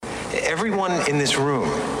Everyone in this room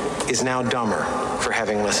is now dumber for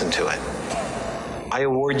having listened to it. I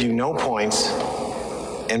award you no points,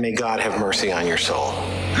 and may God have mercy on your soul.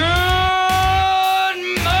 Good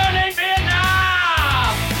morning,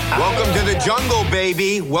 Vietnam! Welcome to the jungle,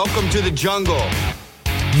 baby. Welcome to the jungle.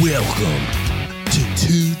 Welcome to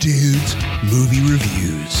Two Dudes Movie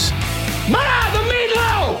Reviews. Mana, the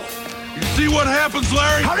meatloaf! You see what happens,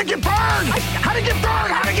 Larry? How'd it get burned? How'd it get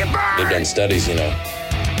burned? How'd it get burned? They've done studies,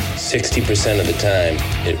 60% of the time,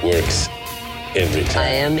 it works every time. I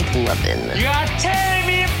am McLovin. You're tearing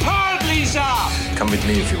me apart, Lisa! Come with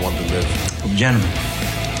me if you want to live. Gentlemen,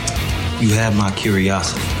 you have my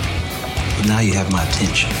curiosity, but now you have my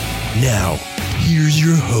attention. Now, here's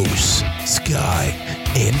your hosts, Sky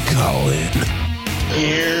and Colin.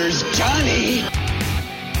 Here's Johnny!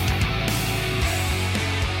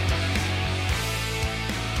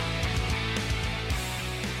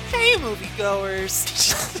 Hey, moviegoers!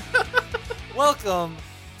 Welcome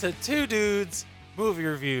to Two Dudes Movie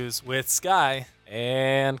Reviews with Sky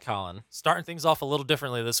and Colin. Starting things off a little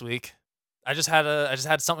differently this week. I just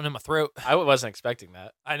had something in my throat. I wasn't expecting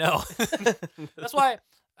that. I know. That's why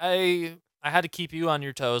I had to keep you on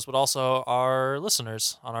your toes, but also our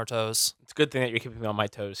listeners on our toes. It's a good thing that you're keeping me on my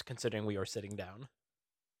toes, considering we are sitting down.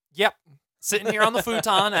 Yep. Sitting here on the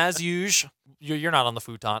futon as usual. You're not on the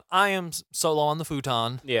futon. I am solo on the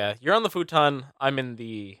futon. Yeah, you're on the futon. I'm in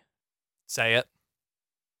the Say it.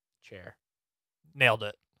 chair. Nailed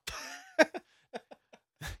it.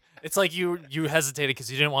 It's like you hesitated because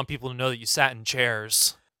you didn't want people to know that you sat in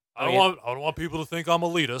chairs. I don't want people to think I'm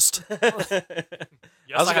elitist.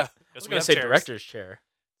 Yes, I was going to say chairs. director's chair.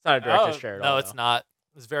 It's not a director's chair at all. No, it's not.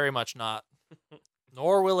 It's very much not.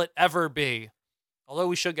 Nor will it ever be. Although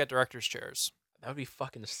we should get director's chairs. That would be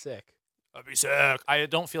fucking sick. That'd be sick. I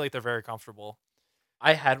don't feel like they're very comfortable.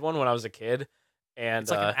 I had one when I was a kid, and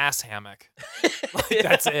it's like an ass hammock.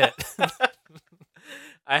 That's it.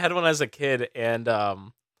 I had one as a kid, and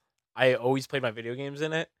I always played my video games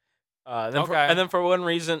in it. And then for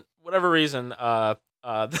whatever reason,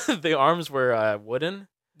 the arms were wooden.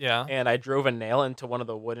 Yeah. And I drove a nail into one of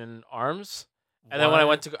the wooden arms. And then when I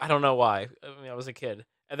went to, I don't know why. I mean, I was a kid.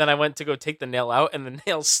 And then I went to go take the nail out, and the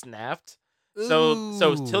nail snapped. So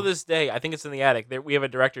till this day, I think it's in the attic. There, we have a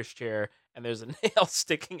director's chair, and there's a nail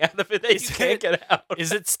sticking out of it that you can't get out.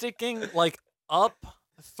 Is it sticking like up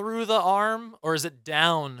through the arm, or is it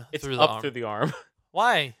down through the arm? It's up through the arm.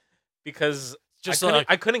 Why? Because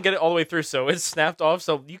I couldn't get it all the way through, so it snapped off.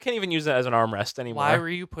 So you can't even use it as an armrest anymore. Why were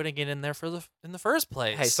you putting it in there in the first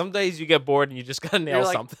place? Hey, some days you get bored and you just gotta nail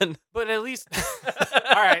something. But at least,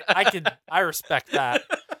 all right, I respect that.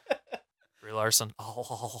 Brie Larson.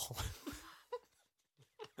 Oh,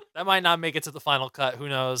 that might not make it to the final cut. Who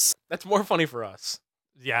knows? That's more funny for us.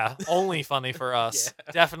 Yeah, only funny for us.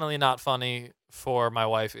 Yeah. Definitely not funny for my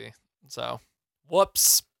wifey. So,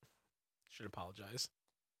 whoops. Should apologize.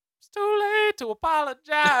 It's too late to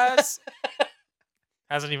apologize.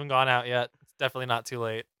 Hasn't even gone out yet. It's definitely not too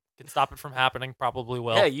late. Can stop it from happening. Probably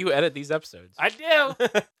will. Yeah, you edit these episodes. I do.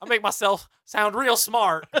 I make myself sound real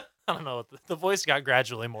smart. I don't know. The voice got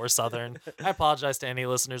gradually more southern. I apologize to any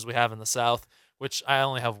listeners we have in the South, which I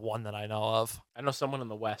only have one that I know of. I know someone in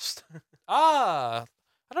the West. I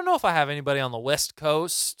don't know if I have anybody on the West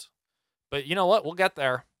Coast, but you know what? We'll get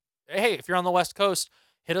there. Hey, if you're on the West Coast,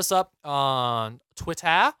 hit us up on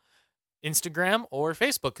Twitter, Instagram, or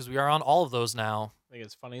Facebook, because we are on all of those now. I think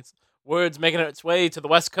it's funny. It's words making its way to the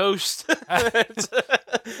West Coast.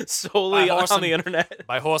 Solely on the internet.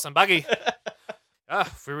 By horse and buggy.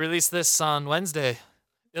 If we release this on Wednesday,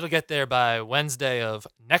 it'll get there by Wednesday of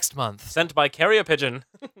next month. Sent by carrier pigeon.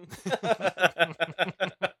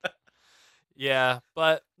 Yeah,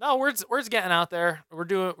 but no, word's getting out there. We're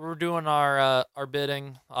doing our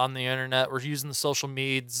bidding on the internet. We're using the social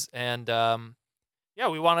medias, and yeah,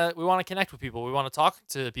 we want to connect with people. We want to talk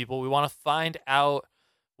to people. We want to find out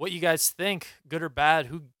what you guys think, good or bad.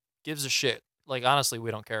 Who gives a shit? Like, honestly,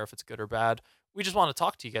 we don't care if it's good or bad. We just want to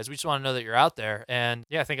talk to you guys. We just want to know that you're out there. And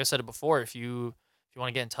yeah, I think I said it before. If you want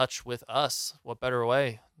to get in touch with us, what better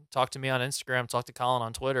way? Talk to me on Instagram, talk to Colin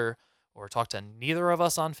on Twitter, or talk to neither of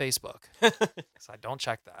us on Facebook. Because I don't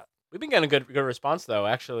check that. We've been getting a good response, though,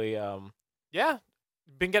 actually. Yeah.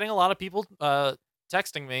 Been getting a lot of people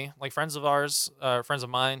texting me, like friends of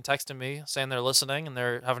mine texting me, saying they're listening and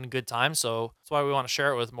they're having a good time. So that's why we want to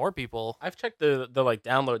share it with more people. I've checked the like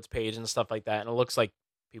downloads page and stuff like that, and it looks like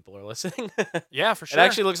people are listening. Yeah, for sure. It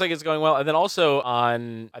actually looks like it's going well. And then also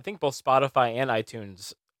on, I think, both Spotify and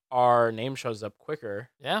iTunes, our name shows up quicker.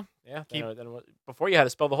 Yeah. Yeah. Before you had to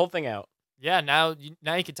spell the whole thing out. Yeah, now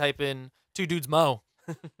you can type in Two Dudes Mo.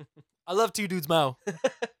 I love Two Dudes Mo.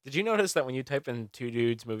 Did you notice that when you type in Two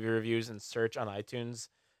Dudes movie reviews and search on iTunes,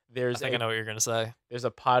 I think I know what you're gonna say. there's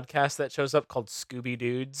a podcast that shows up called Scooby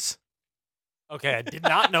Dudes. Okay, I did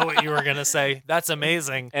not know what you were gonna say. That's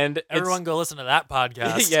amazing. And Everyone go listen to that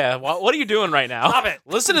podcast. yeah, what are you doing right now? Stop it.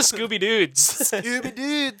 Listen to Scooby Dudes. Scooby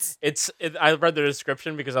Dudes. I read the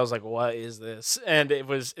description because I was like, what is this? And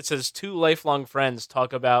it says two lifelong friends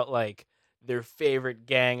talk about like their favorite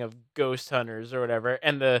gang of ghost hunters or whatever.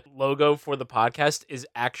 And the logo for the podcast is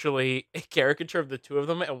actually a caricature of the two of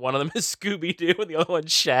them, and one of them is Scooby Doo and the other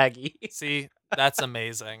one's Shaggy. See, that's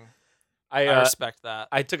amazing. I I respect that.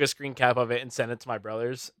 I took a screen cap of it and sent it to my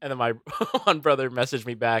brothers, and then my one brother messaged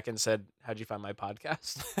me back and said, "How'd you find my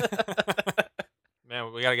podcast?"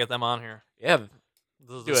 Man, we gotta get them on here. Yeah,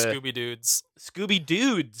 The Do it. Scooby Dudes. Scooby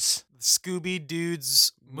Dudes Scooby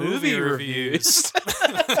Dudes movie reviews.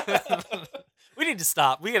 We need to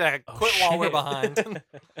stop. We gotta quit while we're shit. behind.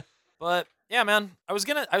 But yeah, man, I was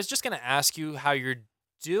just gonna ask you how you're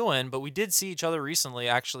doing, but we did see each other recently.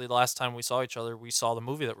 Actually, the last time we saw each other, we saw the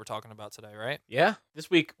movie that we're talking about today, right? Yeah, this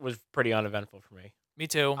week was pretty uneventful for me. Me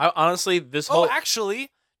too. I honestly, this Oh, whole actually,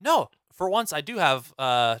 no. For once, I do have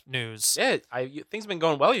news. yeah, things have been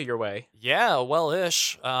going well your way. Yeah,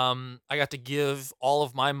 well-ish. I got to give all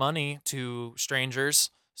of my money to strangers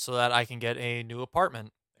so that I can get a new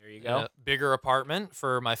apartment. There you go. A bigger apartment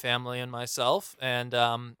for my family and myself. And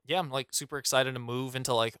yeah, I'm like super excited to move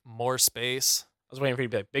into like more space. I was waiting for you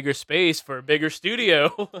to be like, bigger space for a bigger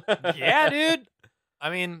studio. Yeah, dude. I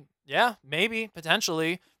mean, yeah, maybe,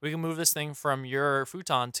 potentially. We can move this thing from your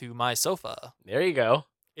futon to my sofa. There you go.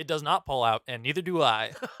 It does not pull out, and neither do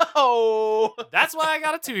I. Oh, That's why I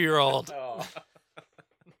got a 2-year-old. Oh.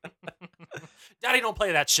 Daddy, don't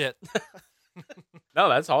play that shit. No,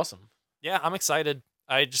 that's awesome. Yeah, I'm excited.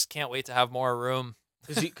 I just can't wait to have more room.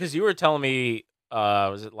 Because you were telling me,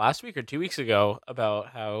 was it last week or 2 weeks ago, about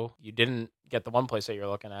how you didn't get the one place that you're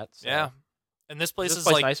looking at. So. Yeah. And this place Is is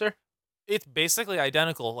this place like, nicer? it's basically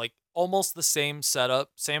identical, like almost the same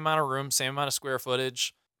setup, same amount of room, same amount of square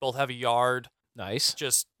footage. Both have a yard, Nice.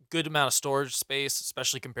 just good amount of storage space,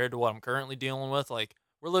 especially compared to what I'm currently dealing with. Like,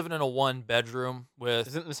 we're living in a 1-bedroom with,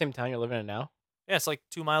 Is it in the same town you're living in now? yeah, it's like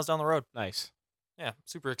 2 miles down the road. Nice. Yeah,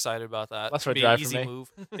 super excited about that. Less It's of a gonna drive be for an easy me.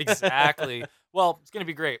 move. Exactly. Well, it's gonna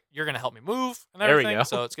be great. You're gonna help me move and There we everything, go.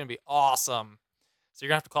 so it's gonna be awesome. So you're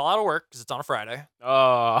gonna have to call out of work because it's on a Friday.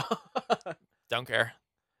 Oh, Don't care.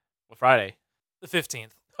 well, Friday. The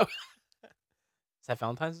 15th. Is that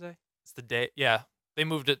Valentine's Day? It's the day. Yeah, they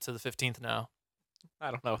moved it to the 15th now.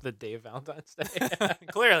 I don't know the day of Valentine's Day.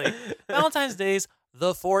 Clearly, Valentine's Day's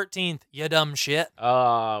the 14th. You dumb shit.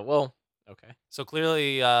 Well, okay. So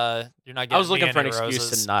clearly, you're not getting. I was looking me for an any excuse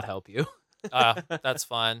roses. to not help you. That's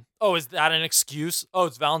fine. Oh, is that an excuse? Oh,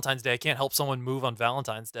 it's Valentine's Day. I can't help someone move on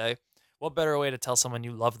Valentine's Day. What better way to tell someone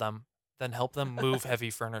you love them than help them move heavy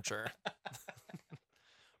furniture?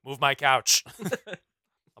 Move my couch.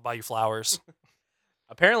 I'll buy you flowers.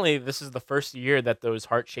 Apparently, this is the first year that those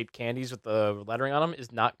heart-shaped candies with the lettering on them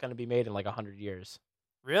is not going to be made in like 100 years.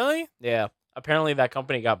 Really? Yeah. Apparently, that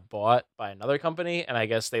company got bought by another company, and I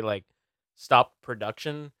guess they like stopped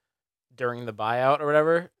production during the buyout or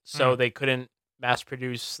whatever, so they couldn't mass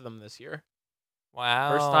produce them this year.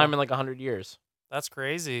 Wow. First time in like 100 years. That's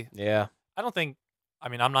crazy. Yeah. I don't think. I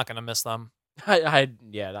mean, I'm not gonna miss them.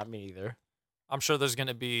 Yeah, not me either. I'm sure there's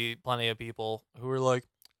gonna be plenty of people who are like,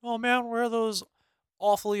 "Oh man, where are those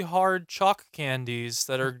awfully hard chalk candies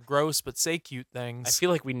that are gross but say cute things?" I feel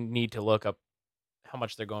like we need to look up how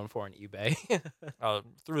much they're going for on eBay. Oh,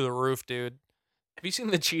 through the roof, dude. Have you seen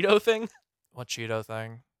the Cheeto thing? What Cheeto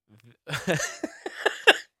thing?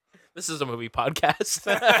 This is a movie podcast.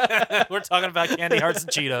 We're talking about candy hearts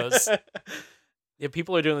and Cheetos. Yeah,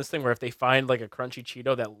 people are doing this thing where if they find like a crunchy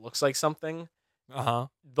Cheeto that looks like something, Uh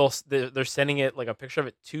huh. they're sending it like a picture of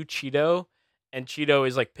it to Cheeto, and Cheeto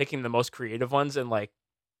is like picking the most creative ones and like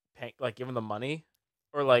giving them money,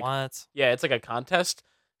 or like What? yeah, it's like a contest.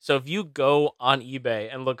 So if you go on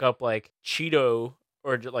eBay and look up like Cheeto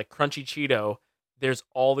or like crunchy Cheeto, there's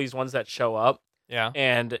all these ones that show up, Yeah.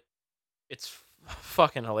 and it's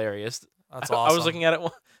fucking hilarious. That's I awesome. was looking at it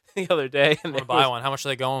the other day, I'm and gonna buy one. How much are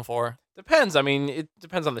they going for? Depends. I mean, it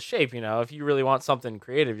depends on the shape. You know, if you really want something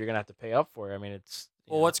creative, you're gonna have to pay up for it. I mean, it's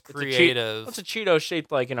you Well, know, what's it's creative? What's a Cheeto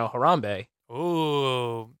shaped like Harambe?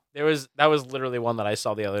 Ooh, That was literally one that I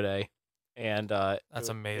saw the other day, and That's it was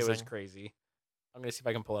amazing. crazy. I'm gonna see if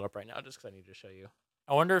I can pull it up right now, just because I need to show you.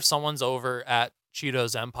 I wonder if someone's over at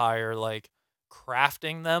Cheetos Empire, like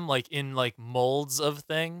crafting them, like in like molds of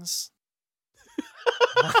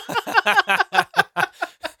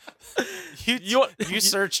You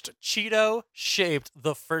searched Cheeto shaped.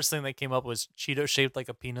 The first thing that came up was Cheeto shaped like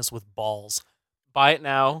a penis with balls. Buy it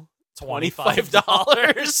now.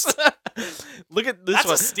 $25. Look at this That's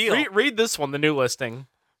one. a steal. Read this one, the new listing.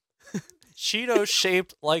 Cheeto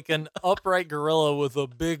shaped like an upright gorilla with a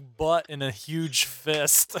big butt and a huge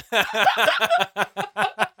fist.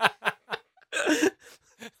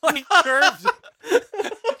 Like curved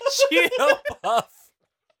Cheeto puff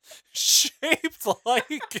shaped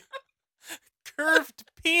like curved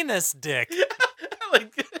penis dick.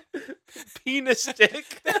 Like penis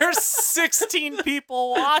dick. There's 16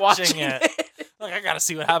 people watching it. Like, I gotta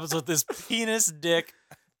see what happens with this penis dick.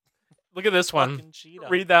 Look at this one. Fucking Cheeto.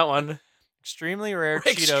 Read that one. Extremely rare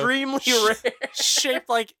Cheeto. Extremely rare. Shaped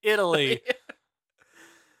like Italy.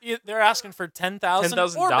 They're asking for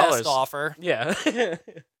 $10,000 or best offer. Yeah.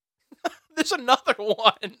 There's another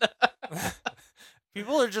one.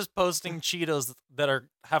 People are just posting Cheetos that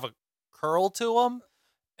have a curl to them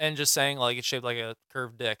and just saying like it's shaped like a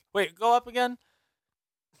curved dick. Wait, go up again.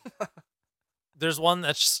 There's one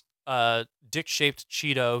that's dick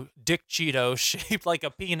Cheeto shaped like a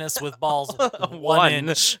penis with balls 1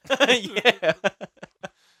 inch. Yeah.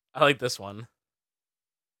 I like this one.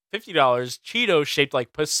 $50 Cheeto shaped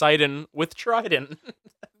like Poseidon with trident.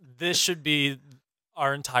 This should be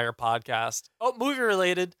our entire podcast. Oh, movie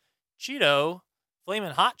related. Cheeto,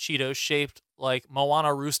 flaming hot Cheeto shaped like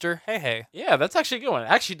Moana rooster. Hey. Yeah, that's actually a good one. It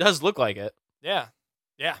actually does look like it. Yeah,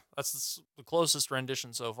 that's the closest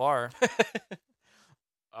rendition so far.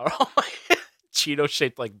 Oh my! Cheeto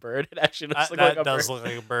shaped like bird. It actually looks that like a does bird. look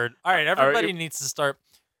like a bird. All right, everybody needs to start.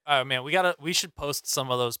 Oh man, we should post some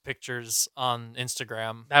of those pictures on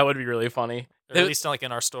Instagram. That would be really funny. Or at least like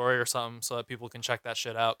in our story or something, so that people can check that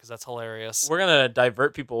shit out because that's hilarious. We're gonna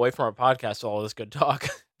divert people away from our podcast with all this good talk.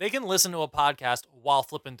 They can listen to a podcast while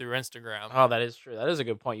flipping through Instagram. Oh, that is true. That is a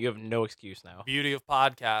good point. You have no excuse now. Beauty of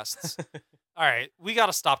podcasts. All right, we got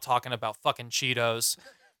to stop talking about fucking Cheetos.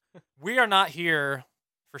 We are not here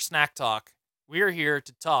for snack talk. We are here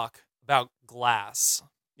to talk about Glass.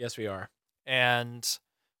 Yes, we are. And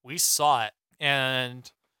we saw it.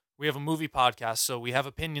 And we have a movie podcast, so we have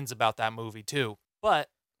opinions about that movie too. But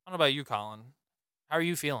I don't know about you, Colin. How are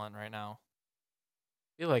you feeling right now?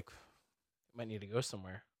 I feel like I might need to go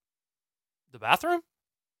somewhere. The bathroom?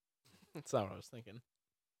 That's not what I was thinking.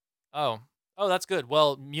 Oh, that's good.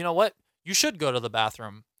 Well, you know what? You should go to the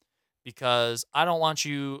bathroom because I don't want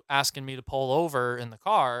you asking me to pull over in the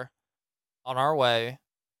car on our way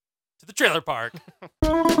to the trailer park.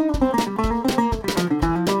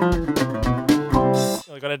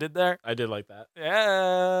 Like what I did there? I did like that.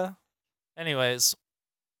 Yeah. Anyways,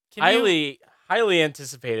 highly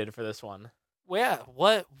anticipated for this one. Yeah.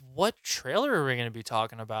 What trailer are we going to be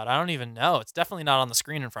talking about? I don't even know. It's definitely not on the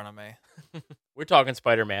screen in front of me. We're talking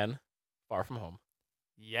Spider-Man: Far From Home.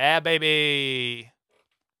 Yeah, baby.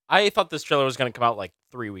 I thought this trailer was going to come out like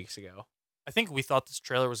 3 weeks ago. I think we thought this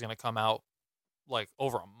trailer was going to come out like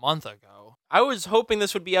over a month ago. I was hoping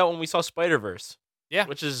this would be out when we saw Spider-Verse. Yeah.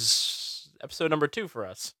 Which is episode number 2 for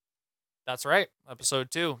us. That's right.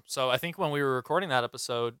 Episode 2. So I think when we were recording that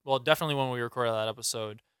episode, well, definitely when we recorded that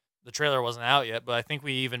episode, the trailer wasn't out yet, but I think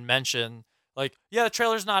we even mentioned like, yeah, the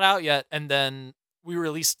trailer's not out yet. And then we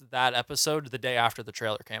released that episode the day after the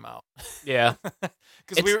trailer came out. Yeah.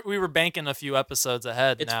 Because we were banking a few episodes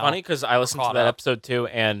ahead. It's now. funny because I listened to that up. episode too,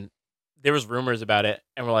 and there was rumors about it,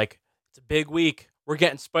 and we're like, it's a big week. We're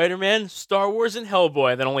getting Spider-Man, Star Wars, and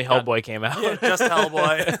Hellboy. And then only Hellboy came out. Yeah, just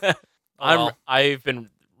Hellboy. I've been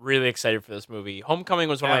really excited for this movie. Homecoming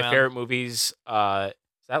was one of my favorite movies. Is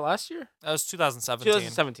that last year? That was 2017.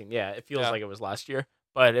 2017, yeah. It feels like it was last year.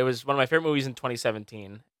 But it was one of my favorite movies in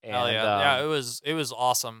 2017. And, Hell yeah. Yeah, it was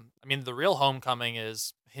awesome. I mean, the real Homecoming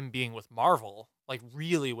is him being with Marvel. Like,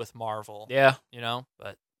 really with Marvel. Yeah. You know?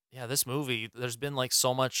 But, yeah, this movie, there's been, like,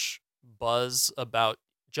 so much buzz about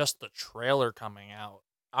just the trailer coming out.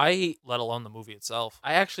 Let alone the movie itself.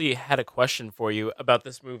 I actually had a question for you about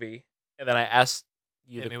this movie. And then I asked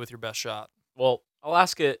you Hit me with your best shot. Well, I'll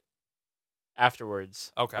ask it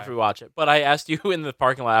afterwards. Okay. After we watch it. But I asked you in the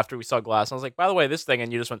parking lot after we saw Glass. I was like, by the way, this thing,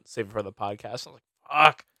 and you just went save it for the podcast. I was like,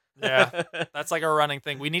 fuck. Yeah. That's like a running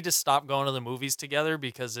thing. We need to stop going to the movies together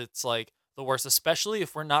because it's like the worst, especially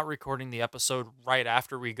if we're not recording the episode right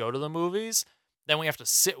after we go to the movies. Then we have to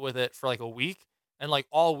sit with it for like a week. And like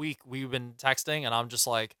all week we've been texting and I'm just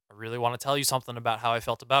like, I really want to tell you something about how I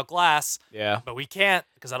felt about Glass. Yeah. But we can't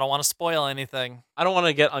because I don't want to spoil anything. I don't want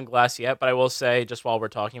to get on Glass yet, but I will say, just while we're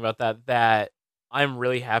talking about that I'm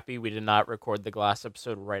really happy we did not record the Glass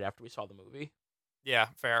episode right after we saw the movie. Yeah,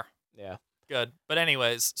 fair. Yeah. Good. But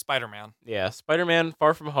anyways, Spider-Man. Yeah, Spider-Man: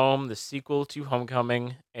 Far From Home, the sequel to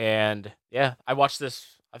Homecoming, and yeah, I watched this.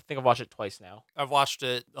 I think I've watched it twice now. I've watched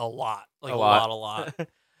it a lot. Like A a lot.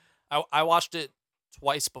 lot. I watched it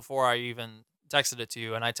twice before I even texted it to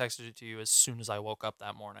you, and I texted it to you as soon as I woke up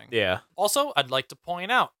that morning. Yeah. Also, I'd like to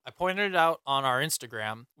point out, I pointed it out on our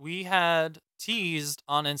Instagram. We had teased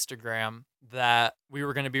on Instagram that we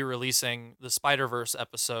were going to be releasing the Spider-Verse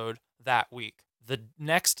episode that week. The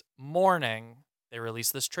next morning, they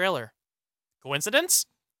released this trailer. Coincidence?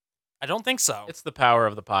 I don't think so. It's the power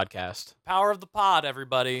of the podcast. Power of the pod,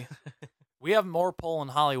 everybody. We have more pull in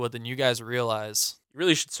Hollywood than you guys realize. You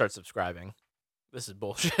really should start subscribing. This is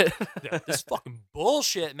bullshit. Yeah, this is fucking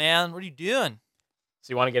bullshit, man. What are you doing?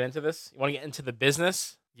 So you want to get into this? You want to get into the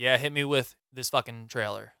business? Yeah, hit me with this fucking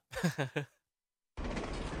trailer. Thank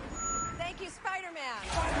you, Spider-Man.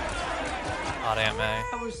 Hot Aunt May.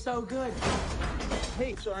 That was so good.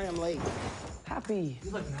 Hey, sorry I'm late. Happy.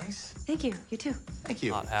 You look nice. Thank you. You too. Thank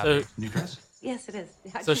you. Hot happy. New dress? Yes, it is.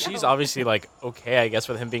 So she's obviously like okay, I guess,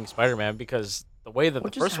 with him being Spider-Man because the way that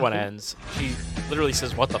What the just first one happened? ends, she literally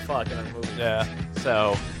says "What the fuck" in the movie. Yeah.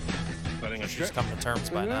 So She's come to terms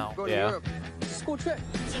by now. Go to Yeah. Europe. It's a school trip.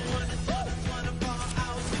 Did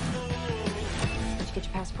you get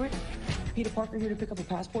your passport? Peter Parker here to pick up a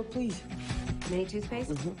passport, please. Mini toothpaste?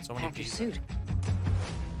 So I many have your pieces. suit.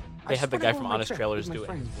 they had the guy from on my Honest trip Trailers with my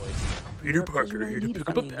do it in his friends. voice. Peter Parker here to pick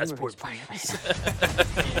up a passport,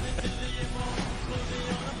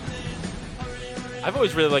 I've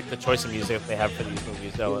always really liked the choice of music they have for these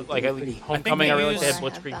movies, though. Like at least Homecoming, I really like they had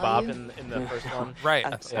Blitzkrieg Bop in the first one. Right.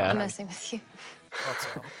 Yeah. I'm messing with you.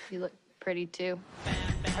 You look pretty too.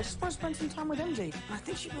 I just want to spend some time with MJ. I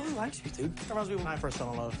think she really likes me, dude. That reminds me when I first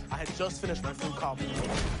fell in love. I had just finished my food coffee.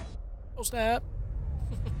 Oh, snap.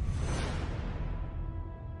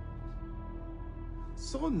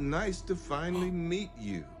 So nice to finally meet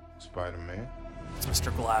you, Spider-Man. It's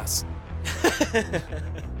Mr. Glass.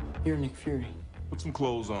 You're Nick Fury. Put some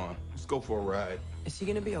clothes on. Let's go for a ride. Is he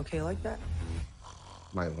gonna be okay like that?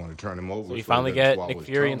 Might want to turn him over. So you so he finally doesn't get swallow Nick his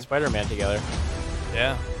Fury tongue. and Spider-Man together.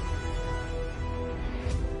 Yeah.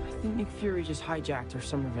 I think Nick Fury just hijacked our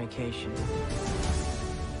summer vacation.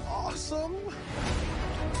 Awesome.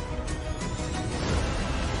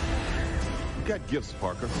 You got gifts,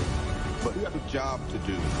 Parker, but you have a job to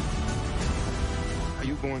do. Are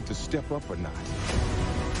you going to step up or not?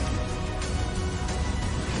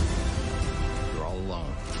 You're all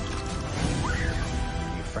alone.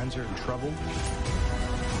 Your friends are in trouble.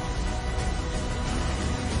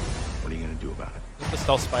 What are you going to do about it? Is it the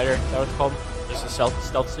Stealth Spider? Is that what it's called? Just a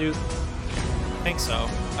stealth suit? I think so.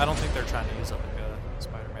 I don't think they're trying to use it like a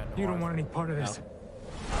Spider-Man. You don't want any part of this.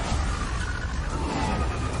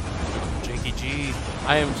 Jakey G.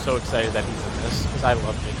 I am so excited that he's in this because I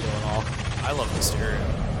love Jake Gyllenhaal. I love Mysterio.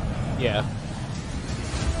 Yeah.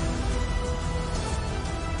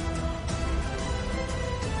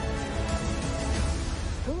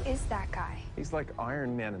 Who is that guy? He's like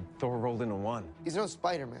Iron Man and Thor rolled into one. He's no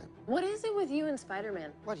Spider-Man. What is it with you and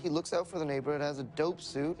Spider-Man? What? He looks out for the neighborhood, has a dope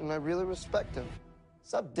suit, and I really respect him.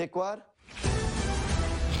 Sup, dickwad?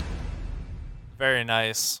 Very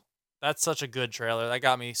nice. That's such a good trailer. That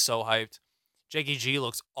got me so hyped. Jakey G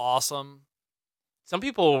looks awesome. Some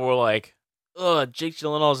people were like, ugh, Jake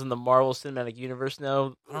Gyllenhaal's in the Marvel Cinematic Universe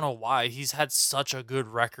now. I don't know why. He's had such a good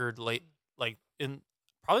record in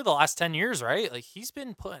probably the last 10 years, right? Like, he's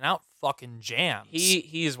been putting out fucking jams.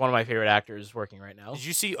 He's one of my favorite actors working right now. Did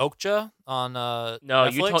you see Okja on No,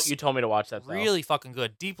 Netflix? you told me to watch that. Though. Really fucking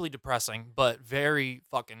good. Deeply depressing, but very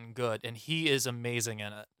fucking good. And he is amazing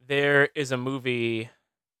in it. There is a movie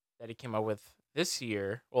that he came out with this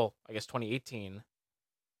year. Well, I guess 2018.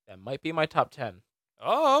 That might be my top 10.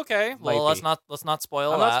 Oh, okay. Might Well, be. let's not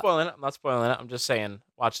spoil I'm that. not spoiling it. I'm just saying.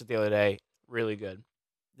 Watched it the other day. Really good.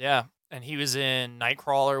 Yeah, and he was in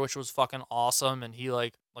Nightcrawler, which was fucking awesome, and he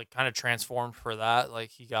like kind of transformed for that. Like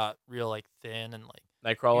he got real like thin and like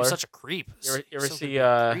Nightcrawler. He was such a creep. You ever So see good being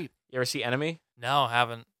a creep. You ever see Enemy? No,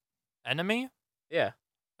 haven't. Enemy? Yeah.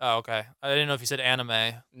 Oh, okay. I didn't know if you said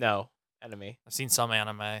anime. No, Enemy. I've seen some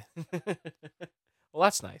anime. Well,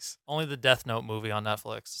 that's nice. Only the Death Note movie on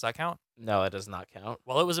Netflix. Does that count? No, that does not count.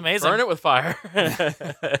 Well, it was amazing. Burn it with fire.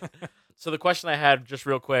 So the question I had, just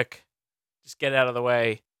real quick, just get it out of the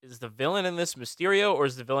way. Is the villain in this Mysterio or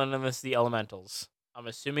is the villain in this the Elementals? I'm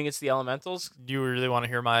assuming it's the Elementals. Do you really want to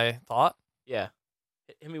hear my thought? Yeah.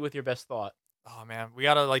 Hit me with your best thought. Oh man, we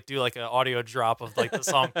gotta like do like an audio drop of like the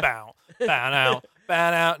song bow, bow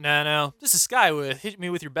out, no. This is Sky with Hit Me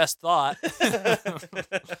With Your Best Thought.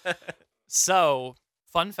 So,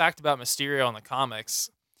 fun fact about Mysterio in the comics,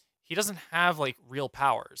 he doesn't have like real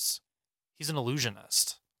powers. He's an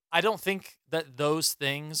illusionist. I don't think that those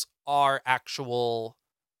things are actual.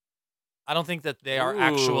 I don't think that they are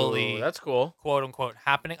actually that's cool. quote unquote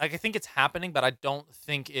happening. Like I think it's happening, but I don't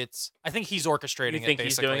think it's. I think he's orchestrating You think it.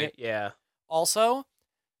 he's Basically, doing it? Yeah. Also,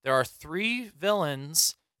 there are 3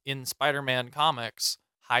 villains in Spider-Man comics: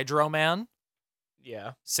 Hydro Man,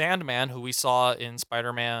 Yeah. Sandman, who we saw in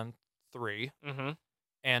Spider-Man 3, Mm-hmm.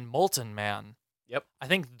 and Molten Man. Yep. I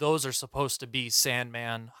think those are supposed to be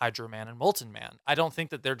Sandman, Hydro Man, and Molten Man. I don't think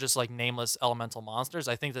that they're just like nameless elemental monsters.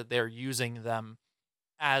 I think that they're using them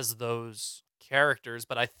as those characters,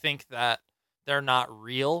 but I think that they're not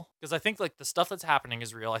real because I think like the stuff that's happening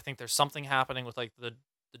is real. I think there's something happening with like the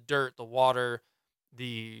dirt, the water,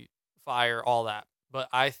 the fire, all that. But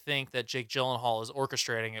I think that Jake Gyllenhaal is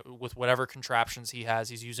orchestrating it with whatever contraptions he has.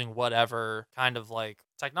 He's using whatever kind of like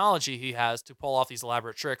technology he has to pull off these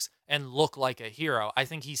elaborate tricks and look like a hero. I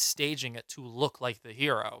think he's staging it to look like the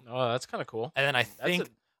hero. Oh, that's kind of cool. And then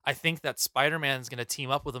I think that Spider-Man's going to team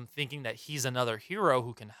up with him thinking that he's another hero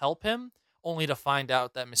who can help him, only to find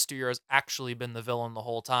out that Mysterio has actually been the villain the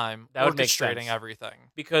whole time, That would make orchestrating sense.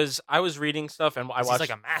 everything. Because I was reading stuff and I watched. He's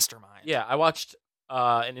like a mastermind. Yeah, I watched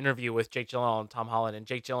an interview with Jake Gyllenhaal and Tom Holland, and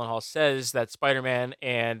Jake Gyllenhaal says that Spider-Man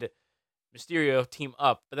and Mysterio team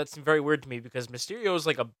up, but that's very weird to me because Mysterio is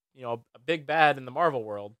like a big bad in the Marvel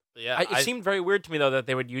world. Yeah, it seemed very weird to me though that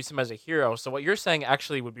they would use him as a hero. So what you're saying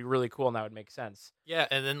actually would be really cool, and that would make sense. Yeah,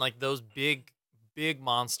 and then like those big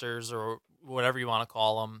monsters or whatever you want to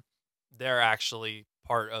call them, they're actually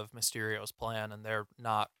part of Mysterio's plan, and they're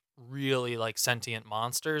not really like sentient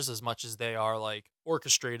monsters as much as they are like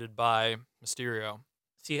orchestrated by Mysterio.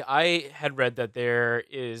 See, I had read that there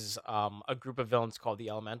is a group of villains called the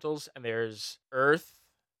Elementals, and there's Earth,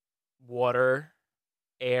 Water,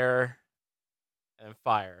 Air, and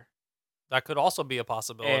Fire. That could also be a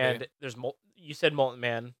possibility. And there's you said Molten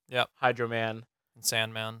Man, yep, Hydro Man, and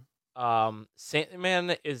Sandman.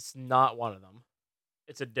 Sandman is not one of them.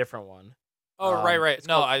 It's a different one. Oh, right.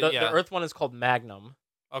 No, the Earth one is called Magnum.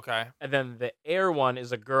 Okay. And then the Air one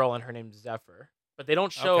is a girl, and her name's Zephyr. But they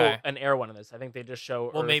don't show an Air one in this. I think they just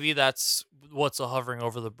show. Well, Earth. maybe that's what's hovering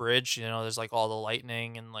over the bridge. You know, there's like all the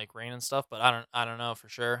lightning and like rain and stuff. But I don't know for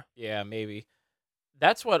sure. Yeah, maybe.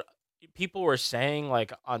 That's what people were saying,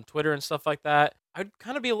 like on Twitter and stuff like that. I'd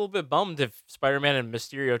kind of be a little bit bummed if Spider-Man and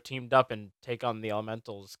Mysterio teamed up and take on the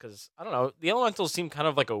Elementals, because I don't know, the Elementals seem kind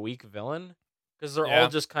of like a weak villain because they're all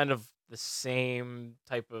just kind of the same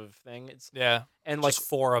type of thing. And like just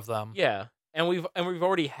 4 of them. Yeah, and we've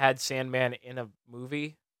already had Sandman in a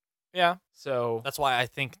movie. Yeah, so that's why I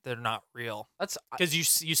think they're not real. That's because you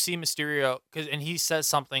see Mysterio, and he says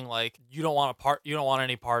something like, you don't want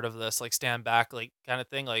any part of this, like stand back, like kind of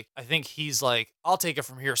thing. Like I think he's like, I'll take it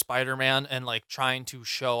from here, Spider-Man, and like trying to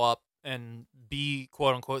show up and be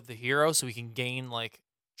quote unquote the hero so he can gain like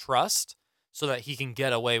trust so that he can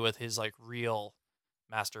get away with his like real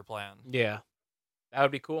master plan. Yeah, that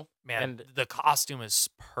would be cool. Man, and the costume is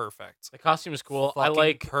perfect. The costume is cool. I Fucking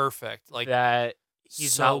like perfect. Like that.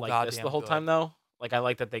 He's so not like this goddamn the whole good. time though. Like I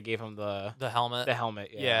like that they gave him the helmet. The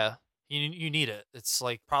helmet, yeah. Yeah. You need it. It's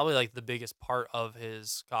like probably like the biggest part of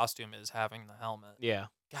his costume is having the helmet. Yeah.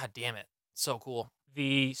 God damn it. So cool.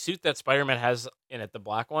 The suit that Spider-Man has in it, the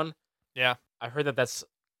black one. Yeah. I heard that that's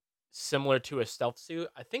similar to a stealth suit.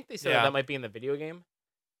 I think they said that might be in the video game.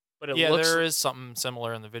 But it looks, there is something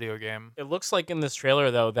similar in the video game. It looks like in this trailer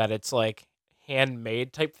though that it's like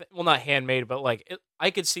handmade type thing. Well, not handmade, but like I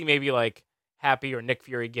could see maybe like Happy or Nick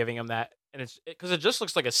Fury giving him that, and it's because it just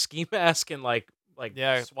looks like a ski mask and like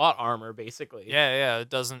SWAT armor basically. Yeah. It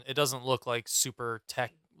doesn't look like super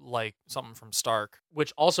tech like something from Stark.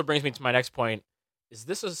 Which also brings me to my next point: is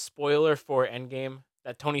this a spoiler for Endgame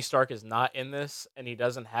that Tony Stark is not in this and he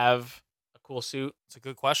doesn't have a cool suit? It's a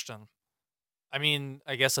good question. I mean,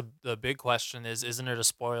 I guess the big question is, isn't it a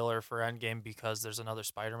spoiler for Endgame because there's another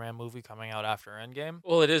Spider-Man movie coming out after Endgame?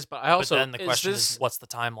 Well, it is, but I also... But then the question is, what's the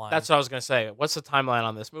timeline? That's what I was going to say. What's the timeline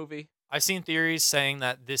on this movie? I've seen theories saying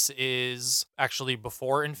that this is actually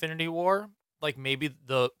before Infinity War. Like maybe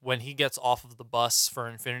when he gets off of the bus for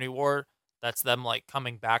Infinity War, that's them like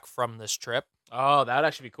coming back from this trip. Oh, that'd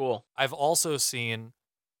actually be cool. I've also seen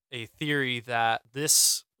a theory that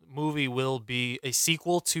this movie will be a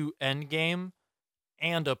sequel to Endgame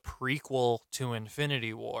and a prequel to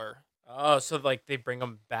Infinity War. Oh, so like they bring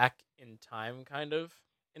them back in time, kind of,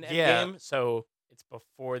 in Endgame? Yeah. So it's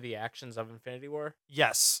before the actions of Infinity War?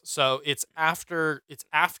 Yes. So it's after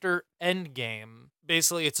Endgame.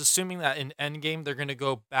 Basically, it's assuming that in Endgame, they're going to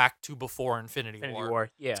go back to before Infinity War.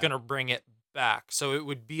 Yeah. It's going to bring it back. So it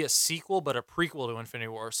would be a sequel, but a prequel to Infinity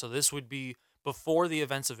War. So this would be before the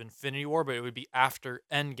events of Infinity War, but it would be after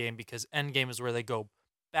Endgame because Endgame is where they go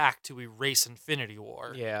back to erase Infinity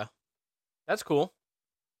War. Yeah. That's cool.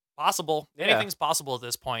 Possible. Yeah. Anything's possible at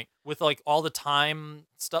this point with like all the time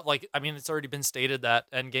stuff. Like, I mean, it's already been stated that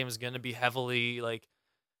Endgame is going to be heavily like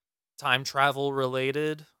time travel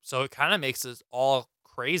related. So it kind of makes it all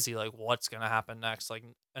crazy. Like what's going to happen next? Like,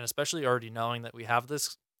 and especially already knowing that we have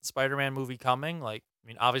this Spider-Man movie coming. Like, I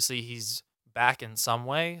mean, obviously he's back in some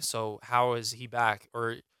way. So how is he back?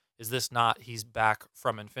 Or is this not he's back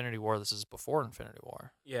from Infinity War? This is before Infinity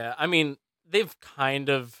War. Yeah, I mean, they've kind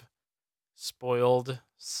of spoiled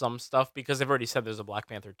some stuff because they've already said there's a Black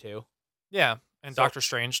Panther 2. Yeah, and So- Doctor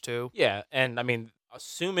Strange too. Yeah, and I mean,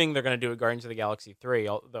 assuming they're going to do a Guardians of the Galaxy 3,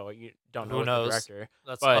 although you don't know Who with knows? the director.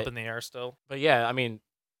 That's but, up in the air still. But yeah, I mean,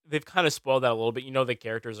 they've kind of spoiled that a little bit. You know the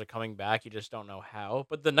characters are coming back, you just don't know how.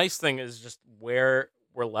 But the nice thing is just where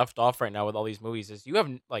we're left off right now with all these movies is you have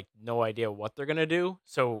like no idea what they're going to do.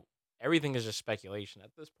 So everything is just speculation at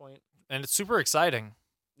this point. And it's super exciting.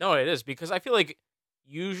 No, it is because I feel like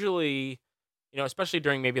usually, you know, especially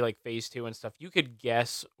during maybe like phase 2 and stuff, you could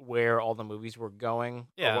guess where all the movies were going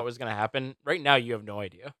Yeah. or what was going to happen. Right now, you have no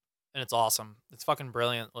idea. And it's awesome. It's fucking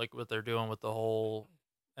brilliant, like what they're doing with the whole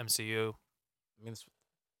MCU. I mean, it's the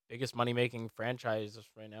biggest money making franchise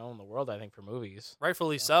right now in the world, I think, for movies.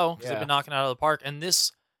 Rightfully so, because Yeah. they've been knocking it out of the park. And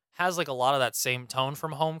this has like a lot of that same tone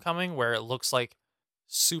from Homecoming, where it looks like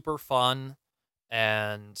super fun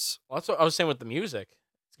and Well, that's what I was saying with the music.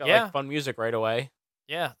 It's got Yeah. like fun music right away.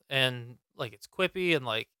 yeah, and like it's quippy and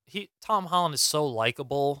like Tom Holland is so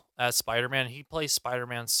likable as Spider-Man. He plays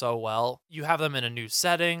Spider-Man so well. You have them in a new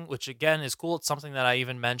setting, which again is cool. It's something that I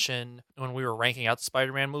even mentioned when we were ranking out the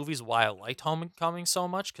Spider-Man movies, why I liked Homecoming so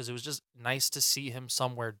much, because it was just nice to see him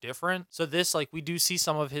somewhere different. So this, like, we do see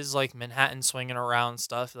some of his like Manhattan swinging around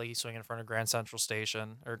stuff, like he's swinging in front of Grand Central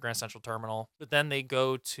Station or Grand Central Terminal. But then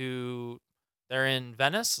they're in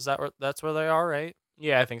Venice. Is that that's where they are, right?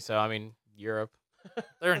 Yeah, I think so. I mean, Europe.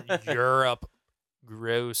 They're in Europe.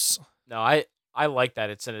 Gross. No, I like that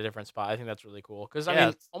it's in a different spot. I think that's really cool because I Yeah,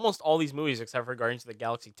 mean, almost all these movies except for Guardians of the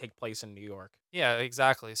Galaxy take place in New York. Yeah,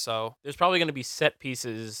 exactly. So There's probably going to be set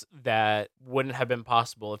pieces that wouldn't have been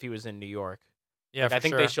possible if he was in New York. yeah, Like, for I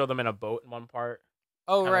think sure. they show them in a boat in one part.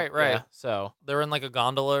 Oh, Kinda- right. yeah, so They're in like a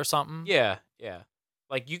gondola or something. yeah.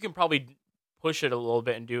 Like you can probably push it a little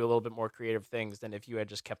bit and do a little bit more creative things than if you had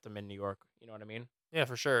just kept them in New York. You know what I mean? Yeah,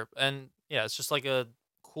 for sure. And yeah, it's just like a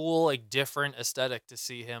cool, like different aesthetic to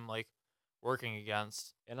see him like working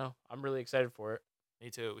against. You know, I'm really excited for it. Me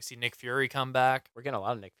too. We see Nick Fury come back. We're getting a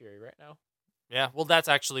lot of Nick Fury right now. Yeah, well, that's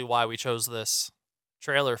actually why we chose this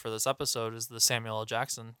trailer for this episode is the Samuel L.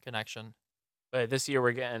 Jackson connection. But this year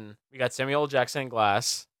we got Samuel L. Jackson in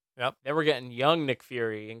Glass. Yep. Then we're getting young Nick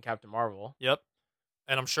Fury in Captain Marvel. Yep.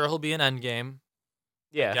 And I'm sure he'll be in Endgame.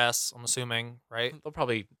 Yeah. I guess, I'm assuming, right? They'll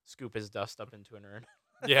probably scoop his dust up into an urn.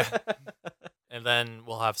 Yeah. And then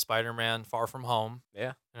we'll have Spider-Man Far From Home.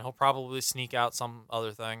 Yeah. And he'll probably sneak out some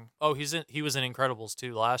other thing. Oh, he was in Incredibles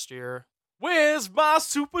 2 last year. Where's my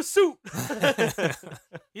super suit?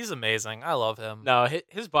 He's amazing. I love him. No,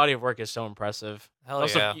 his body of work is so impressive. Hell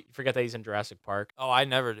also, yeah. you forget that he's in Jurassic Park. Oh, I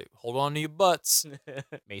never do. Hold on to your butts.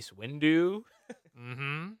 Mace Windu.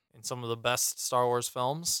 Mm-hmm. In some of the best Star Wars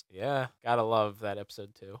films. Yeah, gotta love that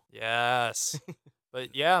episode too. Yes.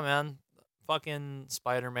 But yeah, man. Fucking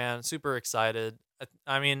Spider-Man. Super excited.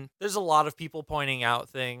 I mean, there's a lot of people pointing out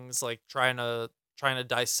things, like trying to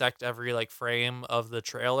dissect every like frame of the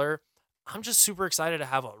trailer. I'm just super excited to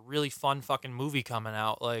have a really fun fucking movie coming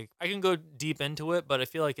out. Like, I can go deep into it, but I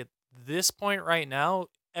feel like at this point right now,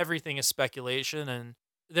 everything is speculation, and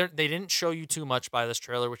they didn't show you too much by this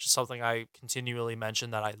trailer, which is something I continually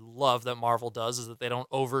mention that I love that Marvel does, is that they don't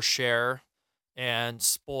overshare and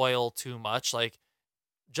spoil too much. Like,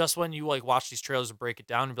 just when you like watch these trailers and break it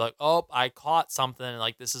down and be like, oh, I caught something,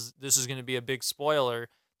 like this is going to be a big spoiler.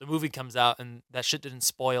 The movie comes out and that shit didn't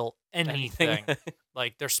spoil anything.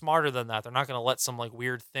 Like, they're smarter than that. They're not going to let some like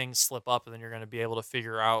weird thing slip up and then you're going to be able to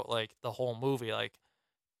figure out like the whole movie. Like,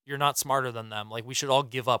 you're not smarter than them. Like, we should all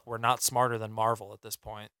give up. We're not smarter than Marvel at this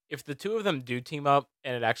point. If the two of them do team up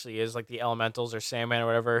and it actually is like the Elementals or Sandman or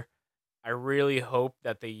whatever, I really hope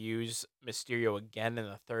that they use Mysterio again in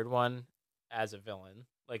the third one as a villain.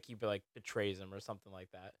 Like, he betrays him or something like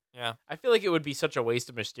that. Yeah. I feel like it would be such a waste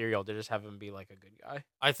of Mysterio to just have him be like a good guy.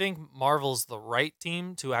 I think Marvel's the right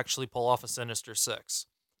team to actually pull off a Sinister Six.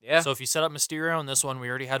 Yeah. So if you set up Mysterio in this one, we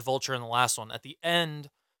already had Vulture in the last one. At the end,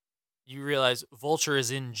 you realize Vulture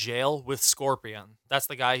is in jail with Scorpion. That's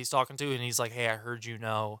the guy he's talking to, and he's like, hey, I heard you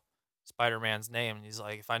know Spider-Man's name. And he's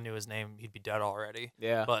like, if I knew his name, he'd be dead already.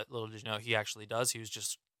 Yeah. But little did you know, he actually does. He was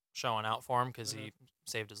just showing out for him because he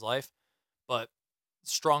saved his life. But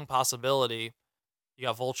strong possibility. You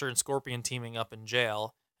got Vulture and Scorpion teaming up in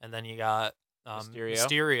jail, and then you got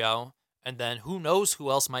Mysterio, and then who knows who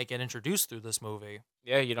else might get introduced through this movie.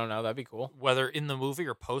 Yeah, you don't know. That'd be cool. Whether in the movie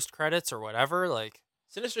or post credits or whatever, like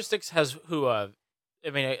Sinister Six has who? I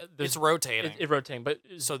mean, it's rotating. It's rotating, but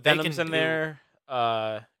so they Venom's can in there.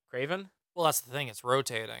 Craven. Well, that's the thing. It's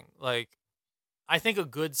rotating. Like, I think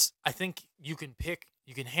you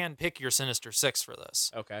can hand pick your Sinister Six for this.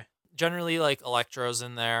 Okay. Generally, like Electro's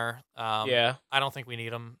in there. Yeah. I don't think we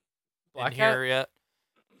need him Black in Cat? here yet.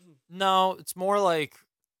 No, it's more like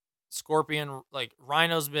Scorpion. Like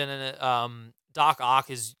Rhino's been in it. Doc Ock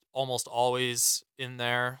is almost always in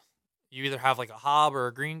there. You either have like a Hob or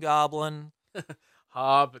a Green Goblin.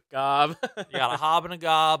 Hob, Gob. You got a Hob and a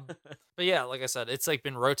Gob. But yeah, like I said, it's like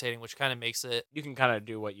been rotating, which kind of makes it. You can kind of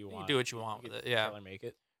do what you want. Do what you want with it. Yeah. Make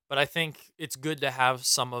it. But I think it's good to have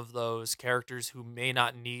some of those characters who may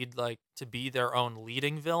not need like to be their own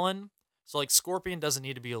leading villain. So like Scorpion doesn't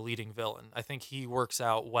need to be a leading villain. I think he works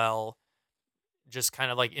out well just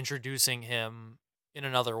kind of like introducing him in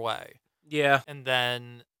another way. Yeah. And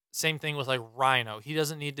then same thing with like Rhino. He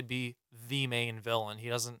doesn't need to be the main villain. He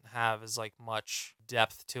doesn't have as like much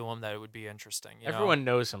depth to him that it would be interesting. Everyone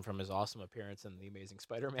knows him from his awesome appearance in The Amazing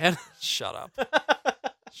Spider-Man. Shut up.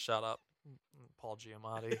 Shut up. Paul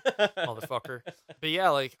Giamatti, motherfucker. But yeah,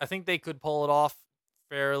 like I think they could pull it off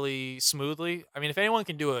fairly smoothly. I mean, if anyone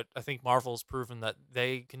can do it, I think Marvel's proven that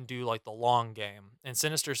they can do like the long game. And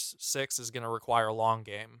Sinister Six is going to require a long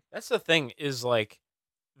game. That's the thing is like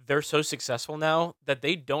they're so successful now that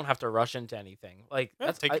they don't have to rush into anything. Like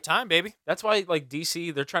take your time, baby. That's why like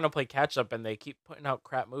DC, they're trying to play catch up and they keep putting out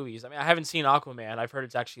crap movies. I mean, I haven't seen Aquaman. I've heard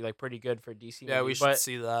it's actually like pretty good for DC. Yeah, we should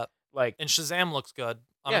see that. Like, and Shazam looks good.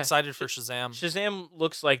 I'm excited for Shazam. Shazam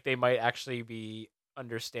looks like they might actually be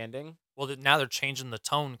understanding. Well, now they're changing the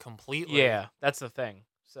tone completely. Yeah, that's the thing.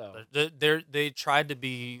 So they tried to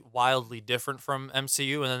be wildly different from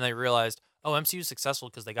MCU, and then they realized, oh, MCU's successful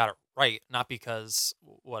because they got it right, not because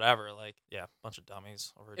whatever. Like, yeah, bunch of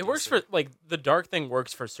dummies. It works for like the dark thing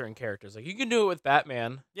works for certain characters. Like you can do it with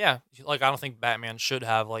Batman. Yeah, like I don't think Batman should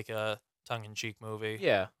have like a tongue-in-cheek movie.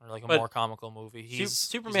 Yeah, or like a more comical movie.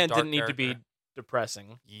 Superman didn't need to be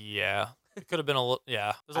depressing. Yeah, it could have been a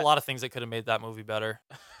yeah. There's a lot of things that could have made that movie better.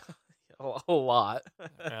 A whole lot.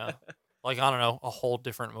 Yeah, like I don't know, a whole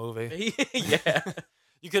different movie. Yeah,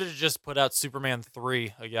 you could have just put out Superman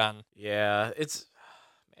 3 again. Yeah, it's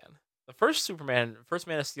man. The first Man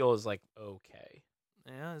of Steel is like okay.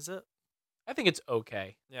 Yeah, is it? I think it's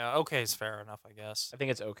okay. Yeah, okay is fair enough, I guess. I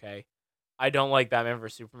think it's okay. I don't like Batman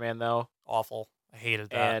vs Superman though. Awful. I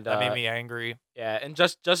hated that. And, that made me angry. Yeah, and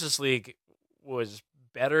Justice League was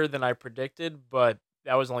better than I predicted, but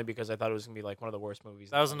that was only because I thought it was gonna be like one of the worst movies.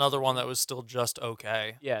 That was another one that was still just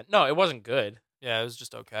okay. Yeah, no, it wasn't good. Yeah, it was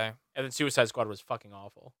just okay. And then Suicide Squad was fucking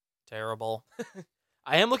awful. Terrible.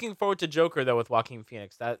 I am looking forward to Joker though with Joaquin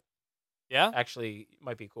Phoenix. That actually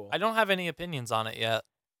might be cool. I don't have any opinions on it yet.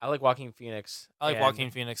 I like Joaquin Phoenix. I like Joaquin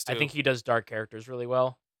Phoenix too. I think he does dark characters really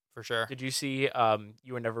well. For sure. Did you see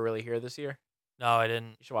You Were Never Really Here this year? No, I didn't.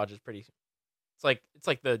 You should watch it. It's pretty. It's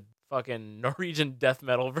like the fucking Norwegian death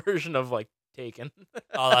metal version of like Taken.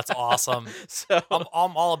 Oh, that's awesome. So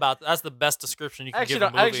I'm all about that. That's the best description you can give a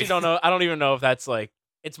movie. I actually don't know. I don't even know if that's like.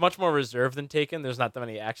 It's much more reserved than Taken. There's not that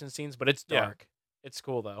many action scenes, but it's dark. Yeah. It's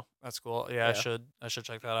cool though. That's cool. Yeah, I should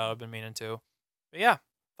check that out. I've been meaning to. But yeah,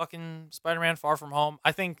 fucking Spider-Man: Far From Home.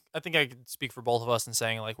 I think I could speak for both of us in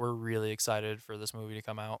saying like we're really excited for this movie to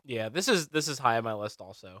come out. Yeah, this is high on my list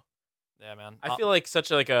also. Yeah, man. I feel like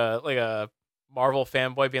such a Marvel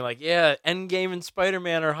fanboy being like, yeah, Endgame and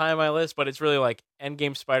Spider-Man are high on my list, but it's really like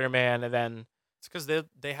Endgame, Spider-Man, and then it's because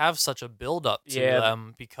they have such a build up to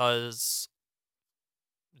them because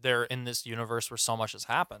they're in this universe where so much has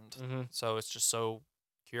happened. Mm-hmm. So it's just so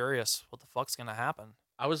curious what the fuck's gonna happen.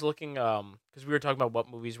 I was looking because we were talking about what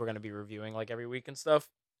movies we're gonna be reviewing like every week and stuff,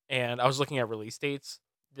 and I was looking at release dates.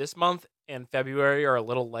 This month and February are a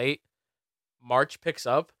little late. March picks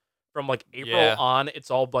up. From like April on, it's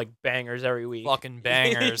all like bangers every week. Fucking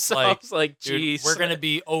bangers. So I was like, dude, jeez, we're gonna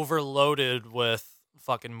be overloaded with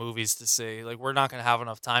fucking movies to see. Like, we're not gonna have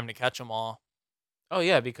enough time to catch them all. Oh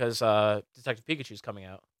yeah, because Detective Pikachu's coming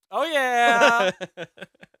out. Oh yeah,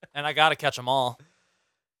 and I gotta catch them all.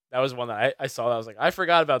 That was one that I saw. That I was like, I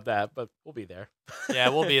forgot about that, but we'll be there. Yeah,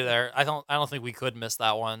 we'll be there. I don't think we could miss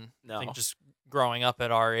that one. No. I think just growing up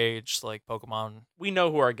at our age, like Pokemon. We know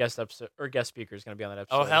who our guest speaker is going to be on that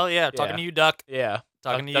episode. Oh hell yeah! Talking to you, Duck. Yeah,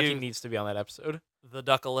 talking to Ducky you. Needs to be on that episode. The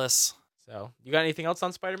Duckaless. So, you got anything else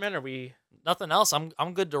on Spider-Man? Or we? Nothing else.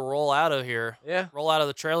 I'm good to roll out of here. Yeah. Roll out of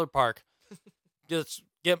the trailer park. Just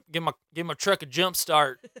give my truck a jump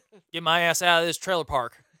start. Get my ass out of this trailer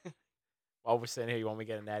park. While we're sitting here, you want me to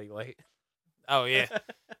get a natty light? Oh yeah.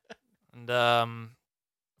 And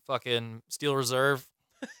fucking Steel Reserve.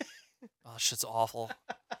 Oh, shit's awful.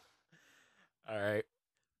 All right.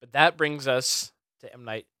 But that brings us to M.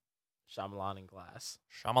 Night Shyamalan and Glass.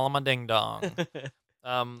 Shamalama ding dong.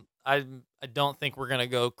 I don't think we're gonna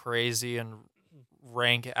go crazy and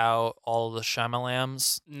rank out all of the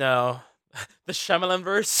Shyamalams. No. The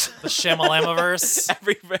Shyamalan-verse. The Shyamalama-verse.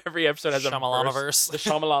 Every episode has a Shyamalama-verse. The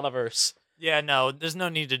Shyamalan-verse. Yeah, no, there's no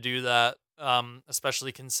need to do that.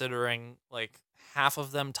 Especially considering like half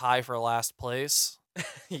of them tie for last place.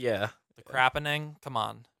 Yeah. The Crappening, come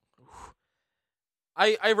on.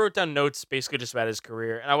 I wrote down notes basically just about his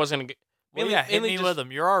career, and I wasn't gonna Hit me with them.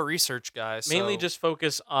 You're our research guy. So mainly just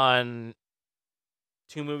focus on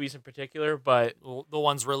 2 movies in particular, but the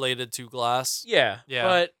ones related to Glass. Yeah.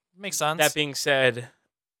 But makes sense. That being said,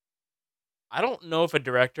 I don't know if a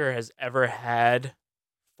director has ever had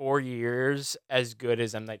 4 years as good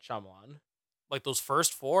as M. Night Shyamalan. Like those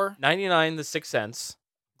first 4? 99, The Sixth Sense.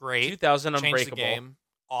 Great. 2000, Changed Unbreakable. the game.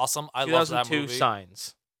 Awesome. I love that 2002, movie.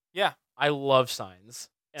 Signs. Yeah. I love Signs.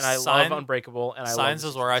 And I love Unbreakable. And Signs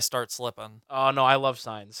is where I start slipping. Oh, no, I love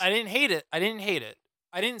Signs. I didn't hate it. I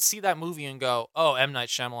didn't see that movie and go, oh, M. Night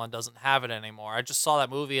Shyamalan doesn't have it anymore. I just saw that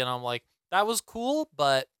movie and I'm like, that was cool,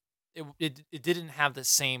 but it didn't have the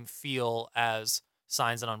same feel as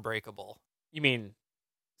Signs and Unbreakable. You mean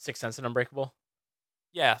Sixth Sense and Unbreakable?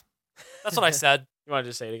 Yeah. That's what I said. You want to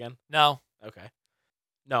just say it again? No. Okay.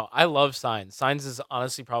 No, I love Signs. Signs is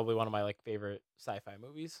honestly probably one of my favorite sci-fi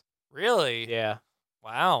movies. Really? Yeah.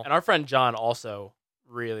 Wow. And our friend John also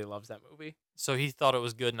really loves that movie. So he thought it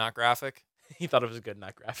was good, not graphic? He thought it was good,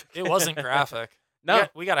 not graphic. It wasn't graphic. No.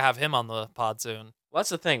 We got to have him on the pod soon. Well, that's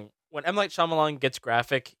the thing. When M. Night Shyamalan gets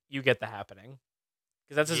graphic, you get The Happening.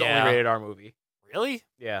 Because that's his Yeah. only rated R movie. Really?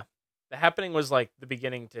 Yeah. The Happening was the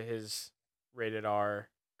beginning to his rated R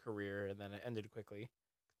career, and then it ended quickly.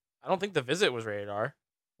 I don't think The Visit was rated R.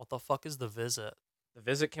 What the fuck is The Visit? The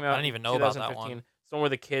Visit came out I didn't in even know about that 2015. one. It's the one where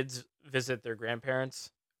the kids visit their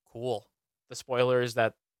grandparents. Cool. The spoiler is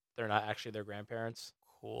that they're not actually their grandparents.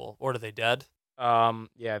 Cool. Or are they dead?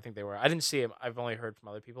 Yeah, I think they were. I didn't see it. I've only heard from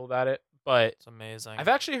other people about it, but It's amazing. I've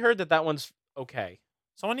actually heard that one's okay.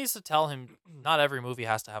 Someone needs to tell him not every movie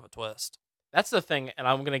has to have a twist. That's the thing, and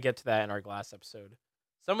I'm gonna get to that in our Glass episode.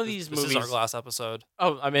 Some of these This movies. is our Glass episode.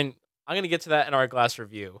 Oh, I mean, I'm gonna get to that in our Glass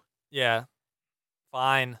review. Yeah.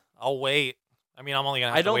 Fine. I'll wait. I mean, I'm only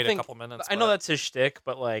gonna have to wait a couple minutes. I know that's his shtick,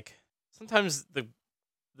 but sometimes the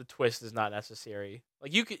twist is not necessary.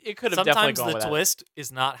 It could have definitely sometimes gone the with twist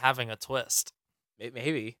is not having a twist. that.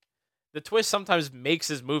 Maybe the twist sometimes makes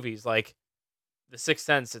his movies like The Sixth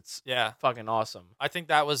Sense. It's fucking awesome. I think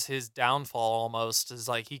that was his downfall almost. Is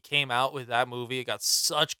he came out with that movie, it got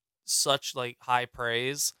such high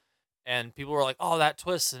praise, and people were like, "Oh, that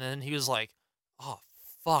twist," and then he was like, "Oh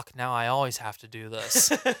fuck, now I always have to do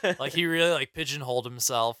this." He really pigeonholed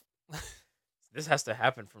himself. This has to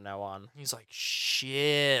happen from now on. He's like,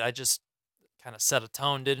 "Shit, I just kind of set a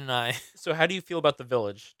tone, didn't I?" So how do you feel about The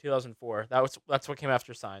Village, 2004? That's what came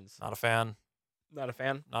after Signs. Not a fan. Not a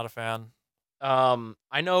fan. Not a fan.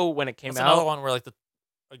 I know when it came That's out. another one where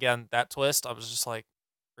again, that twist, I was just like,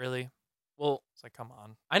 really? Well, it's like, come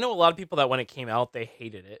on. I know a lot of people that when it came out they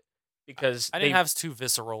hated it because I didn't have too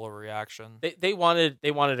visceral a reaction. They wanted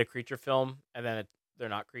a creature film, and then they're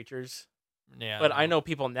not creatures. Yeah. But I know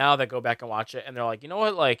people now that go back and watch it, and they're like, you know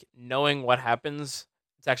what? Knowing what happens,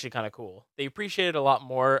 it's actually kind of cool. They appreciate it a lot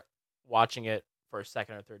more watching it for a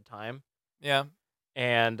second or third time. Yeah.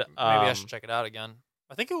 And maybe I should check it out again.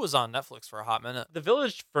 I think it was on Netflix for a hot minute. The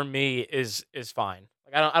Village for me is fine.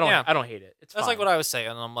 I don't hate it. It's That's fine. what I was saying.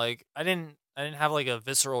 I'm like, I didn't have a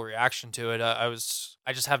visceral reaction to it. I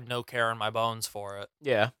just have no care in my bones for it.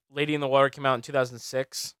 Yeah. Lady in the Water came out in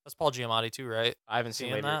 2006. That's Paul Giamatti too, right? I haven't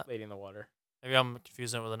seen that? Lady in the Water. Maybe I'm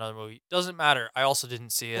confusing it with another movie. Doesn't matter. I also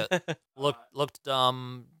didn't see it. Looked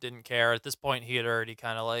dumb. Didn't care. At this point, he had already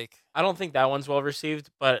kind of I don't think that one's well received,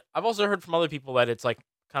 but I've also heard from other people that it's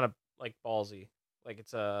kind of ballsy.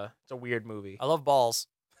 It's a weird movie. I love balls.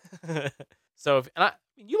 So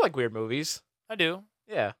you like weird movies. I do.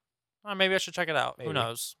 Yeah. Maybe I should check it out. Maybe. Who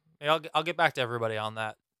knows? Maybe I'll get back to everybody on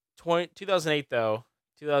that. 2008 though.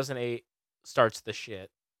 2008 starts the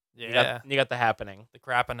shit. Yeah. You got The Happening. The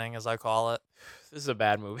Crappening, as I call it. This is a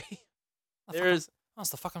bad movie. It's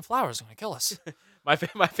the fucking flowers gonna kill us. My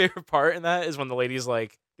favorite part in that is when the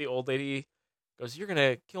old lady goes, "You're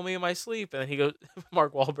gonna kill me in my sleep," and then he goes,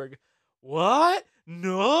 Mark Wahlberg, what?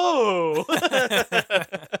 No.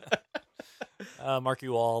 Marky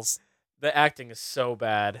Walls. The acting is so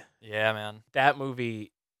bad. Yeah, man. That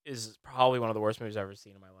movie is probably one of the worst movies I've ever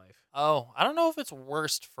seen in my life. Oh, I don't know if it's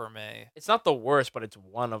worst for me. It's not the worst, but it's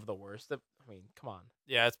one of the worst. I mean, come on.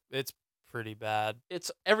 Yeah, it's pretty bad. I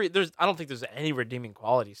don't think there's any redeeming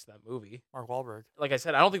qualities to that movie. Mark Wahlberg. Like I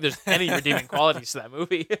said, I don't think there's any redeeming qualities to that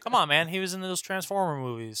movie. Come on, man. He was in those Transformer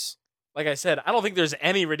movies. Like I said, I don't think there's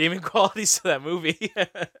any redeeming qualities to that movie.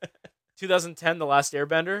 2010, The Last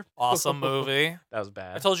Airbender. Awesome movie. That was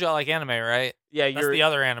bad. I told you I like anime, right? Yeah, That's the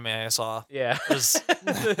other anime I saw. Yeah. Was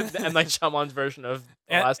the M. Night Shyamalan's version of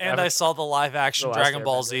The Last and I saw the live action The Last Dragon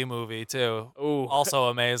Ball Airbender. Z movie too. Ooh. Also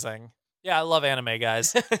amazing. Yeah, I love anime,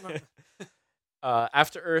 guys.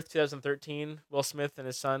 After Earth, 2013. Will Smith and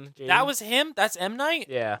his son. Jaden. That was him? That's M. Night?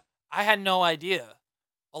 Yeah. I had no idea.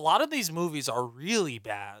 A lot of these movies are really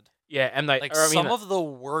bad. Yeah, M. Night. Like or, I mean, some of the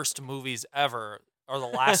worst movies ever are the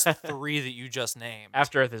last three that you just named.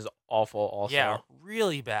 After Earth is awful also. Yeah,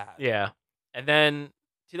 really bad. Yeah. And then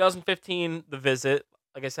 2015, The Visit.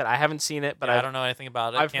 Like I said, I haven't seen it, but I don't know anything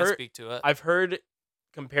about it. Can't speak to it. I've heard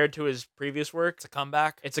compared to his previous work, It's a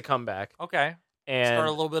comeback. it's a comeback. Okay. And Start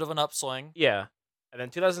a little bit of an upswing. yeah. And then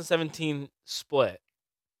 2017, Split.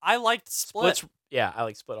 I liked Split. Split's, yeah, I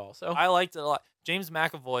like Split also. I liked it a lot. James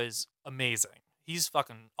McAvoy's amazing. He's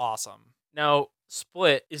fucking awesome. Now,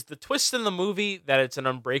 Split, is the twist in the movie that it's an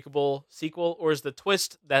Unbreakable sequel, or is the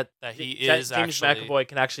twist that he James is actually McAvoy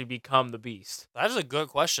can actually become the Beast? That is a good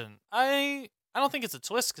question. I don't think it's a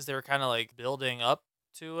twist because they were kind of like building up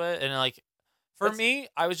to it, and like for me,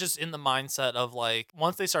 I was just in the mindset of like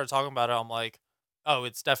once they started talking about it, I'm like, oh,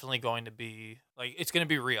 it's definitely going to be like it's going to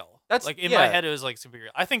be real. That's like in my yeah. head, it was like super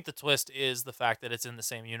real. I think the twist is the fact that it's in the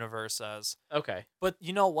same universe as. Okay. But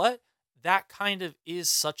you know what? That kind of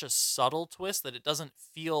is such a subtle twist that it doesn't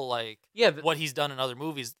feel like what he's done in other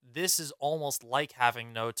movies. This is almost like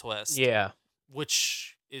having no twist. Yeah.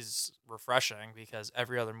 Which is refreshing because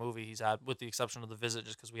every other movie he's had, with the exception of The Visit,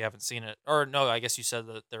 just because we haven't seen it. Or no, I guess you said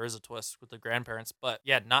that there is a twist with the grandparents. But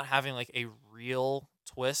yeah, not having like a real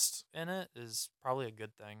twist in it is probably a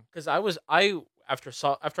good thing. Because after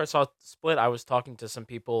I saw Split, I was talking to some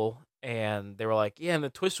people and they were like, "Yeah, and the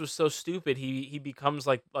twist was so stupid. He becomes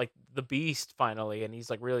like the Beast finally, and he's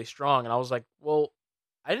like really strong." And I was like, "Well,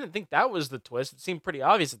 I didn't think that was the twist. It seemed pretty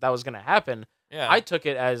obvious that was going to happen." Yeah, I took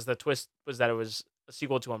it as the twist was that it was a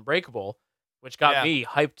sequel to Unbreakable, which got me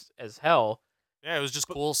hyped as hell. Yeah, it was just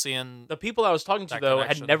cool seeing the people I was talking to that though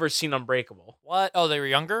connection. had never seen Unbreakable. What? Oh, they were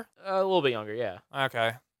younger? A little bit younger, yeah.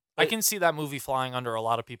 Okay. I can see that movie flying under a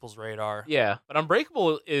lot of people's radar. Yeah, but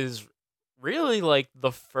Unbreakable is really like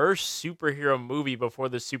the first superhero movie before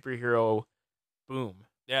the superhero boom.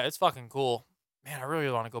 Yeah, it's fucking cool. Man, I really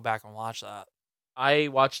want to go back and watch that. I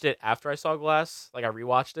watched it after I saw Glass. Like, I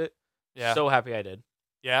rewatched it. Yeah. So happy I did.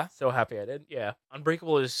 Yeah? So happy I did. Yeah.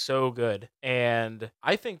 Unbreakable is so good. And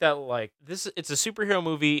I think that, like, it's a superhero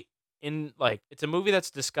movie it's a movie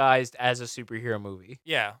that's disguised as a superhero movie.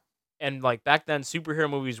 Yeah. And, like, back then, superhero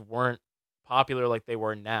movies weren't popular like they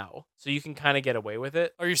were now. So you can kind of get away with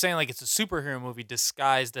it. Or you're saying, like, it's a superhero movie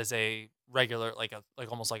disguised as a regular, like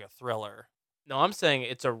almost like a thriller. No, I'm saying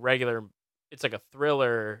it's like a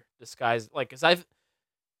thriller disguised, like, because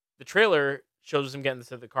the trailer shows him getting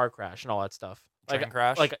into the car crash and all that stuff. Train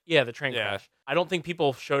crash? Yeah, the train crash. I don't think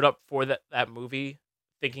people showed up for that movie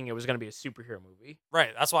thinking it was going to be a superhero movie.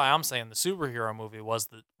 Right. That's why I'm saying the superhero movie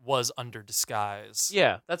was under disguise.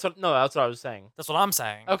 Yeah, that's what I was saying. That's what I'm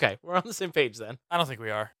saying. Okay, we're on the same page then. I don't think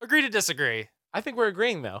we are. Agree to disagree. I think we're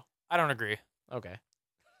agreeing though. I don't agree. Okay.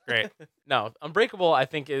 Great. No, Unbreakable, I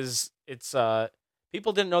think it's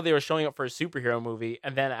people didn't know they were showing up for a superhero movie,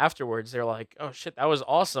 and then afterwards they're like, "Oh shit, that was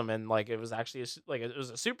awesome!" And like it was actually it was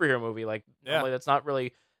a superhero movie. Like normally that's not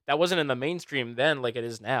really that wasn't in the mainstream then, like it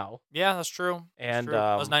is now. Yeah, that's true. And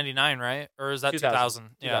that was 99, right? Or is that 2000?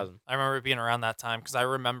 2000. Yeah, I remember it being around that time because I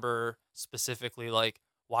remember specifically like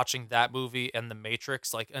watching that movie and The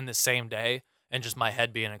Matrix like in the same day, and just my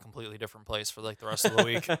head being in a completely different place for like the rest of the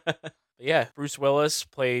week. Yeah, Bruce Willis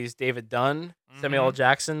plays David Dunn. Samuel L.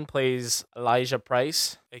 Jackson plays Elijah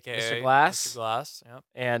Price, aka Mr. Glass. Mr. Glass, yep.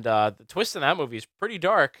 And the twist in that movie is pretty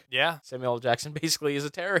dark. Yeah. Samuel L. Jackson basically is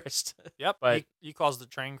a terrorist. Yep. But he caused the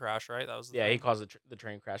train crash, right? That was he caused the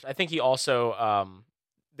train crash. I think he also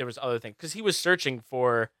there was other things because he was searching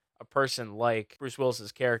for a person like Bruce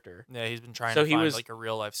Willis's character. Yeah, he's been trying to find like a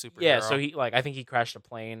real life superhero. Yeah, so I think he crashed a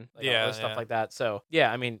plane. Like, all stuff like that. So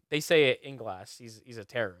yeah, I mean, they say it in Glass. He's a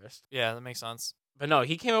terrorist. Yeah, that makes sense. But no,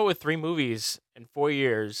 he came out with 3 movies in 4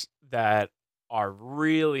 years that are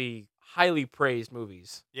really highly praised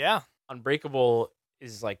movies. Yeah. Unbreakable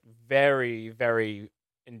is like very, very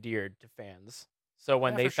endeared to fans. So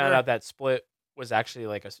when Yeah, they for found sure. out that Split was actually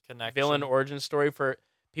like a Connection. villain origin story for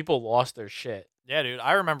people, lost their shit. Yeah, dude.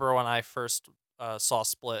 I remember when I first saw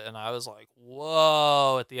Split, and I was like,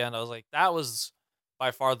 "Whoa!" At the end, I was like, "That was by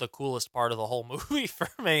far the coolest part of the whole movie for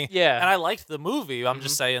me." Yeah. and I liked the movie. I'm Mhm.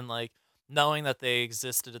 just saying, like, knowing that they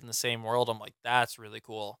existed in the same world, I'm like, "That's really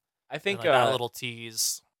cool." I And, think like, that little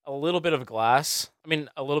tease. a little bit of Glass. I mean,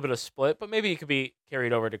 a little bit of Split, but maybe it could be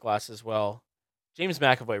carried over to Glass as well. James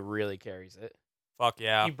McAvoy really carries it. Fuck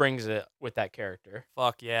yeah. He brings it with that character.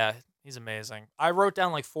 Fuck yeah. He's amazing. I wrote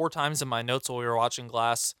down like 4 times in my notes while we were watching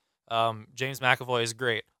Glass. James McAvoy is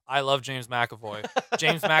great. I love James McAvoy.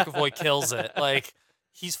 James McAvoy kills it. Like,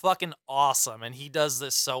 he's fucking awesome, and he does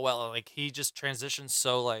this so well. Like, he just transitions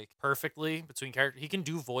so like perfectly between characters. He can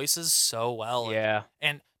do voices so well. Like, Yeah.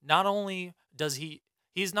 and not only does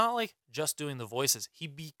he's not like just doing the voices. He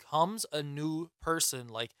becomes a new person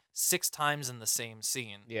like 6 times in the same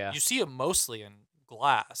scene. Yeah. You see it mostly in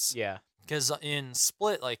Glass. Yeah. Because in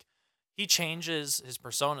Split, like, he changes his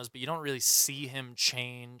personas, but you don't really see him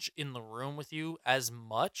change in the room with you as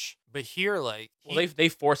much. But here, like, Well, they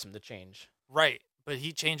force him to change. right, but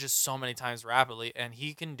he changes so many times rapidly, and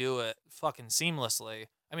he can do it fucking seamlessly.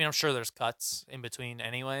 I mean, I'm sure there's cuts in between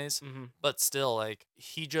anyways, Mhm. but still, like,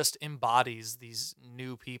 he just embodies these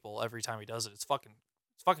new people every time he does it. It's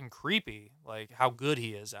fucking creepy, like, how good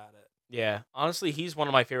he is at it. Yeah. Honestly, he's one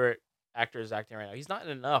of my favorite actors acting right now. He's not in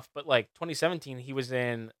enough, but like 2017, he was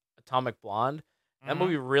in Atomic Blonde. That Mhm.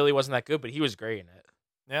 movie really wasn't that good, but he was great in it.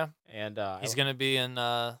 Yeah. And He's gonna be in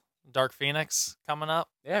Dark Phoenix coming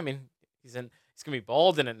up. yeah, I mean, he's gonna be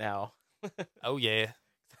bald in it now. Oh yeah.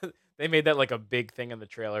 They made that like a big thing in the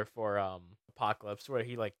trailer for Apocalypse, where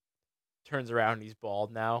he like turns around and he's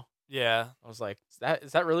bald now. Yeah. I was like,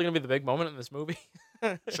 is that really gonna be the big moment in this movie?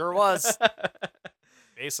 Sure was.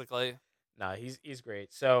 Basically. Nah, he's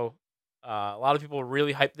great. So a lot of people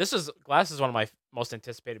really hype. Glass is one of my most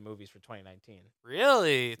anticipated movies for 2019.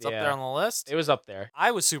 Really? It's up Yeah. there on the list? It was up there.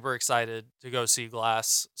 I was super excited to go see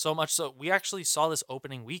Glass. So much so we actually saw this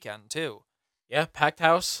opening weekend too. Yeah, packed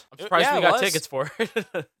house. I'm surprised yeah, we it got was. tickets for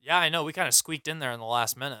it. Yeah, I know. We kind of squeaked in there in the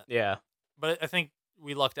last minute. Yeah. But I think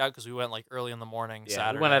we lucked out because we went like early in the morning Yeah,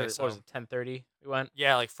 Saturday. we went at so- what was it, 10:30? We went.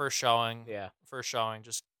 Yeah, like first showing. Yeah. First showing,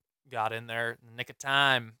 just got in there in the nick of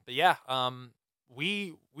time. But yeah,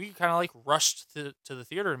 we kind of like rushed to the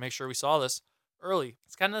theater to make sure we saw this early.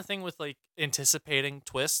 It's kind of the thing with like anticipating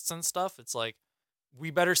twists and stuff. It's like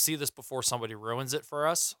we better see this before somebody ruins it for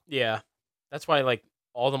us. Yeah. That's why like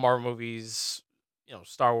all the Marvel movies,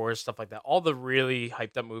 Star Wars, stuff like that, all the really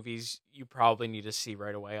hyped up movies, you probably need to see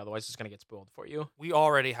right away. Otherwise, it's going to get spoiled for you. We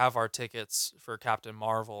already have our tickets for Captain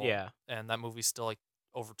Marvel. Yeah. And that movie's still like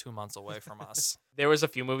over 2 months away from us. There was a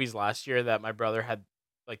few movies last year that my brother had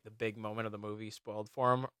like the big moment of the movie spoiled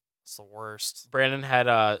for him. It's the worst. Brandon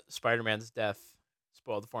had Spider-Man's death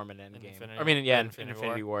spoiled for him in Endgame.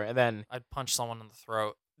 Infinity War. And then I'd punch someone in the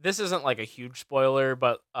throat. This isn't like a huge spoiler,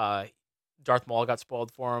 but Darth Maul got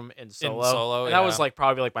spoiled for him in Solo. And that was like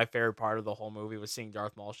probably like my favorite part of the whole movie was seeing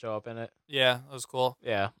Darth Maul show up in it. Yeah, that was cool.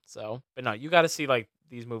 Yeah. So, but no, you got to see like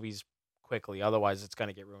these movies quickly, otherwise it's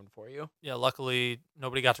gonna get ruined for you. Yeah, luckily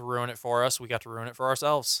nobody got to ruin it for us. We got to ruin it for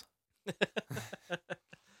ourselves.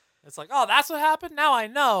 It's like, oh, that's what happened? Now I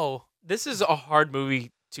know. This is a hard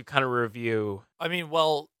movie to kind of review. I mean,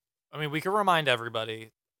 we can remind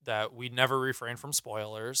everybody that we never refrain from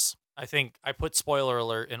spoilers. I think I put spoiler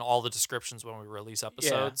alert in all the descriptions when we release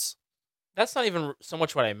episodes. That's not even so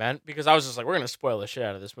much what I meant, because I was just like, we're gonna spoil the shit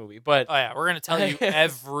out of this movie. But oh yeah, we're gonna tell you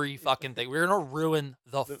every fucking thing. We're gonna ruin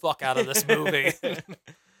the fuck out of this movie.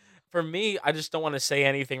 For me, I just don't want to say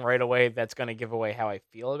anything right away that's gonna give away how I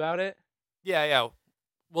feel about it. Yeah.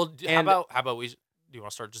 Well, how about we? Do you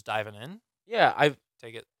want to start just diving in? Yeah, I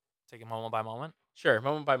take it moment by moment. Sure,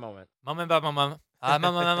 moment by moment. Moment by moment.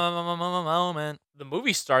 Moment. The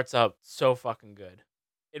movie starts up so fucking good,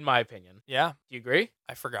 in my opinion. Yeah. Do you agree?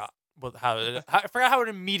 I forgot I forgot how it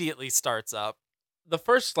immediately starts up. The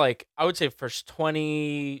first, I would say first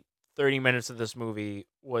 20, 30 minutes of this movie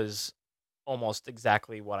was almost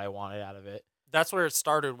exactly what I wanted out of it. That's where it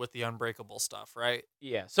started with the Unbreakable stuff, right?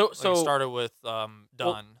 Yeah. So it started with Dunn.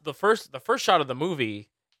 Well, the first shot of the movie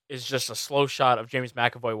is just a slow shot of James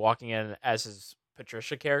McAvoy walking in as his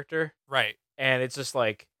Patricia character. Right. And it's just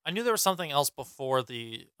like, I knew there was something else before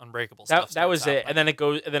the Unbreakable stuff. That was it. And then it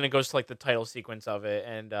goes to like the title sequence of it.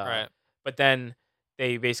 And right. But then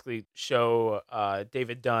they basically show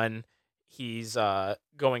David Dunn. He's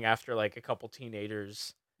going after like a couple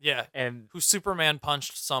teenagers. Yeah. And who Superman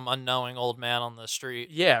punched some unknowing old man on the street.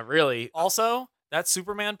 Yeah, really. Also, that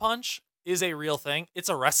Superman punch is a real thing. It's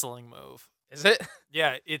a wrestling move. Is it?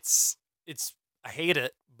 Yeah, it's I hate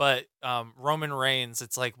it, but Roman Reigns,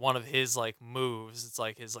 it's like one of his like moves. It's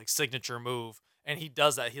like his like signature move, and he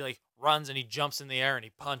does that. He like runs and he jumps in the air and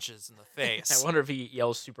he punches in the face. I wonder if he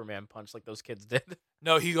yells Superman punch like those kids did.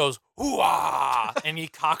 No, he goes hoo-ah, and he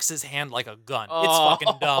cocks his hand like a gun. It's Oh.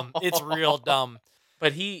 fucking dumb. It's real dumb.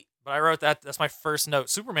 But I wrote that. That's my first note.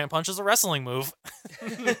 Superman punch is a wrestling move.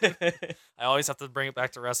 I always have to bring it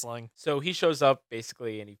back to wrestling. So he shows up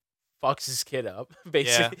basically and he fucks his kid up.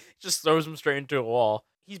 Basically, just throws him straight into a wall.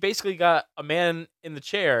 He's basically got a man in the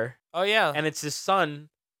chair. Oh yeah, and it's his son,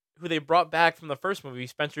 who they brought back from the first movie,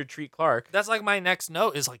 Spencer Treat Clark. That's like my next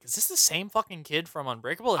note is like, is this the same fucking kid from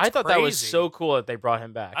Unbreakable? It's I thought that was crazy. so cool that they brought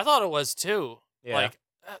him back. I thought it was too. Yeah. Like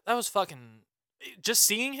that was fucking. Just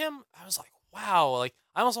seeing him, I was like, wow. Like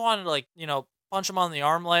I almost wanted to like punch him on the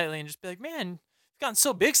arm lightly and just be like, man, you've gotten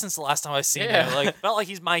so big since the last time I've seen you. Like felt like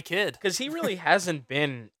he's my kid. Because he really hasn't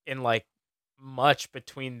been in like much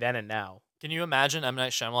between then and now. Can you imagine M.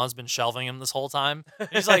 Night Shyamalan's been shelving him this whole time? And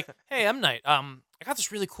he's like, hey, M. Night, I got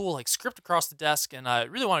this really cool like script across the desk and I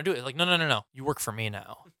really want to do it. Like, no. You work for me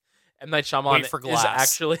now. M. Night Shyamalan Wait for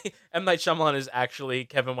glass. M. Night Shyamalan is actually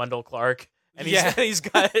Kevin Wendell Clark. And he's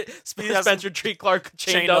got has Spencer Treat Clark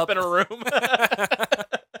chained up in a room.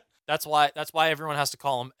 That's why everyone has to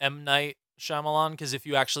call him M. Night Shyamalan, because if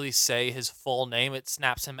you actually say his full name, it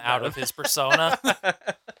snaps him out of his persona.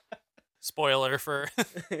 Spoiler for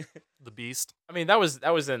The Beast. I mean, that was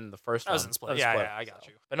in the first one. That was in Split. Yeah, I got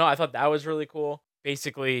you. But no, I thought that was really cool.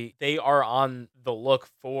 Basically, they are on the look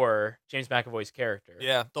for James McAvoy's character.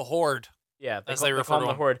 Yeah, the Horde. Yeah, as they refer to him,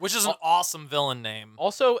 the Horde, which is an awesome villain name.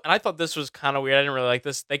 Also, and I thought this was kind of weird. I didn't really like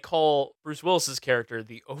this. They call Bruce Willis's character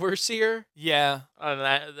the Overseer. Yeah, and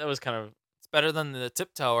that was kind of. It's better than the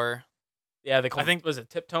Tiptoeer. Yeah, I think was it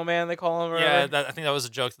Tiptoe Man they call him. Or yeah, whatever? I think that was a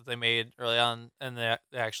joke that they made early on, and they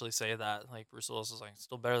actually say that like Bruce Willis is like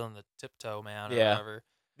still better than the Tiptoe Man or whatever.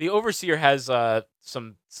 The Overseer has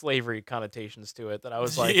some slavery connotations to it that I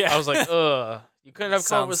was like, Yeah. ugh, you couldn't have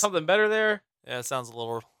come up with something better there. Yeah, it sounds a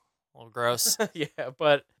little gross. Yeah,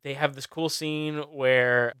 but they have this cool scene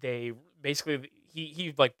where they basically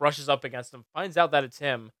he like brushes up against him, finds out that it's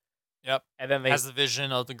him. Yep. And then they has the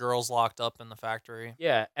vision of the girls locked up in the factory.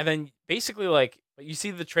 Yeah, and then basically like you see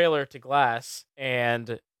the trailer to Glass,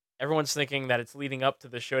 and everyone's thinking that it's leading up to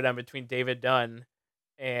the showdown between David Dunn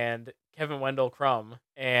and Kevin Wendell Crumb,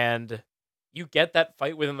 and you get that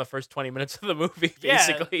fight within the first 20 minutes of the movie.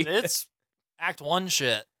 Basically, yeah, it's Act 1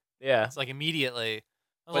 shit. Yeah, it's like immediately.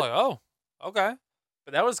 I was like, oh, okay.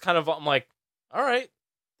 But that was kind of I'm like, all right,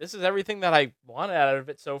 this is everything that I wanted out of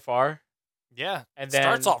it so far. Yeah, and it then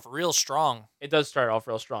starts off real strong. It does start off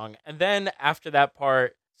real strong, and then after that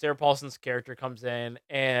part, Sarah Paulson's character comes in,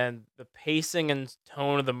 and the pacing and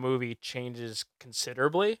tone of the movie changes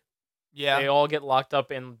considerably. Yeah, they all get locked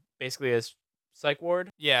up in basically a psych ward.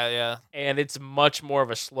 Yeah, and it's much more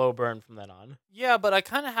of a slow burn from then on. Yeah, but I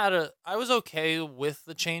kind of I was okay with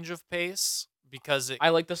the change of pace. Because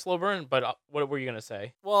I like the slow burn, but what were you going to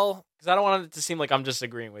say? Well, because I don't want it to seem like I'm just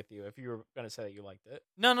agreeing with you if you were going to say that you liked it.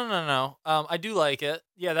 No. I do like it.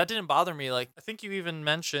 Yeah, that didn't bother me. Like, I think you even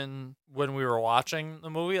mentioned when we were watching the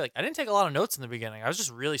movie, like, I didn't take a lot of notes in the beginning. I was just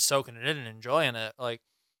really soaking it in and enjoying it. Like,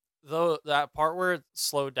 though that part where it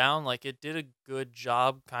slowed down, like, it did a good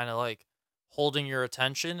job kind of, like, holding your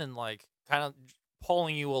attention and, like, kind of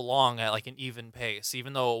pulling you along at, like, an even pace.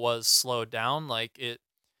 Even though it was slowed down, like,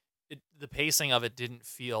 the pacing of it didn't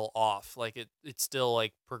feel off. Like it still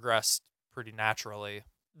like progressed pretty naturally.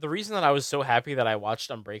 The reason that I was so happy that I watched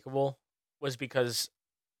Unbreakable was because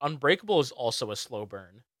Unbreakable is also a slow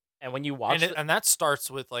burn. And when you watch and that starts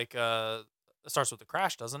with like it starts with the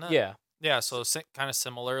crash, doesn't it? Yeah. Yeah, so kind of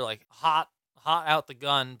similar, like hot out the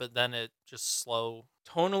gun, but then it just slow.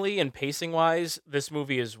 Tonally and pacing wise, this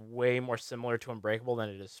movie is way more similar to Unbreakable than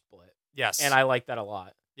it is Split. Yes. And I like that a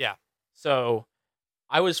lot. Yeah. So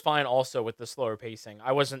I was fine also with the slower pacing.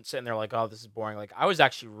 I wasn't sitting there like, oh, this is boring. Like, I was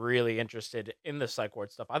actually really interested in the psych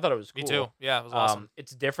ward stuff. I thought it was cool. Me too. Yeah, it was awesome.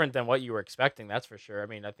 It's different than what you were expecting, that's for sure. I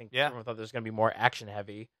mean, I think everyone thought there was going to be more action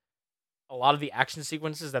heavy. A lot of the action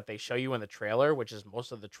sequences that they show you in the trailer, which is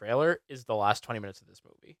most of the trailer, is the last 20 minutes of this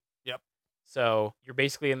movie. Yep. So you're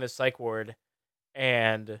basically in this psych ward,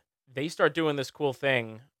 and they start doing this cool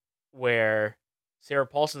thing where Sarah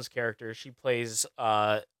Paulson's character, she plays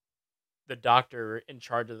the doctor in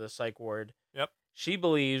charge of the psych ward. Yep. She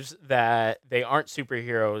believes that they aren't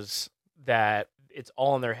superheroes, that it's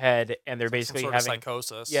all in their head, and they're basically some sort having of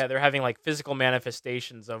psychosis. Yeah, they're having like physical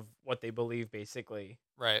manifestations of what they believe, basically.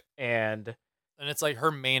 Right. And it's like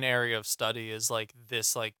her main area of study is like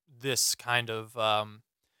this kind of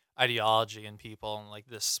ideology in people and like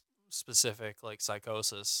this specific like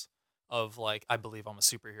psychosis of like I believe I'm a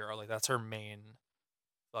superhero. Like that's her main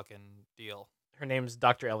fucking deal. Her name's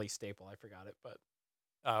Dr. Ellie Staple. I forgot it, but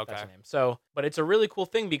Oh, okay. that's her name. So, but it's a really cool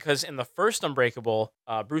thing because in the first Unbreakable,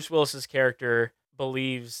 Bruce Willis's character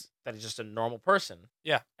believes that he's just a normal person.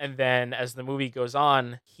 Yeah. And then as the movie goes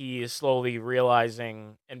on, he is slowly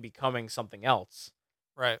realizing and becoming something else.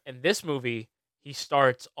 Right. In this movie, he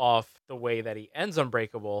starts off the way that he ends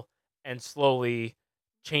Unbreakable and slowly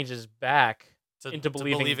changes back into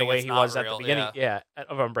believing the way it's he not was at the real, beginning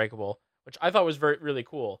of Unbreakable, which I thought was really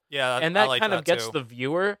cool. Yeah, and I that liked kind of that gets too. the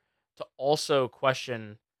viewer to also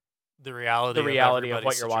question the reality of what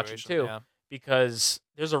everybody's you're watching situation, too. yeah. Because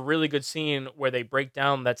there's a really good scene where they break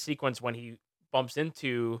down that sequence when he bumps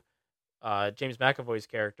into James McAvoy's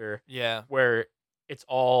character. Yeah. Where it's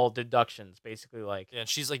all deductions, basically. Like, Yeah, and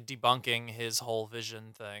she's like debunking his whole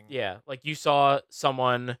vision thing. yeah, like you saw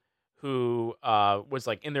someone who was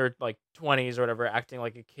like in their like 20s or whatever, acting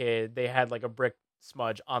like a kid. They had like a brick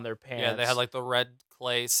smudge on their pants. Yeah, they had like the red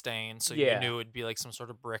clay stain, so Yeah. you knew it'd be like some sort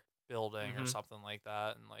of brick building or Mhm. something like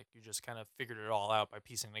that, and like you just kind of figured it all out by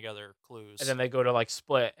piecing together clues. And then they go to like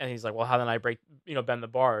split, and he's like, "Well, how did I bend the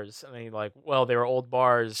bars?" And then he's like, "Well, they were old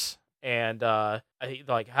bars, and I think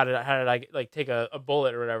like how did I like take a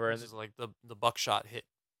bullet or whatever?" And this is like the buckshot hit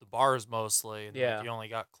the bars mostly, and Yeah. like, you only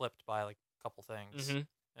got clipped by like a couple things. Mhm.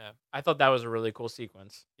 Yeah, I thought that was a really cool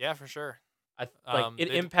sequence. yeah, for sure. It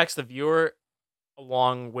they- impacts the viewer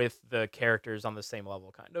along with the characters on the same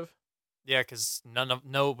level, kind of. Yeah, because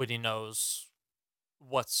nobody knows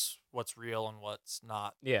what's real and what's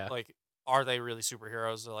not. Yeah. Like, are they really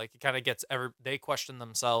superheroes? Or like, it kind of gets they question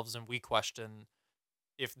themselves, and we question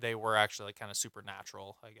if they were actually like kind of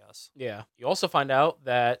supernatural, I guess. Yeah. You also find out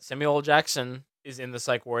that Samuel L. Jackson is in the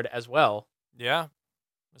psych ward as well. Yeah,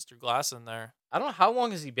 Mr. Glass in there. I don't know how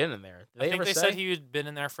long has he been in there. Did I think ever they say? said he had been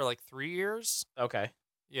in there for like 3 years. Okay.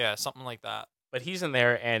 Yeah, something like that. But he's in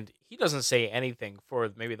there and he doesn't say anything for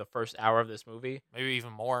maybe the first hour of this movie. Maybe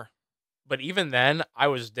even more. But even then, I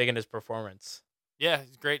was digging his performance. Yeah,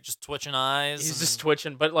 he's great. Just twitching eyes. He's and just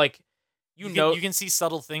twitching, but like you can see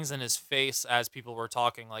subtle things in his face as people were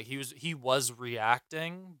talking. Like he was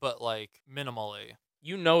reacting, but like minimally.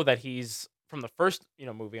 You know that he's from the first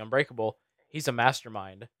movie Unbreakable. He's a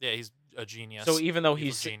mastermind. Yeah, he's a genius. So even though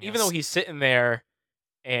Evil even though he's sitting there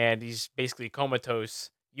and he's basically comatose,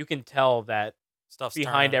 you can tell that stuff's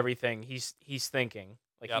behind turning. everything. He's thinking,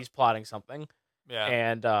 like Yep. he's plotting something. Yeah.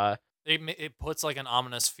 And it puts like an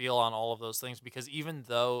ominous feel on all of those things, because even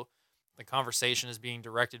though the conversation is being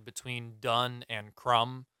directed between Dunn and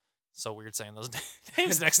Crumb, so weird saying those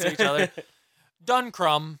names next to each other, Dunn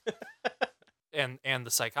Crumb, and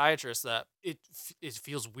the psychiatrist, that it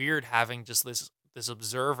feels weird having just this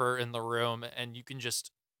observer in the room, and you can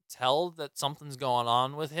just tell that something's going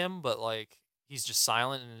on with him, but like he's just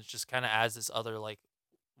silent, and it just kind of adds this other like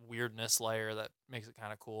weirdness layer that makes it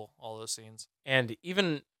kind of cool, all those scenes. And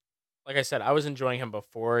even, like I said, I was enjoying him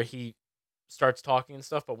before he starts talking and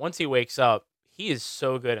stuff, but once he wakes up, he is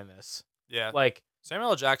so good in this. Yeah. Like, Samuel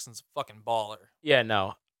L. Jackson's a fucking baller. yeah,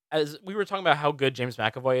 no. As we were talking about how good James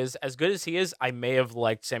McAvoy is, as good as he is, I may have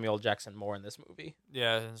liked Samuel L. Jackson more in this movie.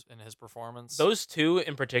 Yeah, in his performance. Those two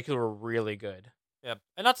in particular were really good. Yeah.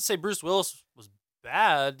 And not to say Bruce Willis was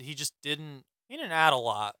bad, he just didn't add a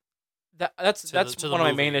lot. That's to the one of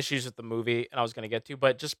my main movie. issues with the movie, and I was going to get to,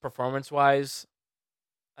 but just performance-wise,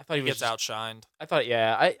 I thought He he was gets just, outshined. I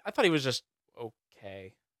thought he was just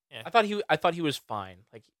okay. Yeah. I thought he was fine.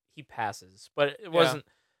 Like, he passes, but it wasn't.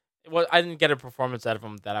 I didn't get a performance out of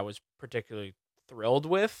him that I was particularly thrilled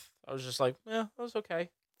with. I was just like, yeah, that was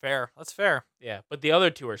okay. Fair. That's fair. Yeah, but the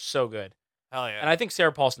other two are so good. Hell yeah. And I think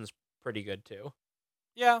Sarah Paulson's pretty good too.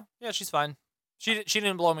 Yeah, she's fine. She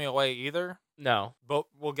didn't blow me away either, No. but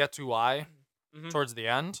we'll get to why Mhm. towards the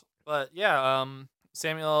end. But yeah,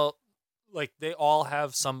 Samuel, like they all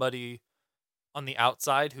have somebody on the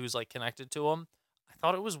outside who's like connected to him. I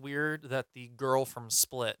thought it was weird that the girl from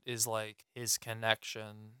Split is like his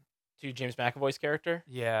connection To James McAvoy's character?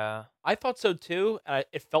 Yeah. I thought so too.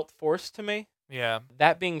 It felt forced to me. Yeah.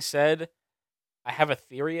 That being said, I have a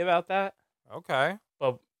theory about that. Okay.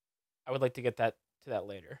 But I would like to get to that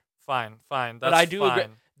later. Fine. That's But I do agree.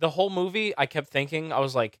 fine. The whole movie, I kept thinking, I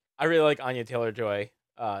was like, I really like Anya Taylor-Joy.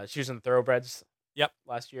 She was in Thoroughbreds. Yep.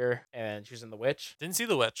 Last year, and she was in The Witch. Didn't see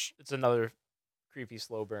The Witch. It's another creepy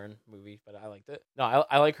slow burn movie, but I liked it. No,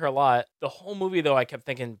 I like her a lot. The whole movie, though, I kept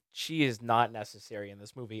thinking she is not necessary in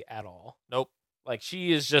this movie at all. Nope. Like,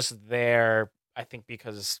 she is just there, I think,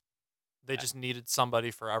 because They just needed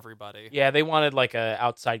somebody for everybody. yeah, they wanted like a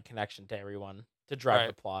outside connection to everyone to drive Right.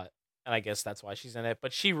 the plot. and I guess that's why she's in it.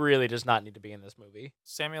 But she really does not need to be in this movie.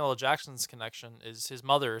 Samuel L. Jackson's connection is his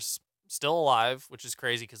mother's still alive, which is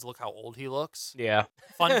crazy because look how old he looks. Yeah.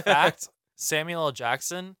 Fun fact, Samuel L.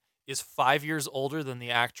 Jackson is 5 years older than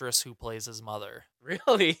the actress who plays his mother.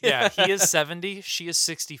 Really? Yeah, he is 70, she is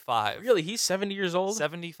 65. Really? He's 70 years old?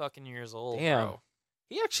 70 fucking years old, Damn. bro.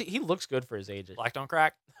 He looks good for his age. Black don't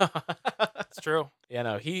crack. It's true. Yeah,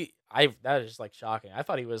 no, that is just like shocking. I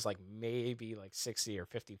thought he was like maybe like 60 or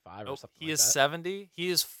 55 or something He like is that. 70. He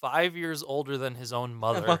is 5 years older than his own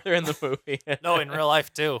mother. Mother in the movie. No, in real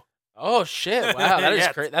life too. Oh shit! Wow, that is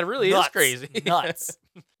Yeah, crazy. That really nuts, is crazy. Nuts.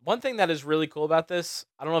 One thing that is really cool about this,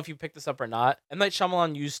 I don't know if you picked this up or not. M. Night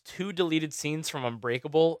Shyamalan used 2 deleted scenes from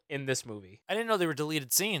Unbreakable in this movie. I didn't know they were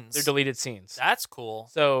deleted scenes. They're deleted scenes. That's cool.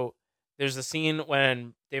 So there's a scene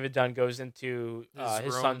when David Dunn goes into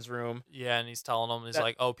his room. son's room. Yeah, and he's telling him, he's That-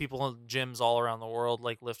 like, oh, people in gyms all around the world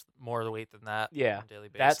like lift more of the weight than that Yeah, on a daily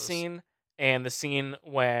basis. that scene and the scene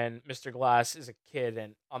when Mr. Glass is a kid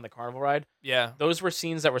and on the carnival ride. Yeah. Those were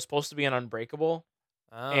scenes that were supposed to be in Unbreakable,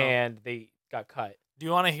 Oh. and they got cut. Do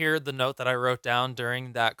you want to hear the note that I wrote down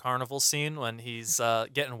during that carnival scene when he's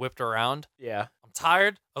getting whipped around? Yeah. I'm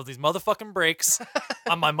tired of these motherfucking breaks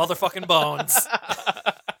on my motherfucking bones.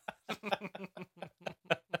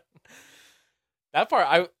 That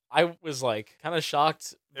part, I was like kind of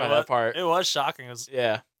shocked by that part. It was shocking. It was,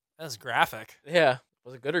 Yeah. That was graphic. Yeah.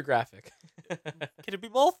 Was it good or graphic? Could it be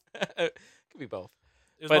both? Could be both.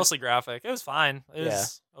 It was But- mostly graphic. It was fine. It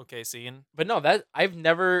was okay scene. But no, that I've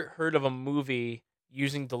never heard of a movie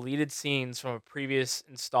using deleted scenes from a previous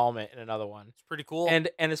installment in another one. It's pretty cool. And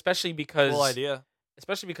especially because Cool idea.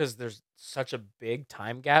 Especially because there's such a big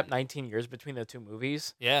time gap, 19 years between the two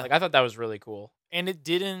movies. Yeah. Like I thought that was really cool. And it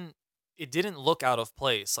didn't look out of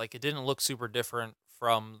place. Like it didn't look super different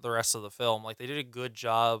from the rest of the film. Like they did a good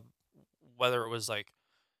job, whether it was like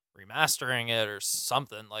remastering it or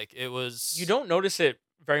something. Like it was. You don't notice it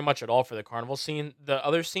very much at all for the carnival scene. The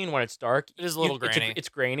other scene when it's dark, It is a little it's grainy. It's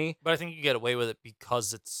grainy. But I think you get away with it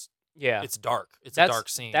because it's It's dark. It's That's- a dark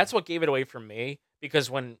scene. That's what gave it away for me, because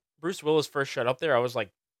when Bruce Willis first showed up there, I was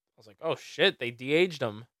like, oh shit, they de-aged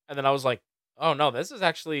him. And then I was like, oh no, this is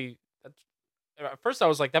actually. At first I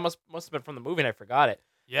was like, that must have been from the movie, and I forgot it.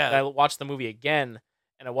 Yeah. And I watched the movie again,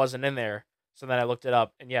 and it wasn't in there. So then I looked it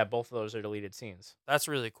up, and yeah, both of those are deleted scenes. That's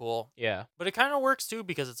really cool. Yeah. But it kind of works too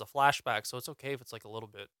because it's a flashback, so it's okay if it's like a little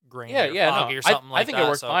bit grainy Yeah, or yeah, foggy no, or something like I think that. it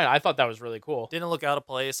worked so fine. I thought that was really cool. Didn't look out of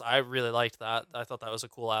place. I really liked that. I thought that was a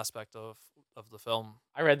cool aspect of the film.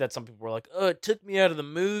 I read that some people were like, "Oh, it took me out of the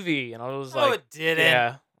movie," and I was No, like, it didn't.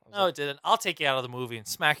 Yeah. No, it didn't. I'll take you out of the movie and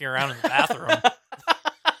smack you around in the bathroom.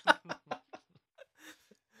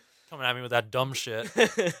 Coming at me with that dumb shit.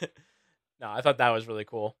 No, I thought that was really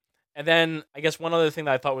cool. And then I guess one other thing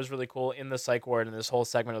that I thought was really cool in the psych ward in this whole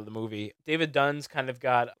segment of the movie, David Dunn's kind of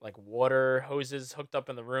got like water hoses hooked up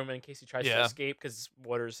in the room in case he tries to Yeah. escape because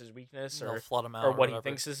water is his weakness, They'll or flood him out or or what he whatever.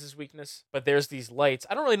 thinks is his weakness. But there's these lights.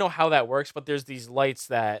 I don't really know how that works, but there's these lights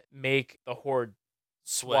that make the horde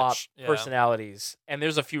swap Switch, yeah. personalities. And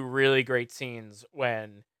there's a few really great scenes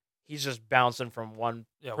when he's just bouncing from one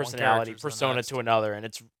Yeah, one personality character to the persona next. to another, and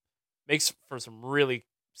it's makes for some really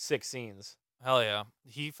sick scenes. Hell yeah.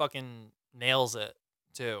 He fucking nails it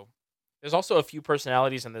too. There's also a few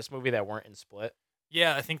personalities in this movie that weren't in Split.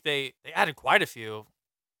 Yeah, I think they added quite a few.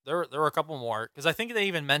 There were a couple more because I think they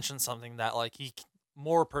even mentioned something that like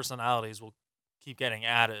more personalities will keep getting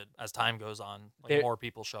added as time goes on. Like There- more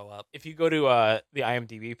people show up. If you go to the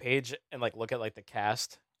IMDb page and like look at like the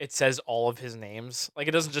cast, it says all of his names. Like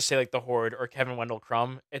it doesn't just say like the Horde or Kevin Wendell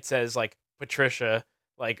Crumb. It says like Patricia,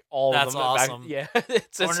 like all That's of them. Back- awesome. yeah.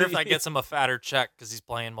 I wonder if that gets him a fatter check because he's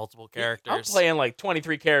playing multiple characters. I'm playing like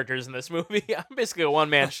 23 characters in this movie. I'm basically a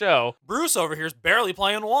one-man show. Bruce over here is barely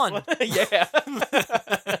playing one. Yeah.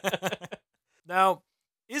 Now,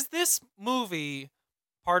 is this movie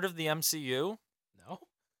part of the MCU? No.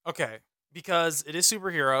 Okay, because it is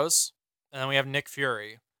superheroes, and then we have Nick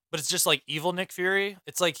Fury, but it's just like evil Nick Fury.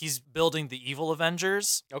 It's like he's building the evil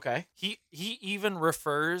Avengers. Okay. He even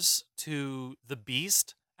refers to the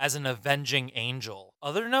Beast as an avenging angel.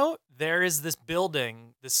 Other note, there is this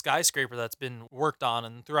building, this skyscraper that's been worked on,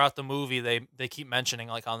 and throughout the movie they keep mentioning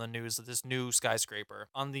like on the news that this new skyscraper.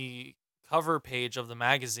 On the cover page of the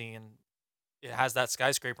magazine, it has that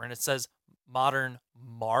skyscraper and it says Modern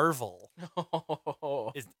Marvel.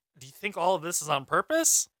 Do you think all of this is on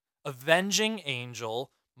purpose? Avenging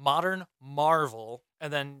Angel, Modern Marvel,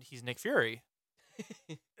 and then he's Nick Fury.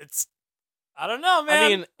 It's I don't know, man. I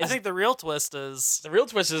mean, I think the real twist is The real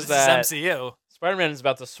twist is this that is MCU. Spider-Man is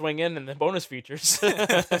about to swing in the bonus features.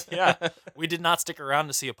 Yeah, we did not stick around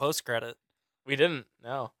to see a post credit. We didn't.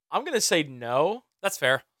 No. I'm gonna say no, That's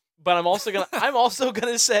fair. but I'm also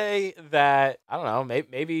gonna say that I don't know.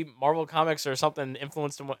 Maybe Marvel Comics or something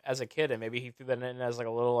influenced him as a kid, and maybe he threw that in as like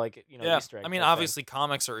a little Yeah. Easter egg. I mean, type thing. obviously,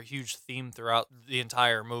 comics are a huge theme throughout the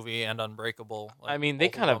entire movie and Unbreakable. Like, I mean, they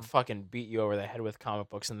both kind of them. fucking beat you over the head with comic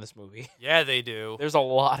books in this movie. Yeah, they do. There's a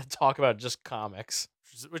lot of talk about just comics.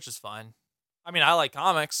 Which is fine. I mean, I like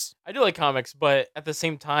comics. I do like comics, but at the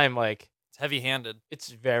same time, like, It's heavy-handed. it's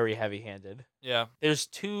very heavy-handed. Yeah. There's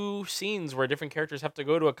 2 scenes where different characters have to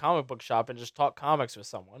go to a comic book shop and just talk comics with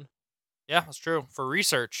someone. Yeah, that's true. For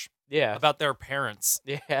research Yeah. about their parents.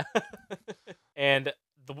 Yeah. And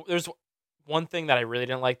there's one thing that I really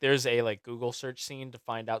didn't like. There's a like Google search scene to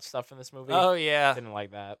find out stuff in this movie. Oh, yeah. Didn't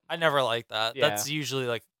like that. I never like that. Yeah. That's usually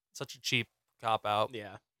like such a cheap cop out.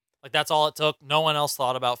 Yeah. Like that's all it took. No one else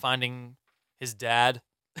thought about finding his dad.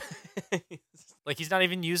 Like he's not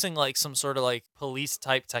even using like some sort of like police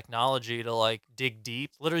type technology to like dig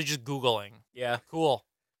deep. Literally just Googling. Yeah. Cool.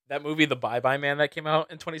 That movie, The Bye Bye Man, that came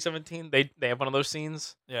out in 2017, they have one of those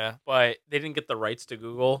scenes, Yeah. but they didn't get the rights to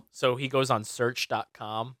Google, so he goes on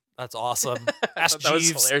search.com. That's awesome. I Ask thought that was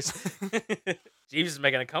Jeeves. hilarious. Jeeves is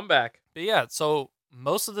making a comeback. But yeah, so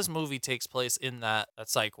most of this movie takes place in that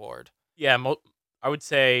psych ward. Yeah, I would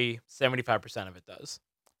say 75% of it does.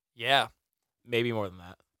 Yeah. Maybe more than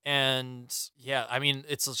that. And yeah, I mean,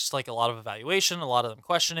 it's just like a lot of evaluation, a lot of them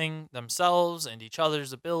questioning themselves and each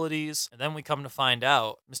other's abilities. And then we come to find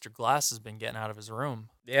out Mr. Glass has been getting out of his room.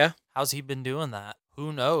 Yeah. How's he been doing that?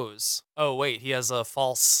 Who knows? Oh, wait, he has a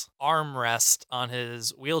false armrest on his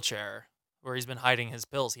wheelchair where he's been hiding his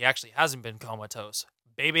pills. He actually hasn't been comatose.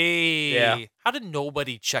 Baby. Yeah. How did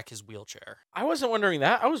nobody check his wheelchair? I wasn't wondering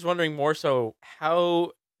that. I was wondering more so,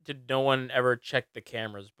 how did no one ever check the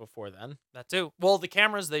cameras before then? That too. Well, the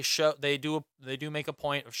cameras they do make a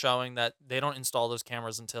point of showing that they don't install those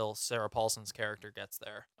cameras until Sarah Paulson's character gets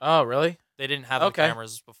there. Oh, really? They didn't have Okay. the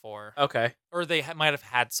cameras before. Okay. Or they might have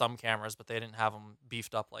had some cameras, but they didn't have them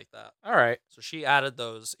beefed up like that. All right. So she added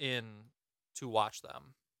those in to watch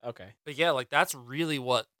them. Okay. But yeah, like that's really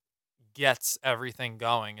what gets everything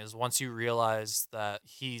going is once you realize that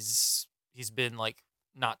he's been like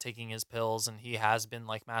not taking his pills and he has been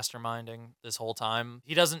like masterminding this whole time.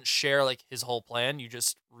 He doesn't share like his whole plan. You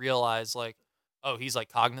just realize like, oh, he's like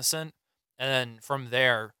cognizant. And then from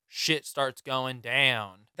there, shit starts going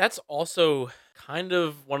down. That's also kind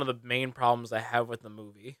of one of the main problems I have with the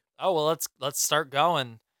movie. Oh, well, let's start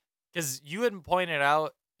going. Because you had pointed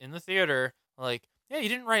out in the theater, like, yeah, you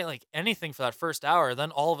didn't write like anything for that first hour.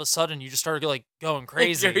 Then all of a sudden you just started like going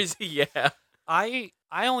crazy. Yeah. I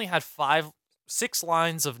only had 6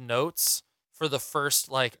 lines of notes for the first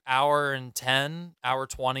like hour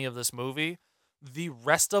 20 of this movie. The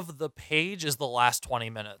rest of the page is the last 20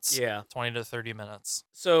 minutes. Yeah. 20 to 30 minutes.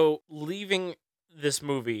 So leaving this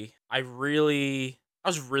movie, I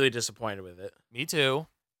was really disappointed with it. Me too.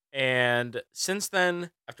 And since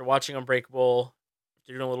then, after watching Unbreakable,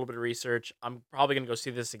 doing a little bit of research, I'm probably going to go see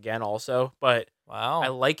this again also, but Wow. I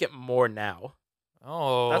like it more now.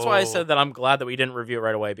 Oh. That's why I said that I'm glad that we didn't review it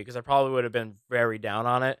right away, because I probably would have been very down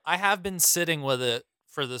on it. I have been sitting with it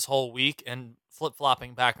for this whole week and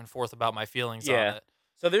flip-flopping back and forth about my feelings on it.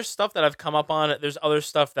 So there's stuff that I've come up on it. There's other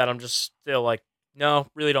stuff that I'm just still like, no,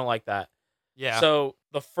 really don't like that. Yeah. So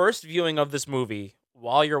the first viewing of this movie,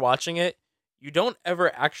 while you're watching it, you don't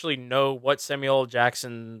ever actually know what Samuel L.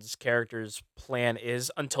 Jackson's character's plan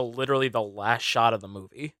is until literally the last shot of the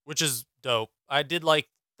movie. Which is dope. I did like,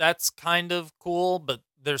 that's kind of cool, but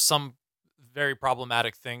there's some very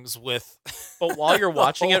problematic things with. But while you're the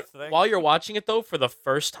watching whole it, thing. though, for the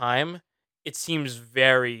first time, it seems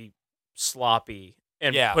very sloppy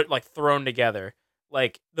and Yeah. thrown together.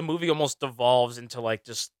 Like the movie almost devolves into like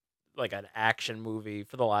just like an action movie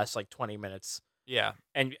for the last like 20 minutes. Yeah.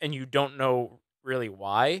 And you don't know really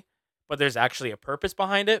why, but there's actually a purpose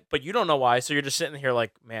behind it, but you don't know why, so you're just sitting here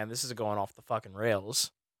like, man, this is going off the fucking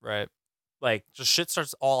rails. Right. Like, just shit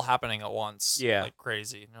starts all happening at once. Yeah. Like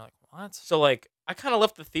crazy. And you're like, what? So like I kind of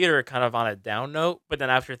left the theater kind of on a down note, but then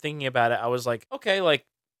after thinking about it, I was like, okay, like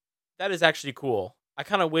that is actually cool. I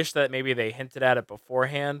kind of wish that maybe they hinted at it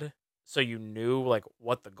beforehand so you knew like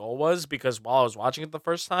what the goal was, because while I was watching it the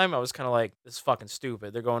first time, I was kind of like, this is fucking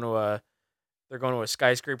stupid. They're going to a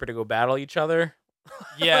skyscraper to go battle each other.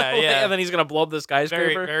 Yeah, yeah. And then he's going to blow up the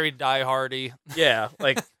skyscraper. Very, very die-hardy. Yeah,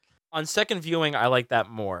 like on second viewing, I like that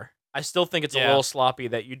more. I still think it's a little sloppy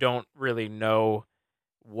that you don't really know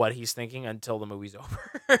what he's thinking until the movie's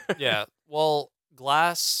over. Yeah. Well,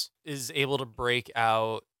 Glass is able to break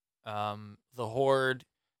out the Horde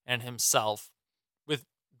and himself with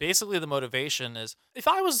basically the motivation is, if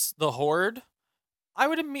I was the Horde,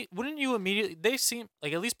 wouldn't you immediately? They seem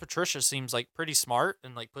like, at least Patricia seems like pretty smart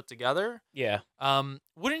and like put together. Yeah.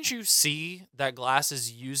 Wouldn't you see that Glass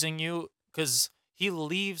is using you because he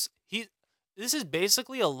leaves? This is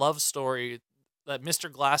basically a love story that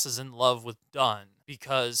Mr. Glass is in love with Dunn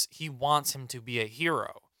because he wants him to be a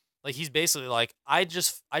hero. Like, he's basically like, I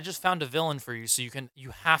just found a villain for you, so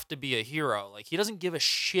you have to be a hero. Like, he doesn't give a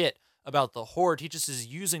shit about the Horde. He just is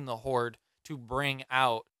using the Horde to bring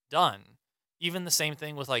out Dunn. Even the same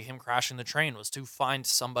thing with like him crashing the train was to find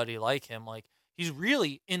somebody like him. Like, he's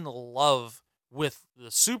really in love with the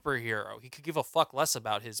superhero. He could give a fuck less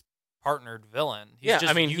about his partnered villain. He's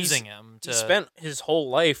just using him to. He spent his whole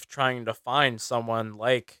life trying to find someone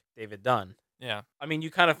like David Dunn. Yeah. I mean,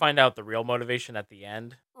 you kind of find out the real motivation at the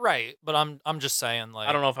end. Right, but I'm just saying, like,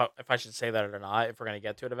 I don't know if I should say that or not, if we're going to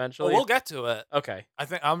get to it eventually. Well, we'll get to it. Okay. I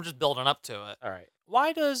think I'm just building up to it. All right.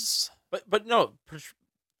 Why does... But no,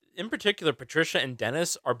 in particular, Patricia and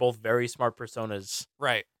Dennis are both very smart personas.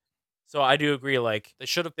 Right. So I do agree, like, they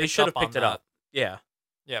should have picked it up. Yeah.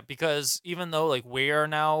 Yeah, because even though, like, we are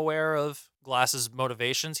now aware of Glass's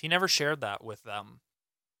motivations, he never shared that with them.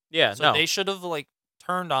 Yeah, so they should have, like,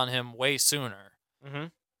 turned on him way sooner. Mm-hmm.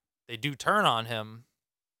 They do turn on him,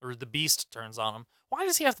 or the Beast turns on him. Why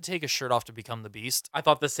does he have to take his shirt off to become the Beast? I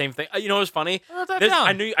thought the same thing. You know what was funny? I wrote that down.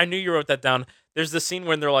 I knew you wrote that down. There's this scene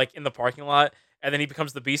when they're like in the parking lot, and then he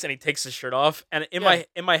becomes the Beast, and he takes his shirt off. And in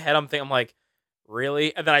my head, I'm like,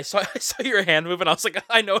 really? And then I saw your hand move, and I was like,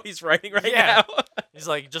 I know what he's writing now. He's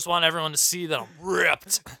like, just want everyone to see that I'm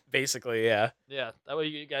ripped. Basically, yeah. Yeah, that way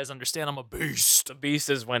you guys understand I'm a beast. The Beast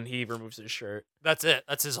is when he removes his shirt. That's it.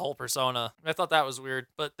 That's his whole persona. I thought that was weird.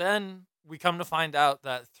 But then we come to find out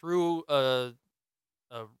that through a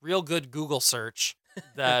real good Google search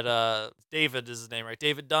that David is his name, right?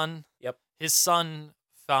 David Dunn? Yep. His son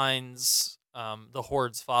finds the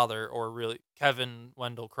Horde's father, or really Kevin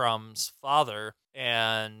Wendell Crumb's father,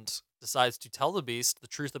 and decides to tell the Beast the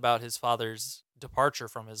truth about his father's departure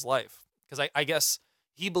from his life. Because I guess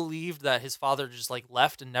he believed that his father just like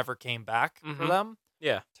left and never came back for them.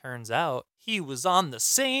 Yeah. Turns out he was on the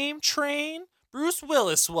same train Bruce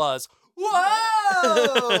Willis was.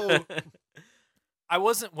 Whoa!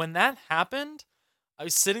 When that happened, I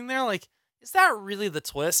was sitting there like, is that really the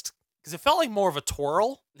twist? Because it felt like more of a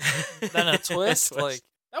twirl than a twist. Like,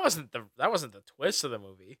 that wasn't the twist of the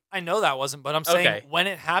movie. I know that wasn't, but I'm saying when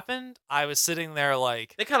it happened, I was sitting there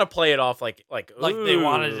like, they kind of play it off like they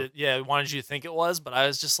wanted it. Yeah, wanted you to think it was, but I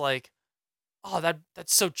was just like, oh,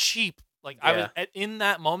 that's so cheap. Like, I was in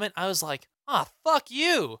that moment, I was like, fuck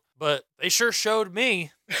you. But they sure showed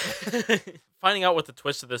me. Finding out what the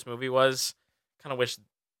twist of this movie was, kind of wish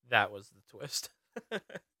that was the twist.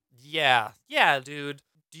 Yeah, dude.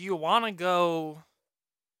 Do you want to go?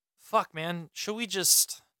 Fuck, man. Should we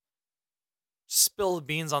just spill the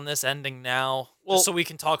beans on this ending now, just so we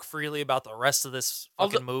can talk freely about the rest of this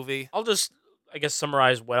fucking movie? I'll just, I guess,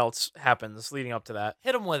 summarize what else happens leading up to that.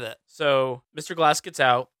 Hit him with it. So Mr. Glass gets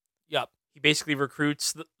out. Yep. He basically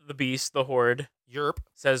recruits the Beast, the Horde. Yerp.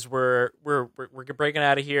 Says we're breaking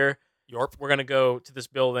out of here. Yerp. We're gonna go to this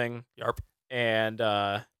building. Yerp. And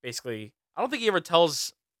basically, I don't think he ever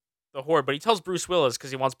tells the Horde, but he tells Bruce Willis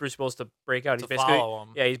because he wants Bruce Willis to break out. To He's basically follow him.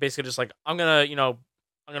 Yeah, he's basically just like, I'm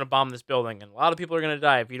gonna bomb this building, and a lot of people are gonna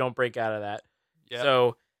die if you don't break out of that. Yep.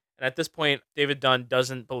 So, and at this point, David Dunn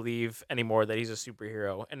doesn't believe anymore that he's a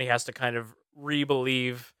superhero, and he has to kind of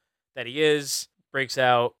re-believe that he is. Breaks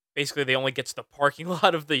out. Basically, they only get to the parking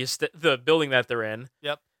lot of the building that they're in.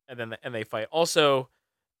 Yep. And they fight. Also,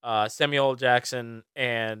 Samuel L. Jackson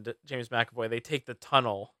and James McAvoy, they take the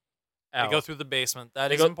tunnel out. They go through the basement.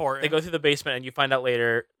 That is important. They go through the basement, and you find out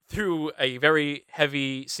later through a very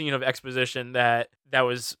heavy scene of exposition that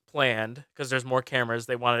was planned because there's more cameras.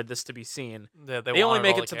 They wanted this to be seen. Yeah, they only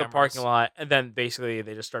make it to the cameras. parking lot, and then basically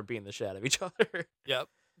they just start beating the shit out of each other. Yep.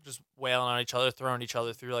 Just wailing on each other, throwing each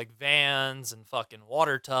other through like vans and fucking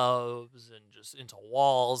water tubs and just into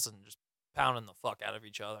walls and just pounding the fuck out of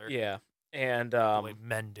each other. Yeah. And the way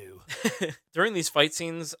men do. During these fight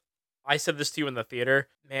scenes, I said this to you in the theater,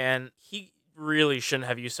 man, he really shouldn't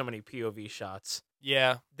have used so many POV shots.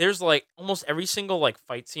 Yeah. There's like almost every single like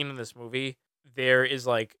fight scene in this movie, there is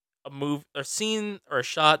like a scene or a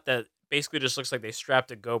shot that basically just looks like they strapped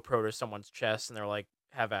a GoPro to someone's chest and they're like,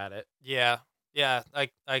 have at it. Yeah. Yeah,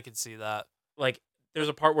 I could see that. Like, there's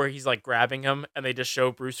a part where he's like grabbing him, and they just show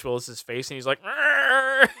Bruce Willis's face, and he's like,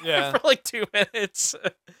 yeah, for like 2 minutes.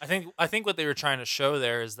 I think what they were trying to show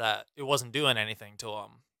there is that it wasn't doing anything to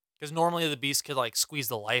him, because normally the Beast could like squeeze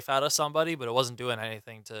the life out of somebody, but it wasn't doing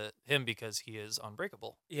anything to him because he is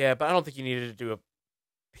unbreakable. Yeah, but I don't think you needed to do a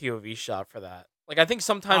POV shot for that. Like, I think Not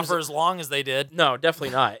sometimes for as long as they did. no, definitely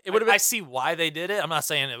not. It would have I been. see why they did it. I'm not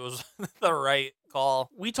saying it was the right call.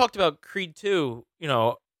 We talked about Creed 2,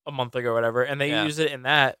 a month ago or whatever, and they Yeah. use it in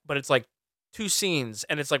that, but it's like 2 scenes,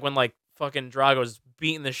 and it's like when like fucking Drago's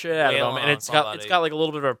beating the shit out of him, Wailing and on it's got somebody. like a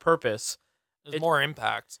little bit of a purpose. There's more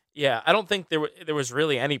impact. Yeah, I don't think there was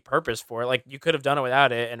really any purpose for it. Like, you could have done it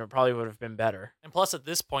without it, and it probably would have been better. And plus, at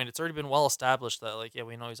this point, it's already been well established that, like, yeah,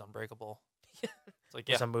 we know he's unbreakable. It's like,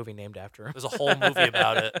 yeah, There's a movie named after him. there's a whole movie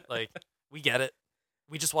about it. Like, we get it.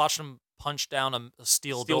 We just watched him punch down a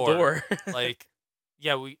steel door. Like,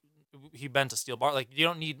 yeah, he bent a steel bar. Like, you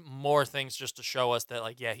don't need more things just to show us that,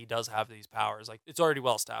 like, yeah, he does have these powers. Like, it's already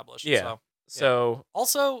well established. Yeah. So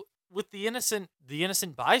also with the innocent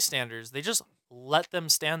bystanders, they just let them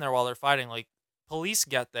stand there while they're fighting. Like, police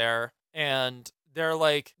get there and they're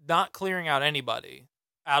like not clearing out anybody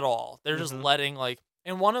at all. They're just letting like,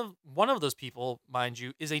 and one of those people, mind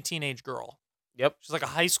you, is a teenage girl. Yep. She's like a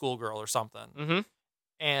high school girl or something. Mm-hmm.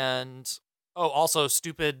 And also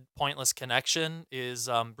stupid, pointless connection is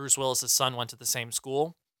Bruce Willis's son went to the same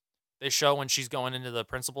school. They show when she's going into the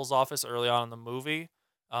principal's office early on in the movie.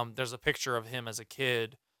 There's a picture of him as a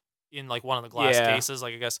kid in like one of the glass cases.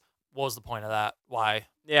 Like, I guess, what was the point of that? Why?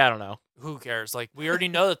 Yeah, I don't know. Who cares? Like, we already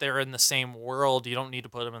know that they're in the same world. You don't need to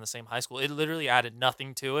put them in the same high school. It literally added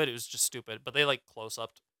nothing to it. It was just stupid. But they like close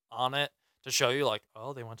up on it to show you like,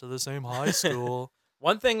 oh, they went to the same high school.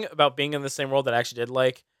 One thing about being in the same world that I actually did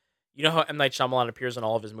like, you know how M. Night Shyamalan appears in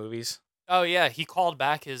all of his movies? Oh yeah, he called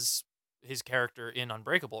back his character in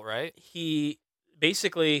Unbreakable, right? He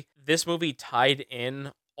basically, this movie tied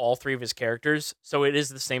in all 3 of his characters, so it is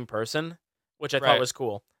the same person, which I thought was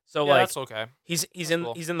cool. So yeah, like, that's okay. He's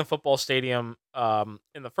Cool. in the football stadium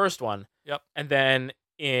in the first one. Yep. And then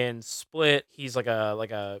in Split, he's like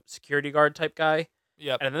a security guard type guy.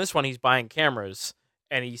 Yep. And in this one, he's buying cameras,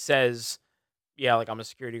 and he says, "Yeah, like I'm a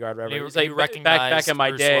security guard, whatever." He He's like, back in my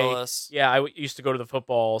Bruce day, Willis. yeah, I used to go to the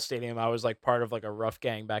football stadium. I was like part of like a rough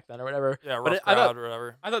gang back then or whatever. Yeah, But rough I crowd thought, or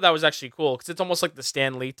whatever. I thought that was actually cool because it's almost like the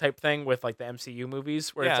Stan Lee type thing with like the MCU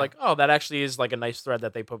movies, where Yeah. it's like, oh, that actually is like a nice thread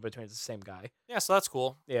that they put between the same guy. Yeah, so that's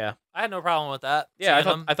cool. Yeah, I had no problem with that. yeah,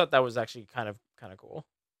 Seeing him. I thought that was actually kind of cool.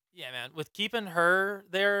 Yeah, man. With keeping her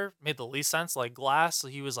there made the least sense. Like Glass,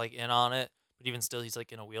 he was like in on it, but even still, he's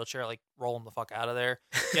like in a wheelchair. Like, roll him the fuck out of there.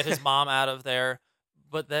 Get his mom out of there.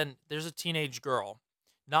 But then there's a teenage girl.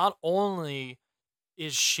 Not only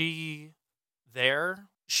is she there,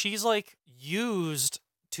 she's like used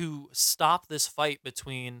to stop this fight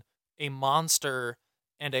between a monster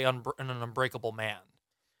and an unbreakable man.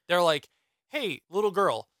 They're like, hey, little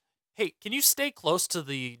girl, hey, can you stay close to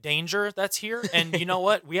the danger that's here? And you know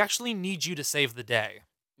what? We actually need you to save the day.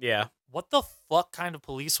 Yeah. What the fuck kind of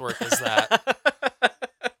police work is that?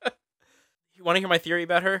 You want to hear my theory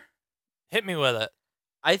about her? Hit me with it.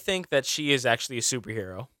 I think that she is actually a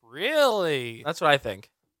superhero. Really? That's what I think.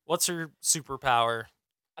 What's her superpower?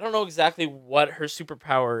 I don't know exactly what her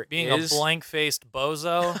superpower Being is. a blank-faced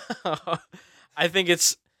bozo? I think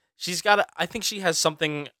I think she has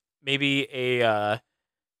something, maybe a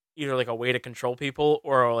either like a way to control people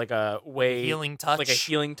or like a way Healing touch? like a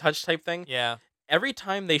healing touch type thing. Yeah. Every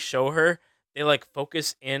time they show her, they like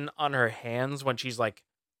focus in on her hands when she's like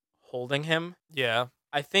holding him. Yeah.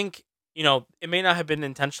 I think, it may not have been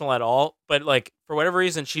intentional at all, but like for whatever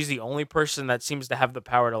reason, she's the only person that seems to have the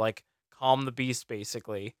power to like calm the beast,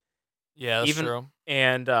 basically. Yeah, that's true.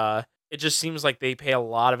 And it just seems like they pay a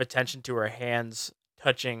lot of attention to her hands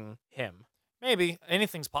touching him. Maybe.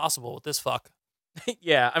 Anything's possible with this fuck.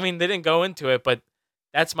 Yeah, I mean, they didn't go into it, but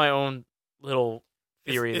that's my own little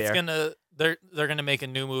theory there. They're gonna make a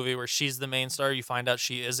new movie where she's the main star. You find out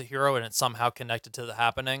she is a hero and it's somehow connected to the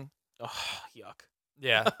happening. Oh, yuck.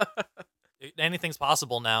 Yeah. Anything's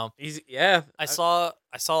possible now. Yeah. I saw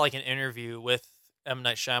like an interview with M.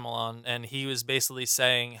 Night Shyamalan, and he was basically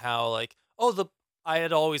saying how like, I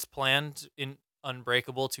had always planned in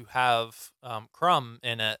Unbreakable to have Crumb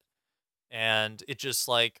in it, and it just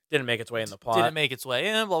like didn't make its way in the plot. Didn't make its way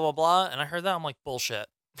in, blah blah blah. And I heard that, I'm like, bullshit.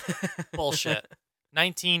 Bullshit.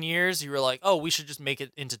 19 years, you were like, oh, we should just make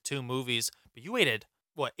it into 2 movies. But you waited,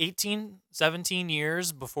 what, 18, 17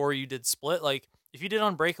 years before you did Split? Like, if you did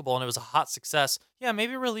Unbreakable and it was a hot success, yeah,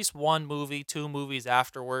 maybe release 1 movie, 2 movies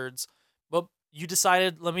afterwards. But you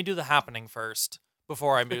decided, let me do The Happening first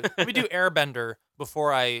before I move. Let me do Airbender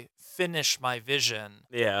before I finish my vision.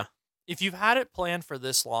 Yeah. If you've had it planned for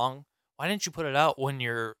this long, why didn't you put it out when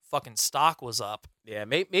your fucking stock was up? Yeah,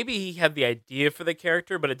 maybe he had the idea for the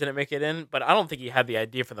character, but it didn't make it in. But I don't think he had the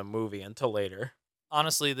idea for the movie until later.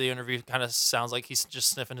 Honestly, the interview kind of sounds like he's just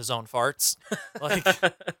sniffing his own farts. Like,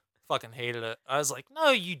 fucking hated it. I was like,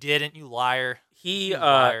 no, you didn't, you liar. He, You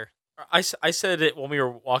liar. I said it when we were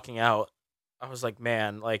walking out. I was like,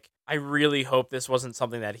 man, like, I really hope this wasn't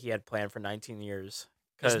something that he had planned for 19 years.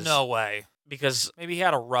 There's no way. Because maybe he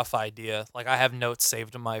had a rough idea. Like, I have notes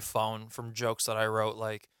saved in my phone from jokes that I wrote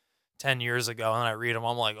like 10 years ago, and I read them.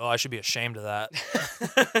 I'm like, oh, I should be ashamed of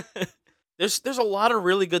that. There's a lot of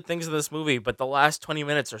really good things in this movie, but the last 20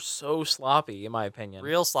 minutes are so sloppy, in my opinion.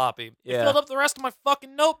 Real sloppy. It Yeah. filled up the rest of my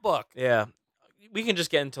fucking notebook. Yeah. We can just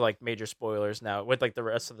get into like major spoilers now with like the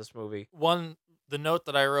rest of this movie. The note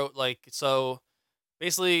that I wrote, like, so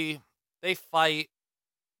basically they fight,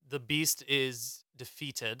 the Beast is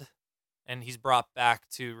defeated, and he's brought back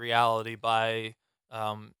to reality by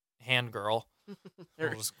Hand Girl.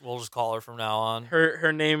 We'll just call her from now on.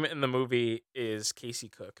 Her name in the movie is Casey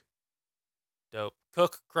Cook. Dope.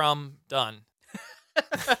 Cook, Crumb, done.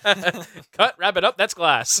 Cut, wrap it up, that's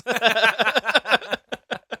glass.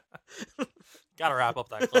 Gotta wrap up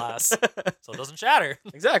that glass so it doesn't shatter.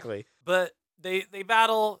 Exactly. But they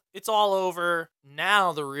battle, it's all over.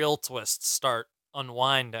 Now the real twists start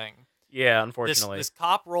unwinding. Yeah, unfortunately. This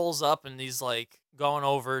cop rolls up and he's like going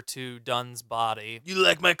over to Dunn's body. You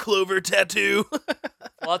like my clover tattoo?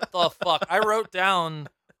 What the fuck? I wrote down,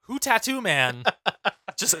 who Tattoo Man?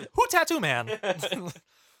 Just, who Tattoo Man?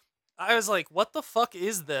 I was like, what the fuck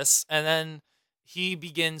is this? And then he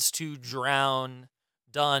begins to drown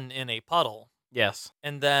Dunn in a puddle. Yes.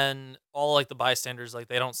 And then all like the bystanders, like,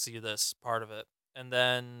 they don't see this part of it. And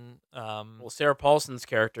then well, Sarah Paulson's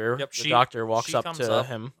character, the doctor, walks up to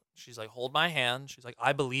him. She's like, hold my hand. She's like,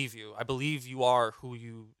 I believe you. I believe you are who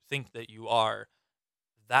you think that you are.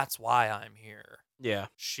 That's why I'm here. Yeah.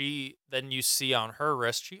 Then you see on her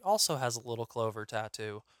wrist, she also has a little clover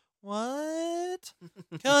tattoo. What?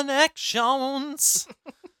 Connections.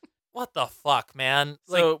 What the fuck, man?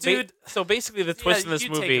 Like, So, dude. so basically the twist in this you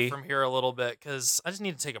movie... take it from here a little bit, because I just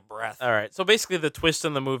need to take a breath. All right. So basically the twist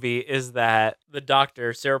in the movie is that the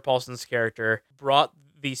doctor, Sarah Paulson's character, brought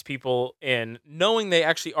these people in knowing they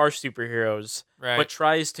actually are superheroes, Right. but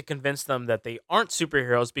tries to convince them that they aren't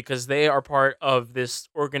superheroes because they are part of this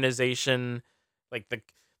organization, like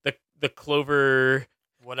the Clover...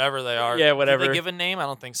 Whatever they are. Yeah, whatever. Did they give a name? I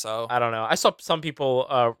don't think so. I don't know. I saw some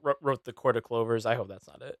people wrote the Court of Clovers. I hope that's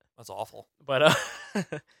not it. That's awful. But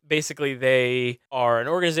basically, they are an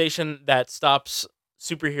organization that stops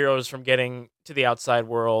superheroes from getting to the outside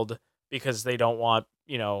world because they don't want,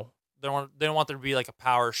 They don't want there to be like a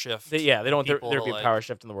power shift. they don't want there People to to, be a like- power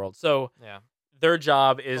shift in the world. So Yeah. their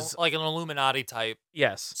job is Like an Illuminati type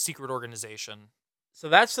yes. secret organization. So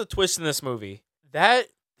that's the twist in this movie.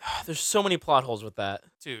 There's so many plot holes with that.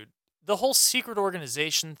 Dude, the whole secret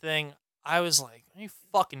organization thing, I was like, are you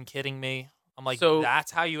fucking kidding me? I'm like, So-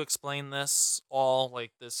 that's how you explain this? All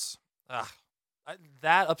like this.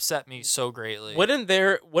 That upset me so greatly.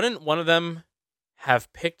 Wouldn't one of them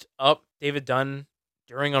have picked up David Dunn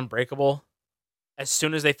during Unbreakable as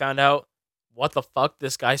soon as they found out what the fuck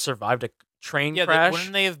this guy survived a train crash?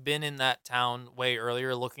 Wouldn't they have been in that town way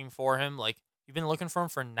earlier looking for him? Like, you've been looking for him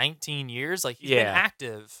for 19 years? Like, he's been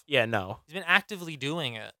active. Yeah, no. He's been actively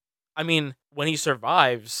doing it. I mean, when he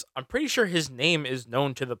survives, I'm pretty sure his name is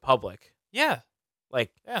known to the public. Yeah.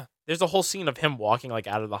 Like, Yeah. there's a whole scene of him walking like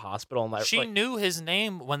out of the hospital and She like, knew his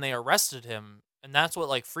name when they arrested him, and that's what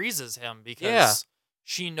like freezes him because Yeah.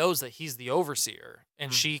 she knows that he's the overseer,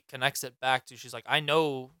 and she connects it back to, she's like, I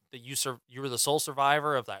know that you were the sole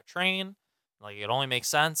survivor of that train. Like, it only makes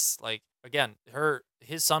sense. Like, again,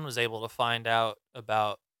 his son was able to find out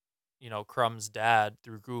about, Crumb's dad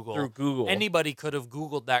through Google. Through Google. Anybody could have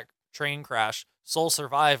Googled that train crash, sole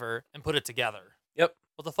survivor, and put it together. Yep.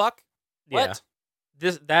 What the fuck? Yeah. What?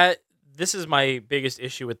 This is my biggest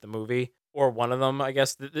issue with the movie, or one of them, I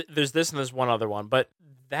guess. There's this and there's one other one, but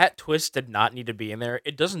that twist did not need to be in there.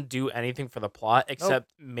 It doesn't do anything for the plot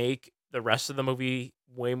except make the rest of the movie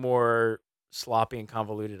way more sloppy and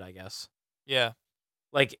convoluted, I guess. Yeah.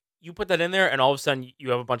 Like, you put that in there and all of a sudden you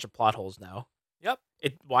have a bunch of plot holes now. Yep.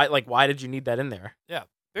 Why did you need that in there? Yeah.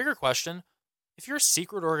 Bigger question. If you're a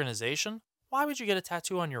secret organization, why would you get a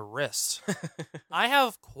tattoo on your wrist? I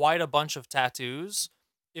have quite a bunch of tattoos.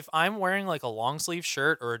 If I'm wearing like a long sleeve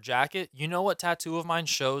shirt or a jacket, you know what tattoo of mine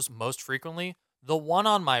shows most frequently? The one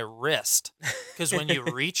on my wrist. Because when you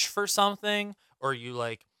reach for something, or you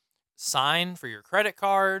like sign for your credit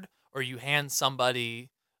card, or you hand somebody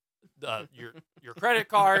your credit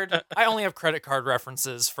card. I only have credit card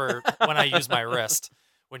references for when I use my wrist.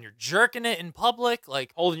 When you're jerking it in public,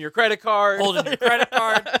 like holding your credit card,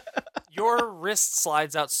 your wrist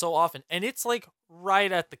slides out so often, and it's like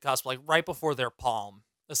right at the cusp, like right before their palm.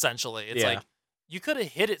 Essentially, it's like you could have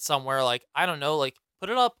hit it somewhere, like, I don't know, like Put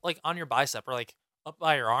it up like on your bicep or like up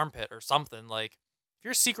by your armpit or something. Like if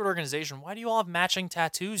you're a secret organization, why do you all have matching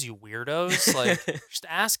tattoos, you weirdos? Like just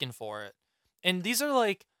asking for it. And these are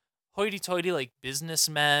like hoity-toity like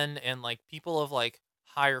businessmen and like people of like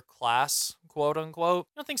higher class, quote unquote.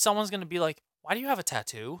 You don't think someone's gonna be like, why do you have a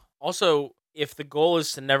tattoo? Also, if the goal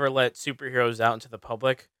is to never let superheroes out into the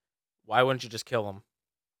public, why wouldn't you just kill them?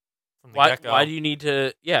 From the get-go. Why do you need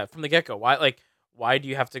to? Yeah, from the get-go. Why do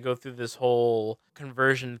you have to go through this whole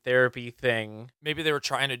conversion therapy thing? Maybe they were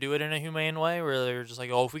trying to do it in a humane way where they were just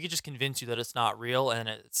like, oh, if we could just convince you that it's not real and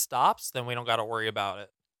it stops, then we don't got to worry about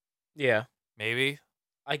it. Yeah. Maybe.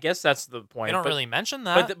 I guess that's the point. They don't really mention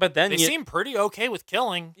that. But then they seem pretty okay with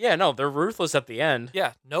killing. Yeah, no, they're ruthless at the end.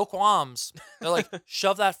 Yeah, no qualms. They're like,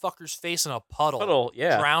 shove that fucker's face in a puddle.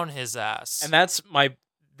 Yeah. Drown his ass. And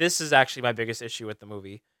this is actually my biggest issue with the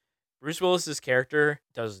movie. Bruce Willis's character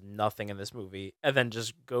does nothing in this movie and then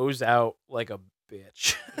just goes out like a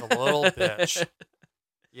bitch. A little bitch.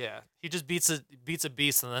 Yeah. He just beats a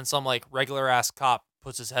beast and then some like regular ass cop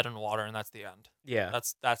puts his head in water and that's the end. Yeah.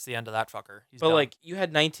 That's the end of that fucker. He's but done. like you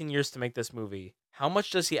had 19 years to make this movie. How much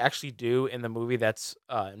does he actually do in the movie that's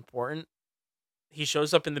important? He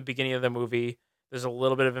shows up in the beginning of the movie. There's a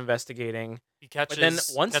little bit of investigating. He catches, but then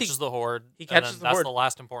once catches the horde. He catches the that's horde. the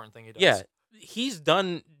last important thing he does. Yeah. He's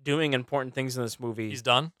done doing important things in this movie. He's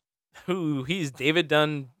done? He's David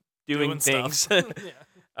Dunn doing things.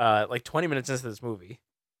 Yeah. Like 20 minutes into this movie.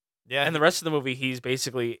 Yeah. And the rest of the movie, he's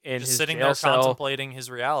basically in just his sitting jail there cell. contemplating his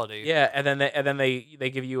reality. Yeah, and then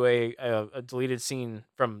they give you a deleted scene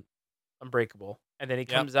from Unbreakable. And then he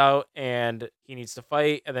comes out and he needs to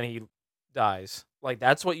fight and then he dies. Like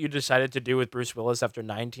that's what you decided to do with Bruce Willis after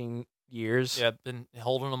 19 years. Yeah, been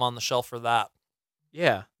holding him on the shelf for that.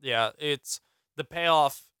 Yeah. Yeah, it's the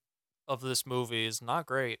payoff of this movie is not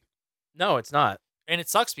great. No, it's not. And it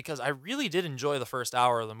sucks because I really did enjoy the first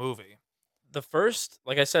hour of the movie.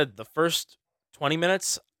 Like I said, the first 20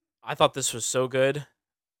 minutes, I thought this was so good.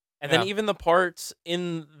 And then even the parts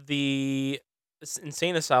in the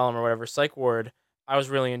insane asylum or whatever, psych ward, I was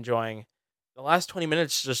really enjoying. The last 20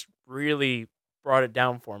 minutes just really brought it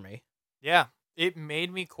down for me. Yeah, it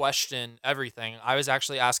made me question everything. I was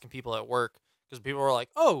actually asking people at work because people were like,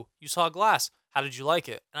 "Oh, you saw Glass. How did you like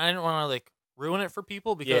it?" And I didn't want to like ruin it for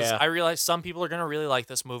people because I realized some people are gonna really like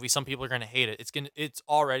this movie, some people are gonna hate it. It's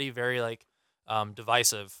already very like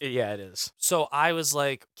divisive. Yeah, it is. So I was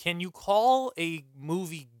like, can you call a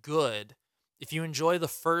movie good if you enjoy the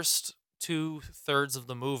first 2/3 of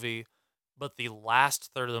the movie, but the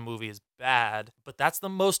last third of the movie is bad? But that's the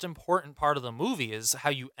most important part of the movie is how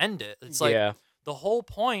you end it. It's like the whole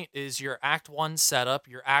point is your act 1 setup,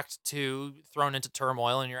 your act 2 thrown into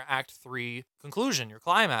turmoil, and your act 3 conclusion, your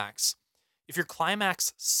climax. If your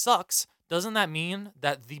climax sucks, doesn't that mean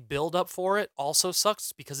that the build up for it also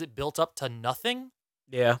sucks because it built up to nothing?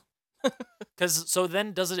 Yeah. Because so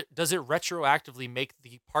then does it retroactively make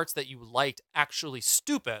the parts that you liked actually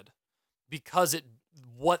stupid because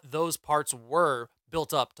what those parts were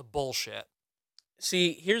built up to bullshit?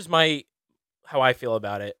 See, here's how I feel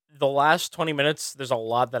about it. The last 20 minutes, there's a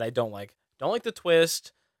lot that I don't like. Don't like the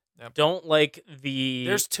twist. Yep. Don't like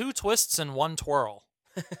There's 2 twists and 1 twirl.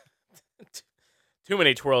 Too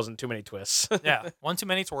many twirls and too many twists. Yeah, 1 too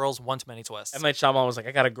many twirls, 1 too many twists. M. Night Shyamalan was like,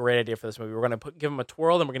 I got a great idea for this movie. We're gonna give him a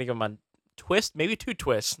twirl, then we're gonna give him a twist, maybe 2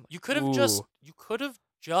 twists. You could have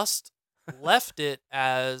just left it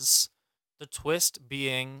as the twist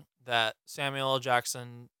being that Samuel L.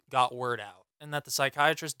 Jackson got word out and that the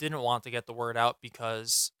psychiatrist didn't want to get the word out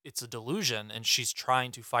because it's a delusion and she's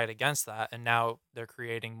trying to fight against that, and now they're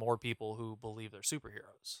creating more people who believe they're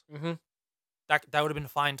superheroes. Mm-hmm. That would have been a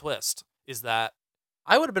fine twist. Is that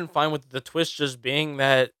I would have been fine with the twist just being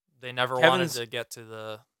that they never wanted to get to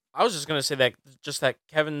the... I was just going to say that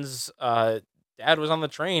Kevin's dad was on the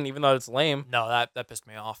train, even though it's lame. No, that pissed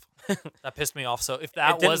me off. That pissed me off. So if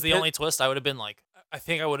that was the only twist, I would have been like, I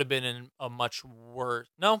think I would have been in a much worse...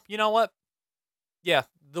 No, you know what? Yeah,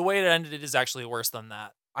 the way it ended is actually worse than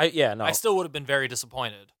that. I still would have been very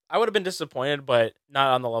disappointed. I would have been disappointed, but not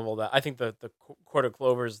on the level that I think the Court of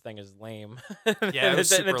Clovers thing is lame. Yeah,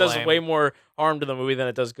 it does lame. way more harm to the movie than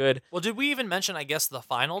it does good. Well, did we even mention, I guess, the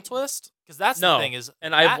final twist? Because that's no. the thing is,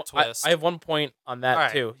 and twist. I have one point on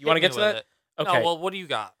that too. You want to get to that? Okay. No, well, what do you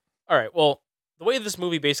got? All right. Well, the way this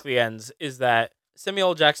movie basically ends is that Samuel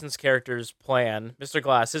L. Jackson's character's plan, Mr.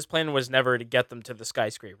 Glass, his plan was never to get them to the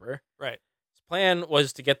skyscraper. Right. His plan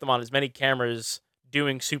was to get them on as many cameras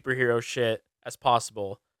doing superhero shit as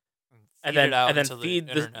possible. And then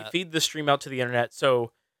feed the stream out to the internet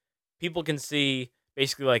so people can see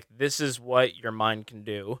basically like this is what your mind can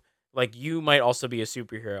do. Like you might also be a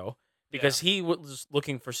superhero because he was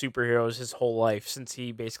looking for superheroes his whole life since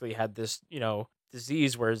he basically had this,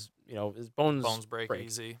 disease where his bones break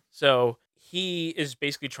easy. So he is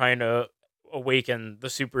basically trying to awaken the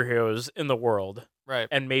superheroes in the world, right?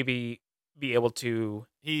 And maybe be able to.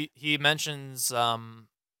 He mentions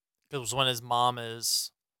because when his mom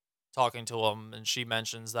is talking to him and she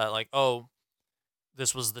mentions that like, oh,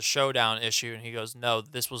 this was the showdown issue, and he goes, no,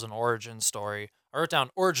 this was an origin story. I wrote down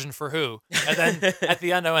origin for who, and then at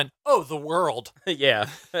the end I went, oh, the world. Yeah.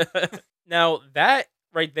 Now that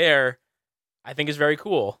right there, I think is very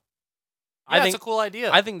cool. Yeah, I think it's a cool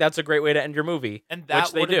idea. I think that's a great way to end your movie, and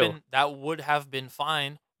that which they do. That would have been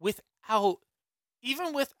fine without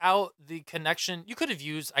the connection. You could have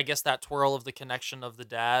used, I guess, that twirl of the connection of the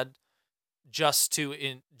dad just to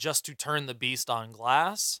turn the beast on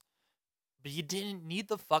Glass, but you didn't need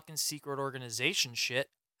the fucking secret organization shit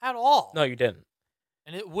at all. No, you didn't.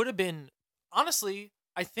 And it would have been, honestly,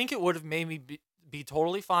 I think it would have made me be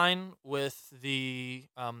totally fine with the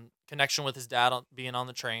connection with his dad being on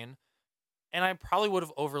the train. And I probably would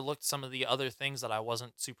have overlooked some of the other things that I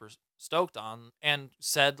wasn't super stoked on and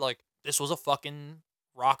said, like, this was a fucking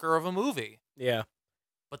rocker of a movie. Yeah.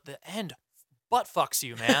 But the end butt fucks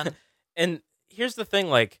you, man. And here's the thing,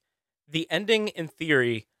 like, the ending in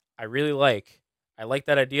theory, I really like. I like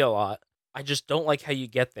that idea a lot. I just don't like how you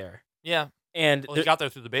get there. Yeah. And he got there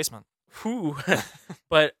through the basement. Whew.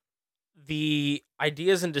 But the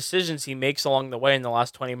ideas and decisions he makes along the way in the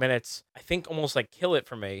last 20 minutes, I think almost like kill it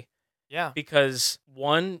for me. Yeah. Because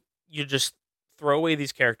one, you just throw away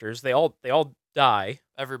these characters. They all die.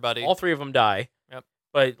 Everybody. All three of them die. Yep.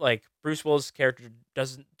 But like Bruce Willis' character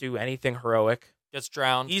doesn't do anything heroic. Gets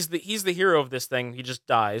drowned. He's the hero of this thing. He just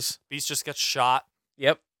dies. Beast just gets shot.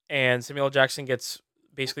 Yep. And Samuel L. Jackson gets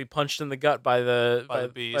basically punched in the gut by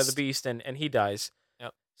the beast and he dies.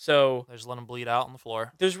 Yep. So they just let him bleed out on the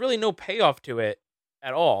floor. There's really no payoff to it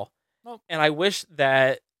at all. Nope. And I wish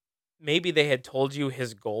that maybe they had told you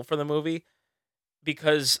his goal for the movie,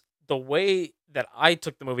 because the way that I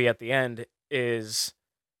took the movie at the end is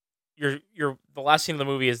the last scene of the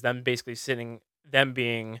movie is them basically them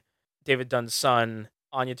being David Dunn's son,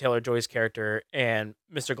 Anya Taylor-Joy's character, and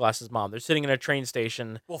Mr. Glass's mom. They're sitting in a train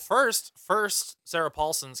station. Well, first, Sarah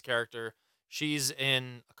Paulson's character, she's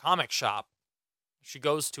in a comic shop. She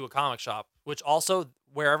goes to a comic shop, which also,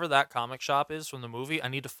 wherever that comic shop is from the movie, I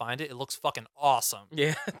need to find it. It looks fucking awesome.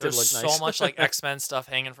 Yeah, there's so nice. Much like X-Men stuff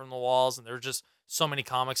hanging from the walls, and there's just so many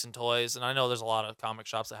comics and toys. And I know there's a lot of comic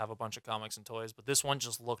shops that have a bunch of comics and toys, but this one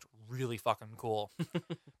just looked really fucking cool.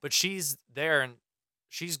 But she's there, and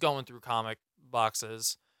she's going through comic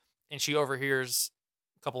boxes, and she overhears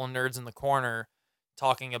a couple of nerds in the corner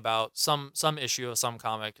talking about some issue of some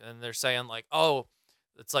comic, and they're saying like, oh,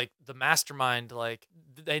 it's like the mastermind, like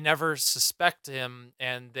they never suspect him,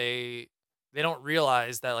 and they don't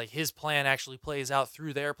realize that like his plan actually plays out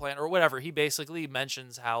through their plan or whatever. He basically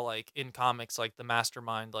mentions how like in comics, like the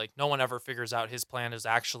mastermind, like no one ever figures out his plan has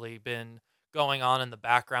actually been going on in the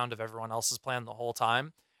background of everyone else's plan the whole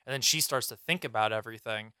time. And then she starts to think about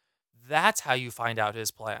everything. That's how you find out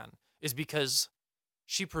his plan, is because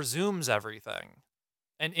she presumes everything.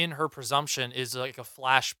 And in her presumption is like a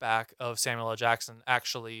flashback of Samuel L. Jackson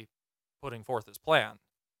actually putting forth his plan.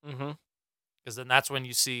 Mm-hmm. Because then that's when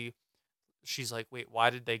you see, she's like, wait,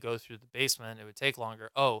 why did they go through the basement? It would take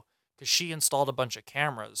longer. Oh, because she installed a bunch of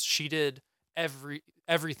cameras. She did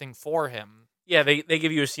everything for him. Yeah, they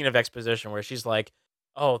give you a scene of exposition where she's like,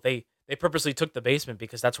 oh, they purposely took the basement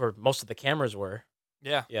because that's where most of the cameras were.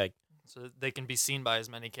 Yeah. Yeah. So they can be seen by as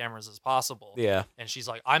many cameras as possible. Yeah. And she's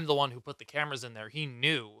like, I'm the one who put the cameras in there. He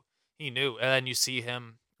knew. And then you see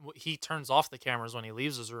him, he turns off the cameras when he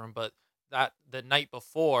leaves his room, but the night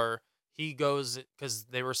before, he goes, because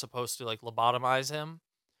they were supposed to like lobotomize him.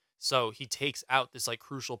 So he takes out this like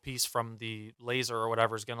crucial piece from the laser or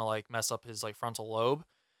whatever is going to like mess up his like frontal lobe,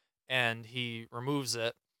 and he removes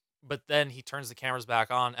it. But then he turns the cameras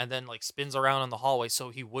back on and then like spins around in the hallway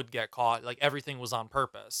so he would get caught. Like everything was on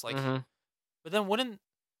purpose. Like, But then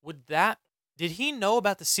did he know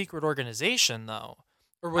about the secret organization though?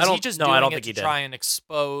 Or was he just doing it to try and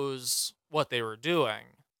expose what they were doing?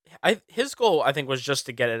 His goal, I think, was just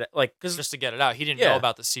to get it just to get it out. He didn't know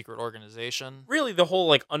about the secret organization. Really, the whole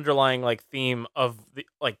like underlying like theme of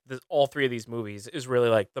all three of these movies is really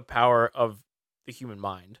like the power of the human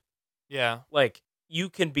mind. Yeah, like you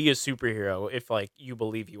can be a superhero if like you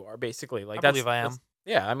believe you are. Basically, like I believe I am.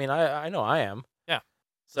 Yeah, I mean, I know I am. Yeah.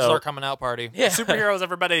 So this is our coming out party. Yeah, superheroes,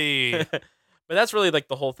 everybody. But that's really like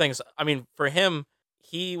the whole thing. So, I mean, for him,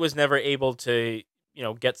 he was never able to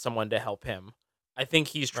get someone to help him. I think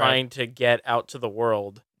he's trying to get out to the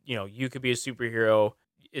world. You could be a superhero.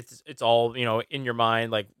 it's all, you know, in your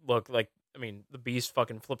mind. Like, look, like, I mean, the Beast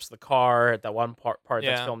fucking flips the car at that one part that's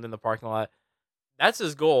Yeah. filmed in the parking lot. That's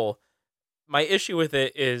his goal. My issue with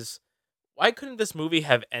it is, why couldn't this movie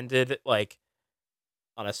have ended like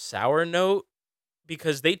on a sour note?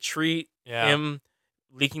 Because they treat Yeah. him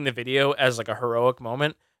leaking the video as like a heroic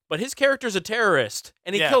moment, but his character's a terrorist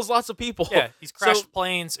and he Yeah. kills lots of people. Yeah, he's crashed So,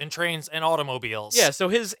 planes and trains and automobiles. yeah, so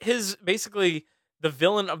his basically the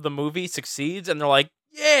villain of the movie succeeds, and they're like,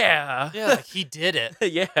 yeah, Yeah, like he did it.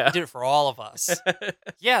 yeah, He did it for all of us.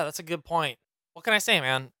 Yeah, that's a good point. What can I say,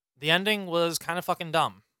 man? The ending was kind of fucking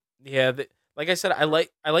dumb. yeah. Like I said, I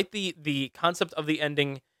like the concept of the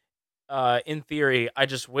ending. In theory, I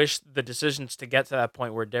just wish the decisions to get to that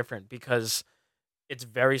point were different, because it's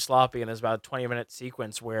very sloppy and there's about a 20-minute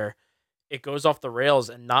sequence where it goes off the rails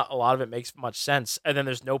and not a lot of it makes much sense, and then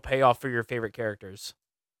there's no payoff for your favorite characters.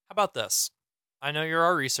 How about this? I know you're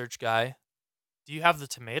our research guy. Do you have the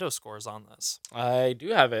tomato scores on this? I do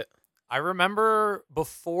have it. I remember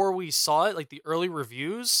before we saw it, like the early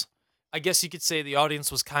reviews, I guess you could say the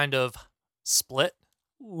audience was kind of split.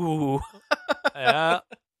 Ooh. Yeah.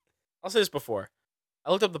 I'll say this before. I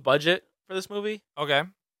looked up the budget for this movie, Okay.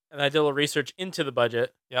 and I did a little research into the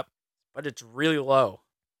budget. Yep. Budget's really low.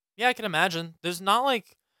 Yeah, I can imagine. There's not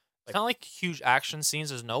like it's not like huge action scenes.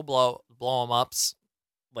 There's no blow 'em ups.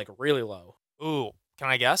 Like, really low. Ooh, can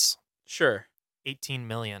I guess? Sure. 18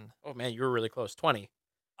 million. Oh, man, you were really close. 20.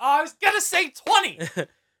 Oh, I was gonna say 20.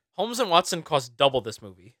 Holmes and Watson cost double this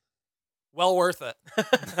movie. Well worth it.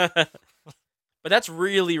 But that's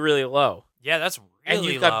really, really low. Yeah, that's really And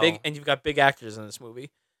you've got low. big big actors in this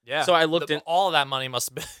movie. Yeah. So I looked in. all of that money must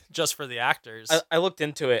have been just for the actors. I looked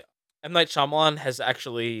into it. M. Night Shyamalan has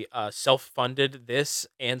actually self-funded this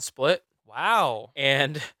and Split, wow.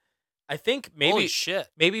 and I think Holy maybe shit.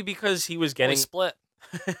 maybe because he was Getting getting split.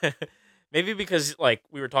 maybe because, like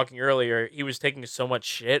we were talking earlier, he was taking so much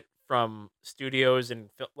shit from studios and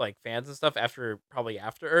like fans and stuff probably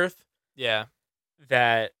after Earth, Yeah.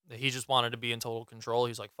 that He just wanted to be in total control.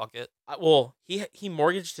 He's like, fuck it. well, he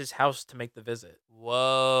mortgaged his house to make the visit.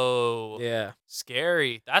 Whoa. Yeah.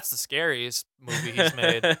 Scary. That's the scariest movie he's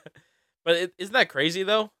made. But isn't that crazy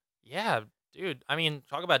though? Yeah, dude. I mean,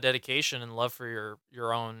 talk about dedication and love for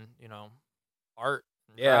your own, art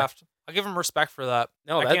and Yeah. craft. I give him respect for that.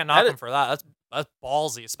 No, I that- can't knock that him is- for that. That's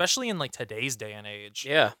ballsy, especially in like today's day and age.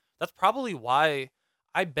 Yeah. That's probably why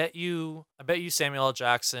I bet you Samuel L.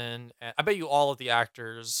 Jackson, and I bet you all of the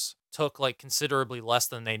actors took like considerably less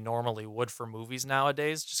than they normally would for movies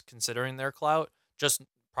nowadays, just considering their clout, just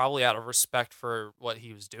probably out of respect for what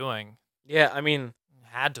he was doing. Yeah, I mean,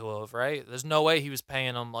 Had to have, right? There's no way he was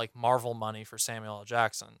paying them like Marvel money for Samuel L.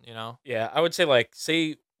 Jackson, yeah, I would say, like,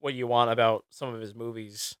 say what you want about some of his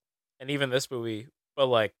movies and even this movie, but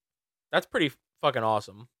like, that's pretty fucking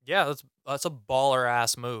awesome. Yeah, that's a baller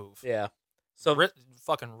ass move. Yeah. So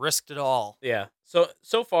Fucking risked it all. yeah.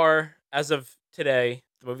 So far, as of today,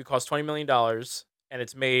 the movie cost $20 million and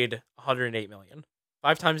it's made $108 million.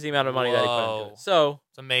 5 times the amount of money that he put into Whoa. it. So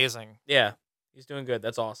It's amazing. yeah, he's doing good.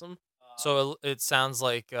 That's awesome. So it sounds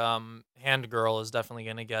like Hand Girl is definitely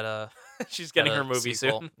gonna get a She's getting get her a movie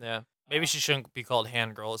sequel. soon. Yeah, maybe she shouldn't be called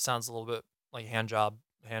Hand Girl. It sounds a little bit like hand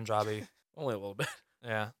jobby. Only a little bit.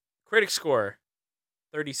 Yeah. Critic score,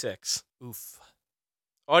 36. Oof.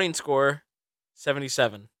 Audience score,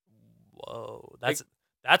 77. Whoa. That's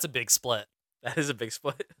a big split. That is a big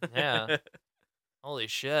split. Yeah. Holy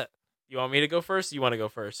shit. You want me to go first? You want to go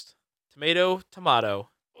first? Tomato.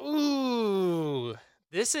 Ooh.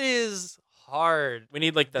 This is hard. We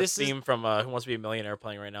need like that This is- theme from Who Wants to Be a Millionaire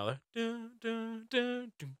playing right now.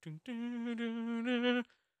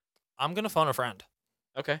 I'm gonna phone a friend.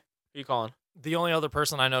 Okay. Who you calling? The only other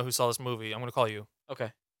person I know who saw this movie. I'm gonna call you.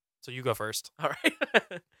 Okay. So you go first. All right.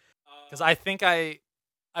 Because I think I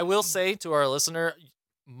will say to our listener,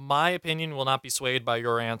 my opinion will not be swayed by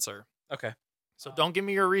your answer. Okay. So don't give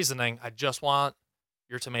me your reasoning. I just want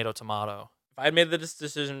your tomato. If I had made this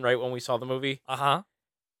decision right when we saw the movie, Uh-huh.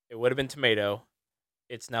 it would have been tomato.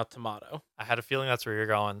 It's now tomato. I had a feeling that's where you're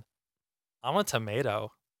going. I'm a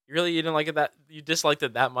tomato. You didn't like it you disliked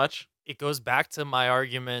it that much? It goes back to my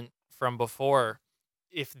argument from before.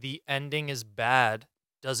 If the ending is bad,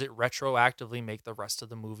 does it retroactively make the rest of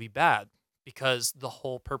the movie bad? Because the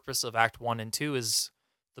whole purpose of Act 1 and 2 is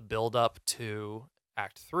the build up to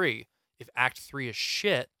Act 3. If Act 3 is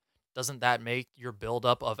shit, doesn't that make your build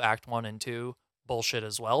up of Act 1 and 2 bullshit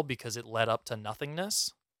as well because it led up to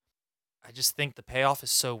nothingness? I just think the payoff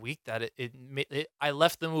is so weak that I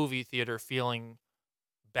left the movie theater feeling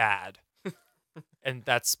bad. And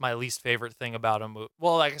that's my least favorite thing about a movie.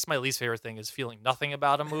 Well, I guess my least favorite thing is feeling nothing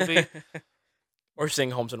about a movie. Or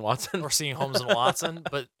seeing Holmes and Watson. or seeing Holmes and Watson.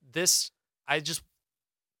 But this, it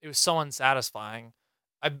was so unsatisfying.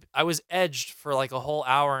 I was edged for like a whole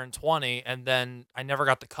hour and 20, and then I never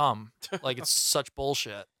got to come. Like, it's such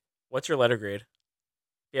bullshit. What's your letter grade?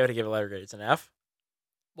 If you had to give a letter grade, it's an F?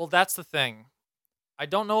 Well, that's the thing. I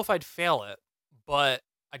don't know if I'd fail it, but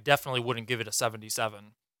I definitely wouldn't give it a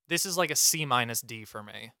 77. This is like a C minus D for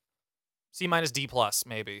me. C minus D plus,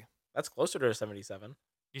 maybe. That's closer to a 77.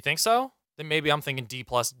 You think so? Then maybe I'm thinking D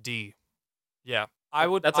plus D. Yeah, I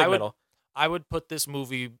would. That's like middle. I would put this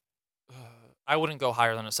movie. I wouldn't go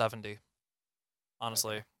higher than a 70.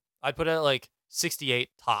 Honestly, Okay. I'd put it at like 68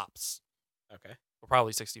 tops. Okay. Or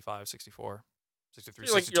probably 65, 64, 63,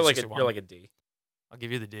 You're like 62, 61. you're like a D. I'll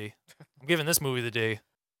give you the D. I'm giving this movie the D.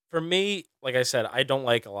 For me, like I said, I don't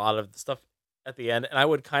like a lot of the stuff at the end, and I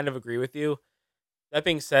would kind of agree with you. That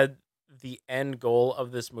being said, the end goal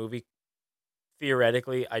of this movie,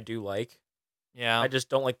 theoretically, I do like. Yeah. I just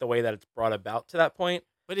don't like the way that it's brought about to that point.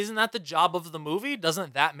 But isn't that the job of the movie?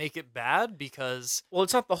 Doesn't that make it bad? Because Well,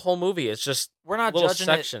 it's not the whole movie. It's just we're not a little judging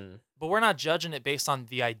section. it, but we're not judging it based on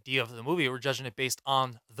the idea of the movie. We're judging it based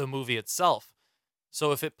on the movie itself.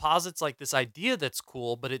 So if it posits like this idea that's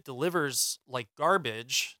cool, but it delivers like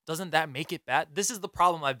garbage, doesn't that make it bad? This is the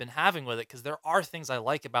problem I've been having with it, because there are things I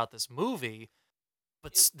like about this movie,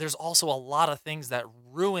 but there's also a lot of things that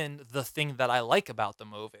ruin the thing that I like about the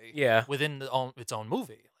movie. Yeah. Within its own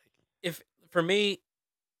movie. If for me,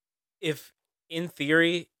 if in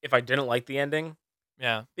theory, if I didn't like the ending,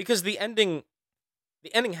 Yeah. because the ending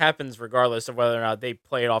happens regardless of whether or not they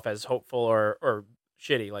play it off as hopeful or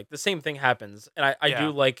shitty. Like the same thing happens, and I Yeah.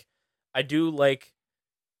 do like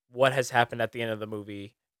what has happened at the end of the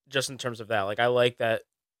movie, just in terms of that. Like I like that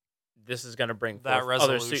this is gonna bring That forth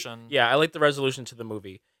other resolution. yeah, I like the resolution to the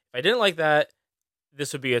movie. If I didn't like that,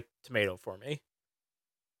 this would be a tomato for me.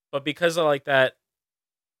 But because I like that,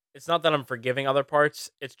 it's not that I'm forgiving other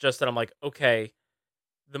parts. It's just that I'm like, okay,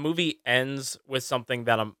 the movie ends with something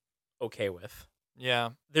that I'm okay with. Yeah.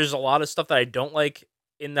 There's a lot of stuff that I don't like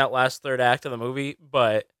in that last third act of the movie,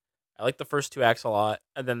 but I like the first two acts a lot,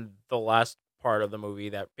 and then the last part of the movie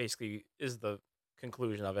that basically is the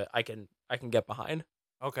conclusion of it, I can get behind.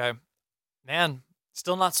 Okay. Man,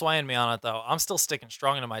 still not swaying me on it though. I'm still sticking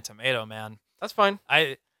strong into my tomato, man. That's fine.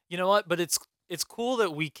 You know what? But it's cool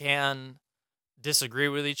that we can disagree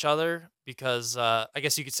with each other, because I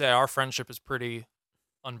guess you could say our friendship is pretty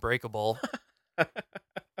unbreakable.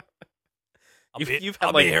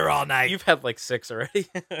 I'll be here all night. You've had like 6 already.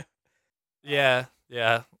 Yeah.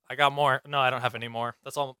 I got more. No, I don't have any more.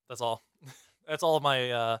 That's all. That's all of my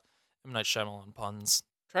M. Night Shyamalan puns.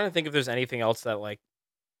 Trying to think if there's anything else that like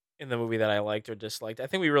in the movie that I liked or disliked. I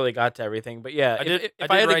think we really got to everything. But yeah, I did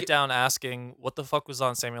write down asking what the fuck was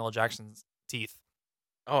on Samuel L. Jackson's teeth.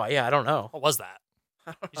 Oh yeah, I don't know. What was that?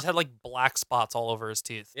 He just had like black spots all over his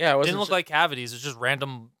teeth. Yeah, it didn't look like cavities. It was just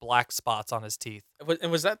random black spots on his teeth.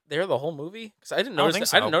 And was that there the whole movie? Because I didn't I don't notice. think I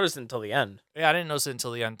so. didn't notice it until the end. Yeah, I didn't notice it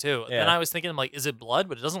until the end too. Yeah. Then I was thinking, like, is it blood?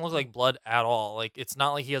 But it doesn't look like blood at all. Like, it's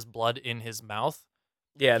not like he has blood in his mouth.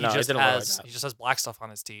 Yeah, he no, it just didn't look like has that. he just has black stuff on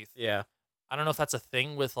his teeth. Yeah, I don't know if that's a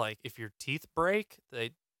thing with like if your teeth break,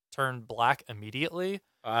 they turn black immediately.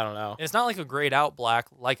 I don't know. And it's not like a grayed out black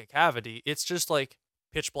like a cavity. It's just like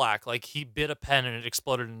pitch black. Like he bit a pen and it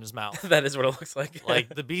exploded in his mouth. That is what it looks like.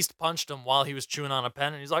 Like the beast punched him while he was chewing on a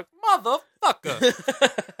pen, and he's like,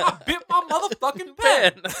 "Motherfucker, I bit my motherfucking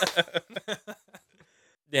pen."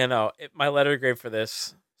 Yeah, no. My letter grade for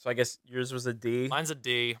this. So I guess yours was a D. Mine's a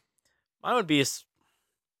D. Mine would be a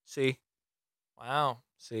C. Wow.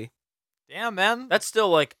 C. Damn, man. That's still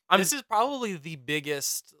like this is probably the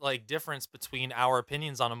biggest like difference between our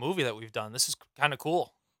opinions on a movie that we've done. This is kind of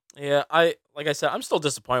cool. Yeah, like I said, I'm still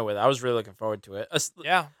disappointed with it. I was really looking forward to it. A C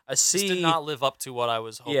This did not live up to what I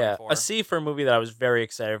was hoping for. A C for a movie that I was very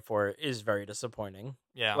excited for is very disappointing.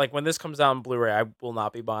 Yeah. Like when this comes out on Blu-ray, I will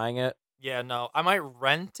not be buying it. Yeah, no. I might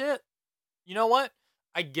rent it. You know what?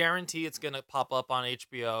 I guarantee it's going to pop up on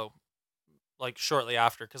HBO like shortly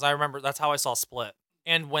after, because I remember that's how I saw Split.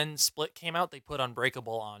 And when Split came out, they put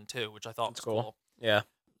Unbreakable on too, which I thought was cool. Yeah.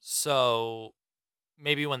 So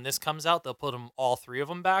maybe when this comes out, they'll put all 3 of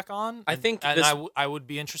them back on. I think and this... I would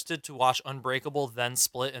be interested to watch Unbreakable, then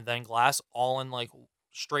Split, and then Glass, all in like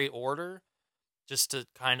straight order, just to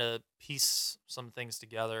kind of piece some things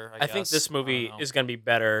together. I think guess. this movie is going to be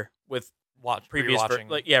better with rewatching.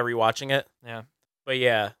 Rewatching it. Yeah. But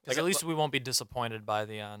yeah, because at least we won't be disappointed by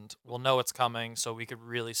the end. We'll know it's coming, so we could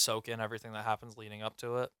really soak in everything that happens leading up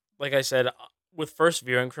to it. Like I said, with first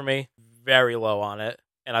viewing for me, very low on it,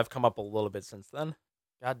 and I've come up a little bit since then.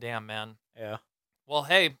 God damn, man. Yeah. Well,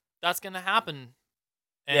 hey, that's gonna happen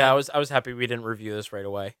Yeah, I And was happy we didn't review this right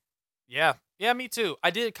away. yeah, yeah, me too.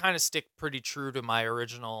 I did kind of stick pretty true to my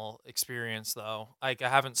original experience, though. Like I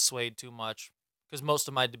haven't swayed too much because most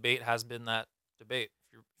of my debate has been that debate.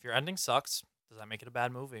 If your ending sucks, does that make it a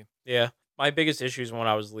bad movie? Yeah, my biggest issues when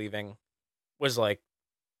I was leaving was like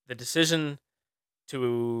the decision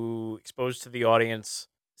to expose to the audience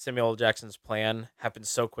Samuel L. Jackson's plan happened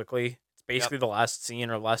so quickly. It's basically the last scene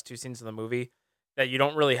or last two scenes of the movie that you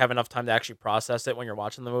don't really have enough time to actually process it when you're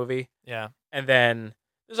watching the movie. Yeah. And then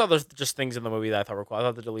there's other just things in the movie that I thought were cool. I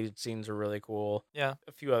thought the deleted scenes were really cool. Yeah.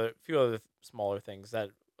 A few other smaller things that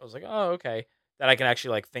I was like, oh, okay, that I can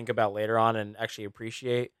actually like think about later on and actually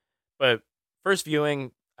appreciate. But first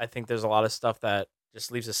viewing, I think there's a lot of stuff that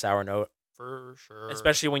just leaves a sour note. For sure.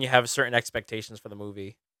 Especially when you have certain expectations for the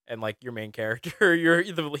movie and like your main character,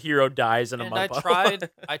 the hero dies in a And month.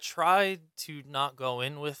 I tried to not go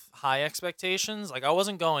in with high expectations. Like I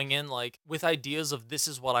wasn't going in like with ideas of this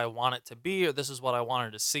is what I want it to be or this is what I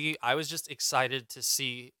wanted to see. I was just excited to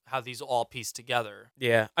see how these all piece together.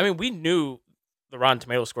 Yeah. I mean, we knew the Rotten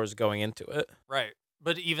Tomato scores going into it. Right.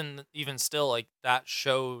 But even still, like that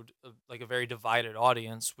showed like a very divided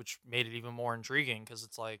audience, which made it even more intriguing because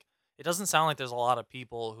it's like it doesn't sound like there's a lot of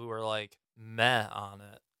people who are like meh on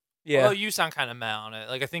it. Yeah. Well, you sound kind of meh on it.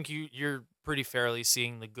 Like I think you're pretty fairly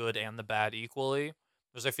seeing the good and the bad equally.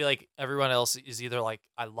 Because I feel like everyone else is either like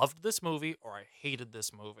I loved this movie or I hated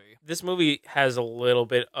this movie. This movie has a little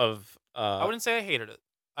bit of I wouldn't say I hated it.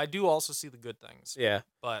 I do also see the good things. Yeah.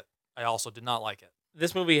 But I also did not like it.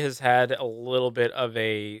 This movie has had a little bit of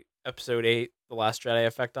a Episode 8, The Last Jedi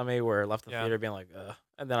effect on me, where I left the theater being like, ugh.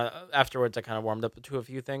 And then afterwards, I kind of warmed up to a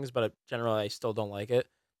few things, but generally, I still don't like it.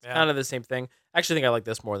 It's kind of the same thing. I actually think I like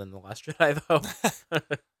this more than The Last Jedi, though.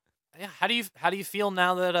 Yeah, how do you feel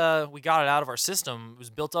now that we got it out of our system? It was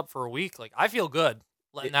built up for a week. Like I feel good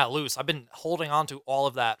letting that loose. I've been holding on to all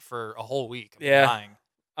of that for a whole week. I've been dying.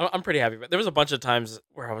 I'm pretty happy. But there was a bunch of times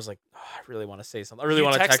where I was like, oh, I really want to say something. I really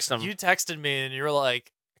want to text them. You texted me and you were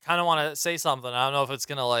like, I kind of want to say something. I don't know if it's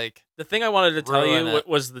gonna like. The thing I wanted to tell you it.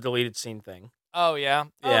 was the deleted scene thing. Oh yeah.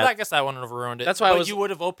 Oh, I guess that wouldn't have ruined it. That's why you would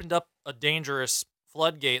have opened up a dangerous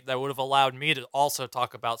floodgate that would have allowed me to also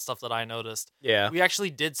talk about stuff that I noticed. Yeah. We actually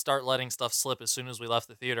did start letting stuff slip as soon as we left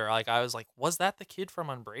the theater. Like I was like, was that the kid from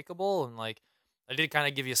Unbreakable? And like I did kind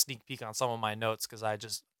of give you a sneak peek on some of my notes because I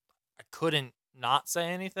couldn't not say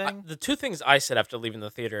anything. The two things I said after leaving the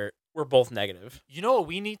theater were both negative. You know what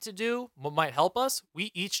we need to do? What might help us? We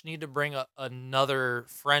each need to bring another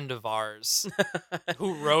friend of ours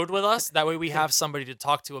who rode with us. That way we have somebody to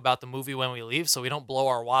talk to about the movie when we leave so we don't blow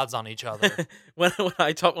our wads on each other. when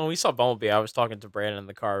we saw Bumblebee, I was talking to Brandon in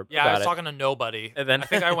the car. Yeah, I was talking to nobody. And then I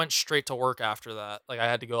think I went straight to work after that. Like I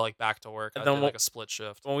had to go like back to work. I did like a split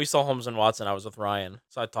shift. When we saw Holmes and Watson, I was with Ryan,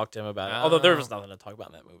 so I talked to him about it. Although there was nothing to talk about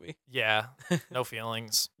in that movie. Yeah, no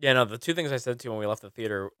feelings. Yeah, no. The two things I said to you when we left the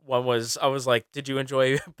theater, one was I was like, "Did you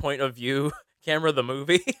enjoy Point of View camera the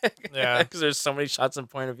movie?" Yeah, because there's so many shots in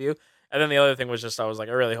Point of View. And then the other thing was just I was like,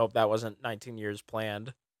 I really hope that wasn't 19 years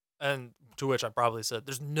planned. And to which I probably said,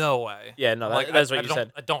 "There's no way." Yeah, no, that's what you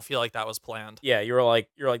said. I don't feel like that was planned. Yeah, you're like,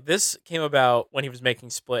 this came about when he was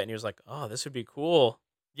making Split, and he was like, "Oh, this would be cool."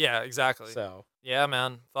 Yeah, exactly. So yeah,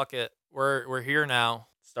 man, fuck it. We're here now.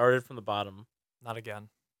 Started from the bottom. Not again.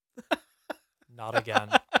 Not again.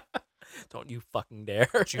 Don't you fucking dare.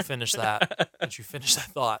 Don't you finish that. Don't you finish that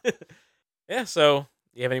thought. Yeah, so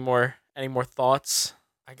do you have any more thoughts?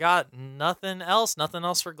 I got nothing else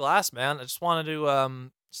for Glass, man. I just wanted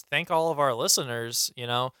to just thank all of our listeners, you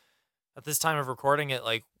know. At this time of recording it,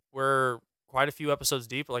 like we're quite a few episodes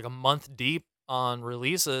deep, like a month deep on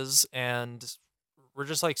releases, and we're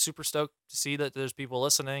just like super stoked to see that there's people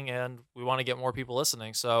listening, and we want to get more people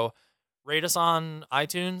listening. So rate us on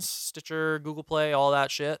iTunes, Stitcher, Google Play, all that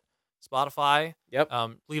shit. Spotify. Yep.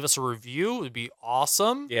 Leave us a review. It would be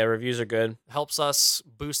awesome. Yeah, reviews are good. Helps us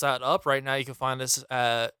boost that up. Right now, you can find us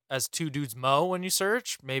as Two Dudes Mo when you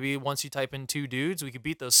search. Maybe once you type in Two Dudes, we could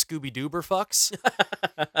beat those Scooby Doober fucks.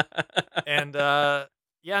 And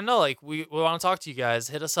yeah, no, like we want to talk to you guys.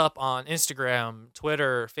 Hit us up on Instagram,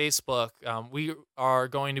 Twitter, Facebook. We are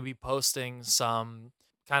going to be posting some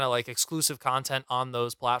kind of like exclusive content on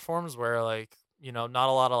those platforms where like, you know, not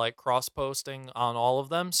a lot of like cross posting on all of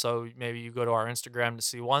them. So maybe you go to our Instagram to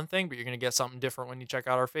see one thing, but you're going to get something different when you check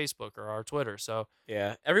out our Facebook or our Twitter. So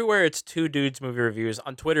yeah, everywhere it's Two Dudes Movie Reviews.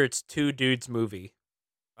 On Twitter, it's Two Dudes Movie.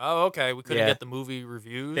 Oh, okay. We couldn't get the movie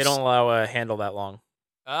reviews. They don't allow a handle that long.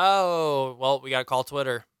 Oh, well, we got to call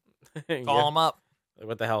Twitter. Call them up.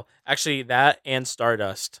 What the hell? Actually, that and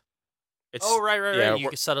Stardust. Right. You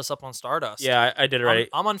can set us up on Stardust. Yeah, I did it right.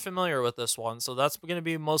 I'm unfamiliar with this one, so that's going to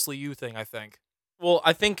be mostly you thing, I think. Well,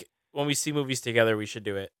 I think when we see movies together, we should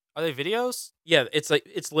do it. Are they videos? Yeah,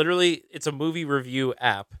 it's literally a movie review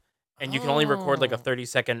app, and you can only record like a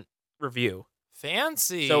 30-second review.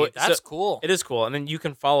 Fancy. So That's cool. It is cool, and then you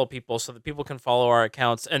can follow people, so that people can follow our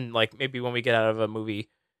accounts, and like maybe when we get out of a movie,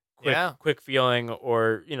 quick feeling,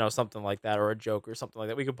 or something like that, or a joke or something like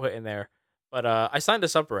that, we could put in there. But I signed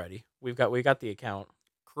us up already. We got the account.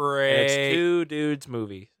 Great. And it's Two Dudes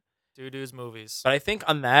Movie. Two Dudes Movies. But I think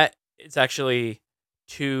on that it's actually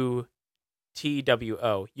 2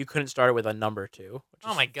 TWO. You couldn't start it with a number 2.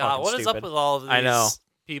 Oh my god, what is up with all of these I know.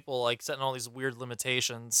 people like setting all these weird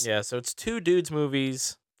limitations? Yeah, so it's Two Dudes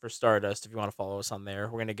Movies for Stardust. If you want to follow us on there,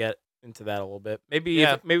 we're gonna get into that a little bit. Maybe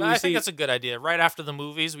I we see. think that's a good idea. Right after the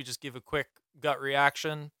movies, we just give a quick gut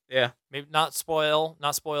reaction. Yeah, maybe not spoil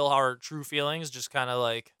our true feelings. Just kind of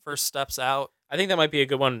like first steps out. I think that might be a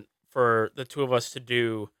good one for the two of us to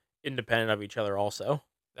do independent of each other. Also,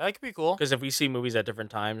 that could be cool. Because if we see movies at different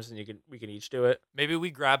times, and we can each do it. Maybe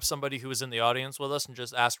we grab somebody who was in the audience with us and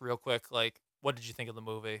just ask real quick, like, what did you think of the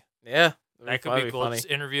movie? Yeah, that could be cool. Funny.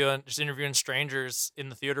 Just interviewing strangers in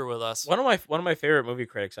the theater with us. One of my favorite movie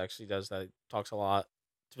critics actually does that. He talks a lot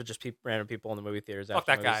to just random people in the movie theaters. Fuck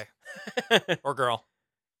that guy or girl.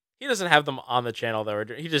 He doesn't have them on the channel though.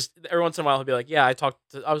 He just every once in a while he'll be like, "Yeah,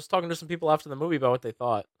 I was talking to some people after the movie about what they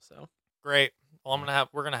thought." So great. Well,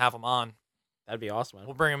 we're gonna have him on. That'd be awesome. Man.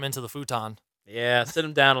 We'll bring him into the futon. Yeah, sit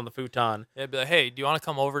him down on the futon. Yeah, be like, hey, do you want to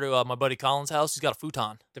come over to my buddy Colin's house? He's got a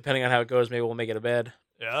futon. Depending on how it goes, maybe we'll make it a bed.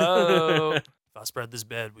 Oh, if I spread this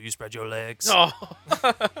bed, will you spread your legs? Oh.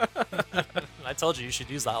 I told you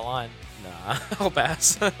should use that line. Nah, I'll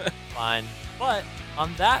pass. Fine. But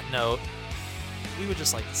on that note, we would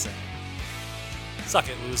just like to say, suck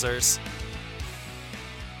it, losers.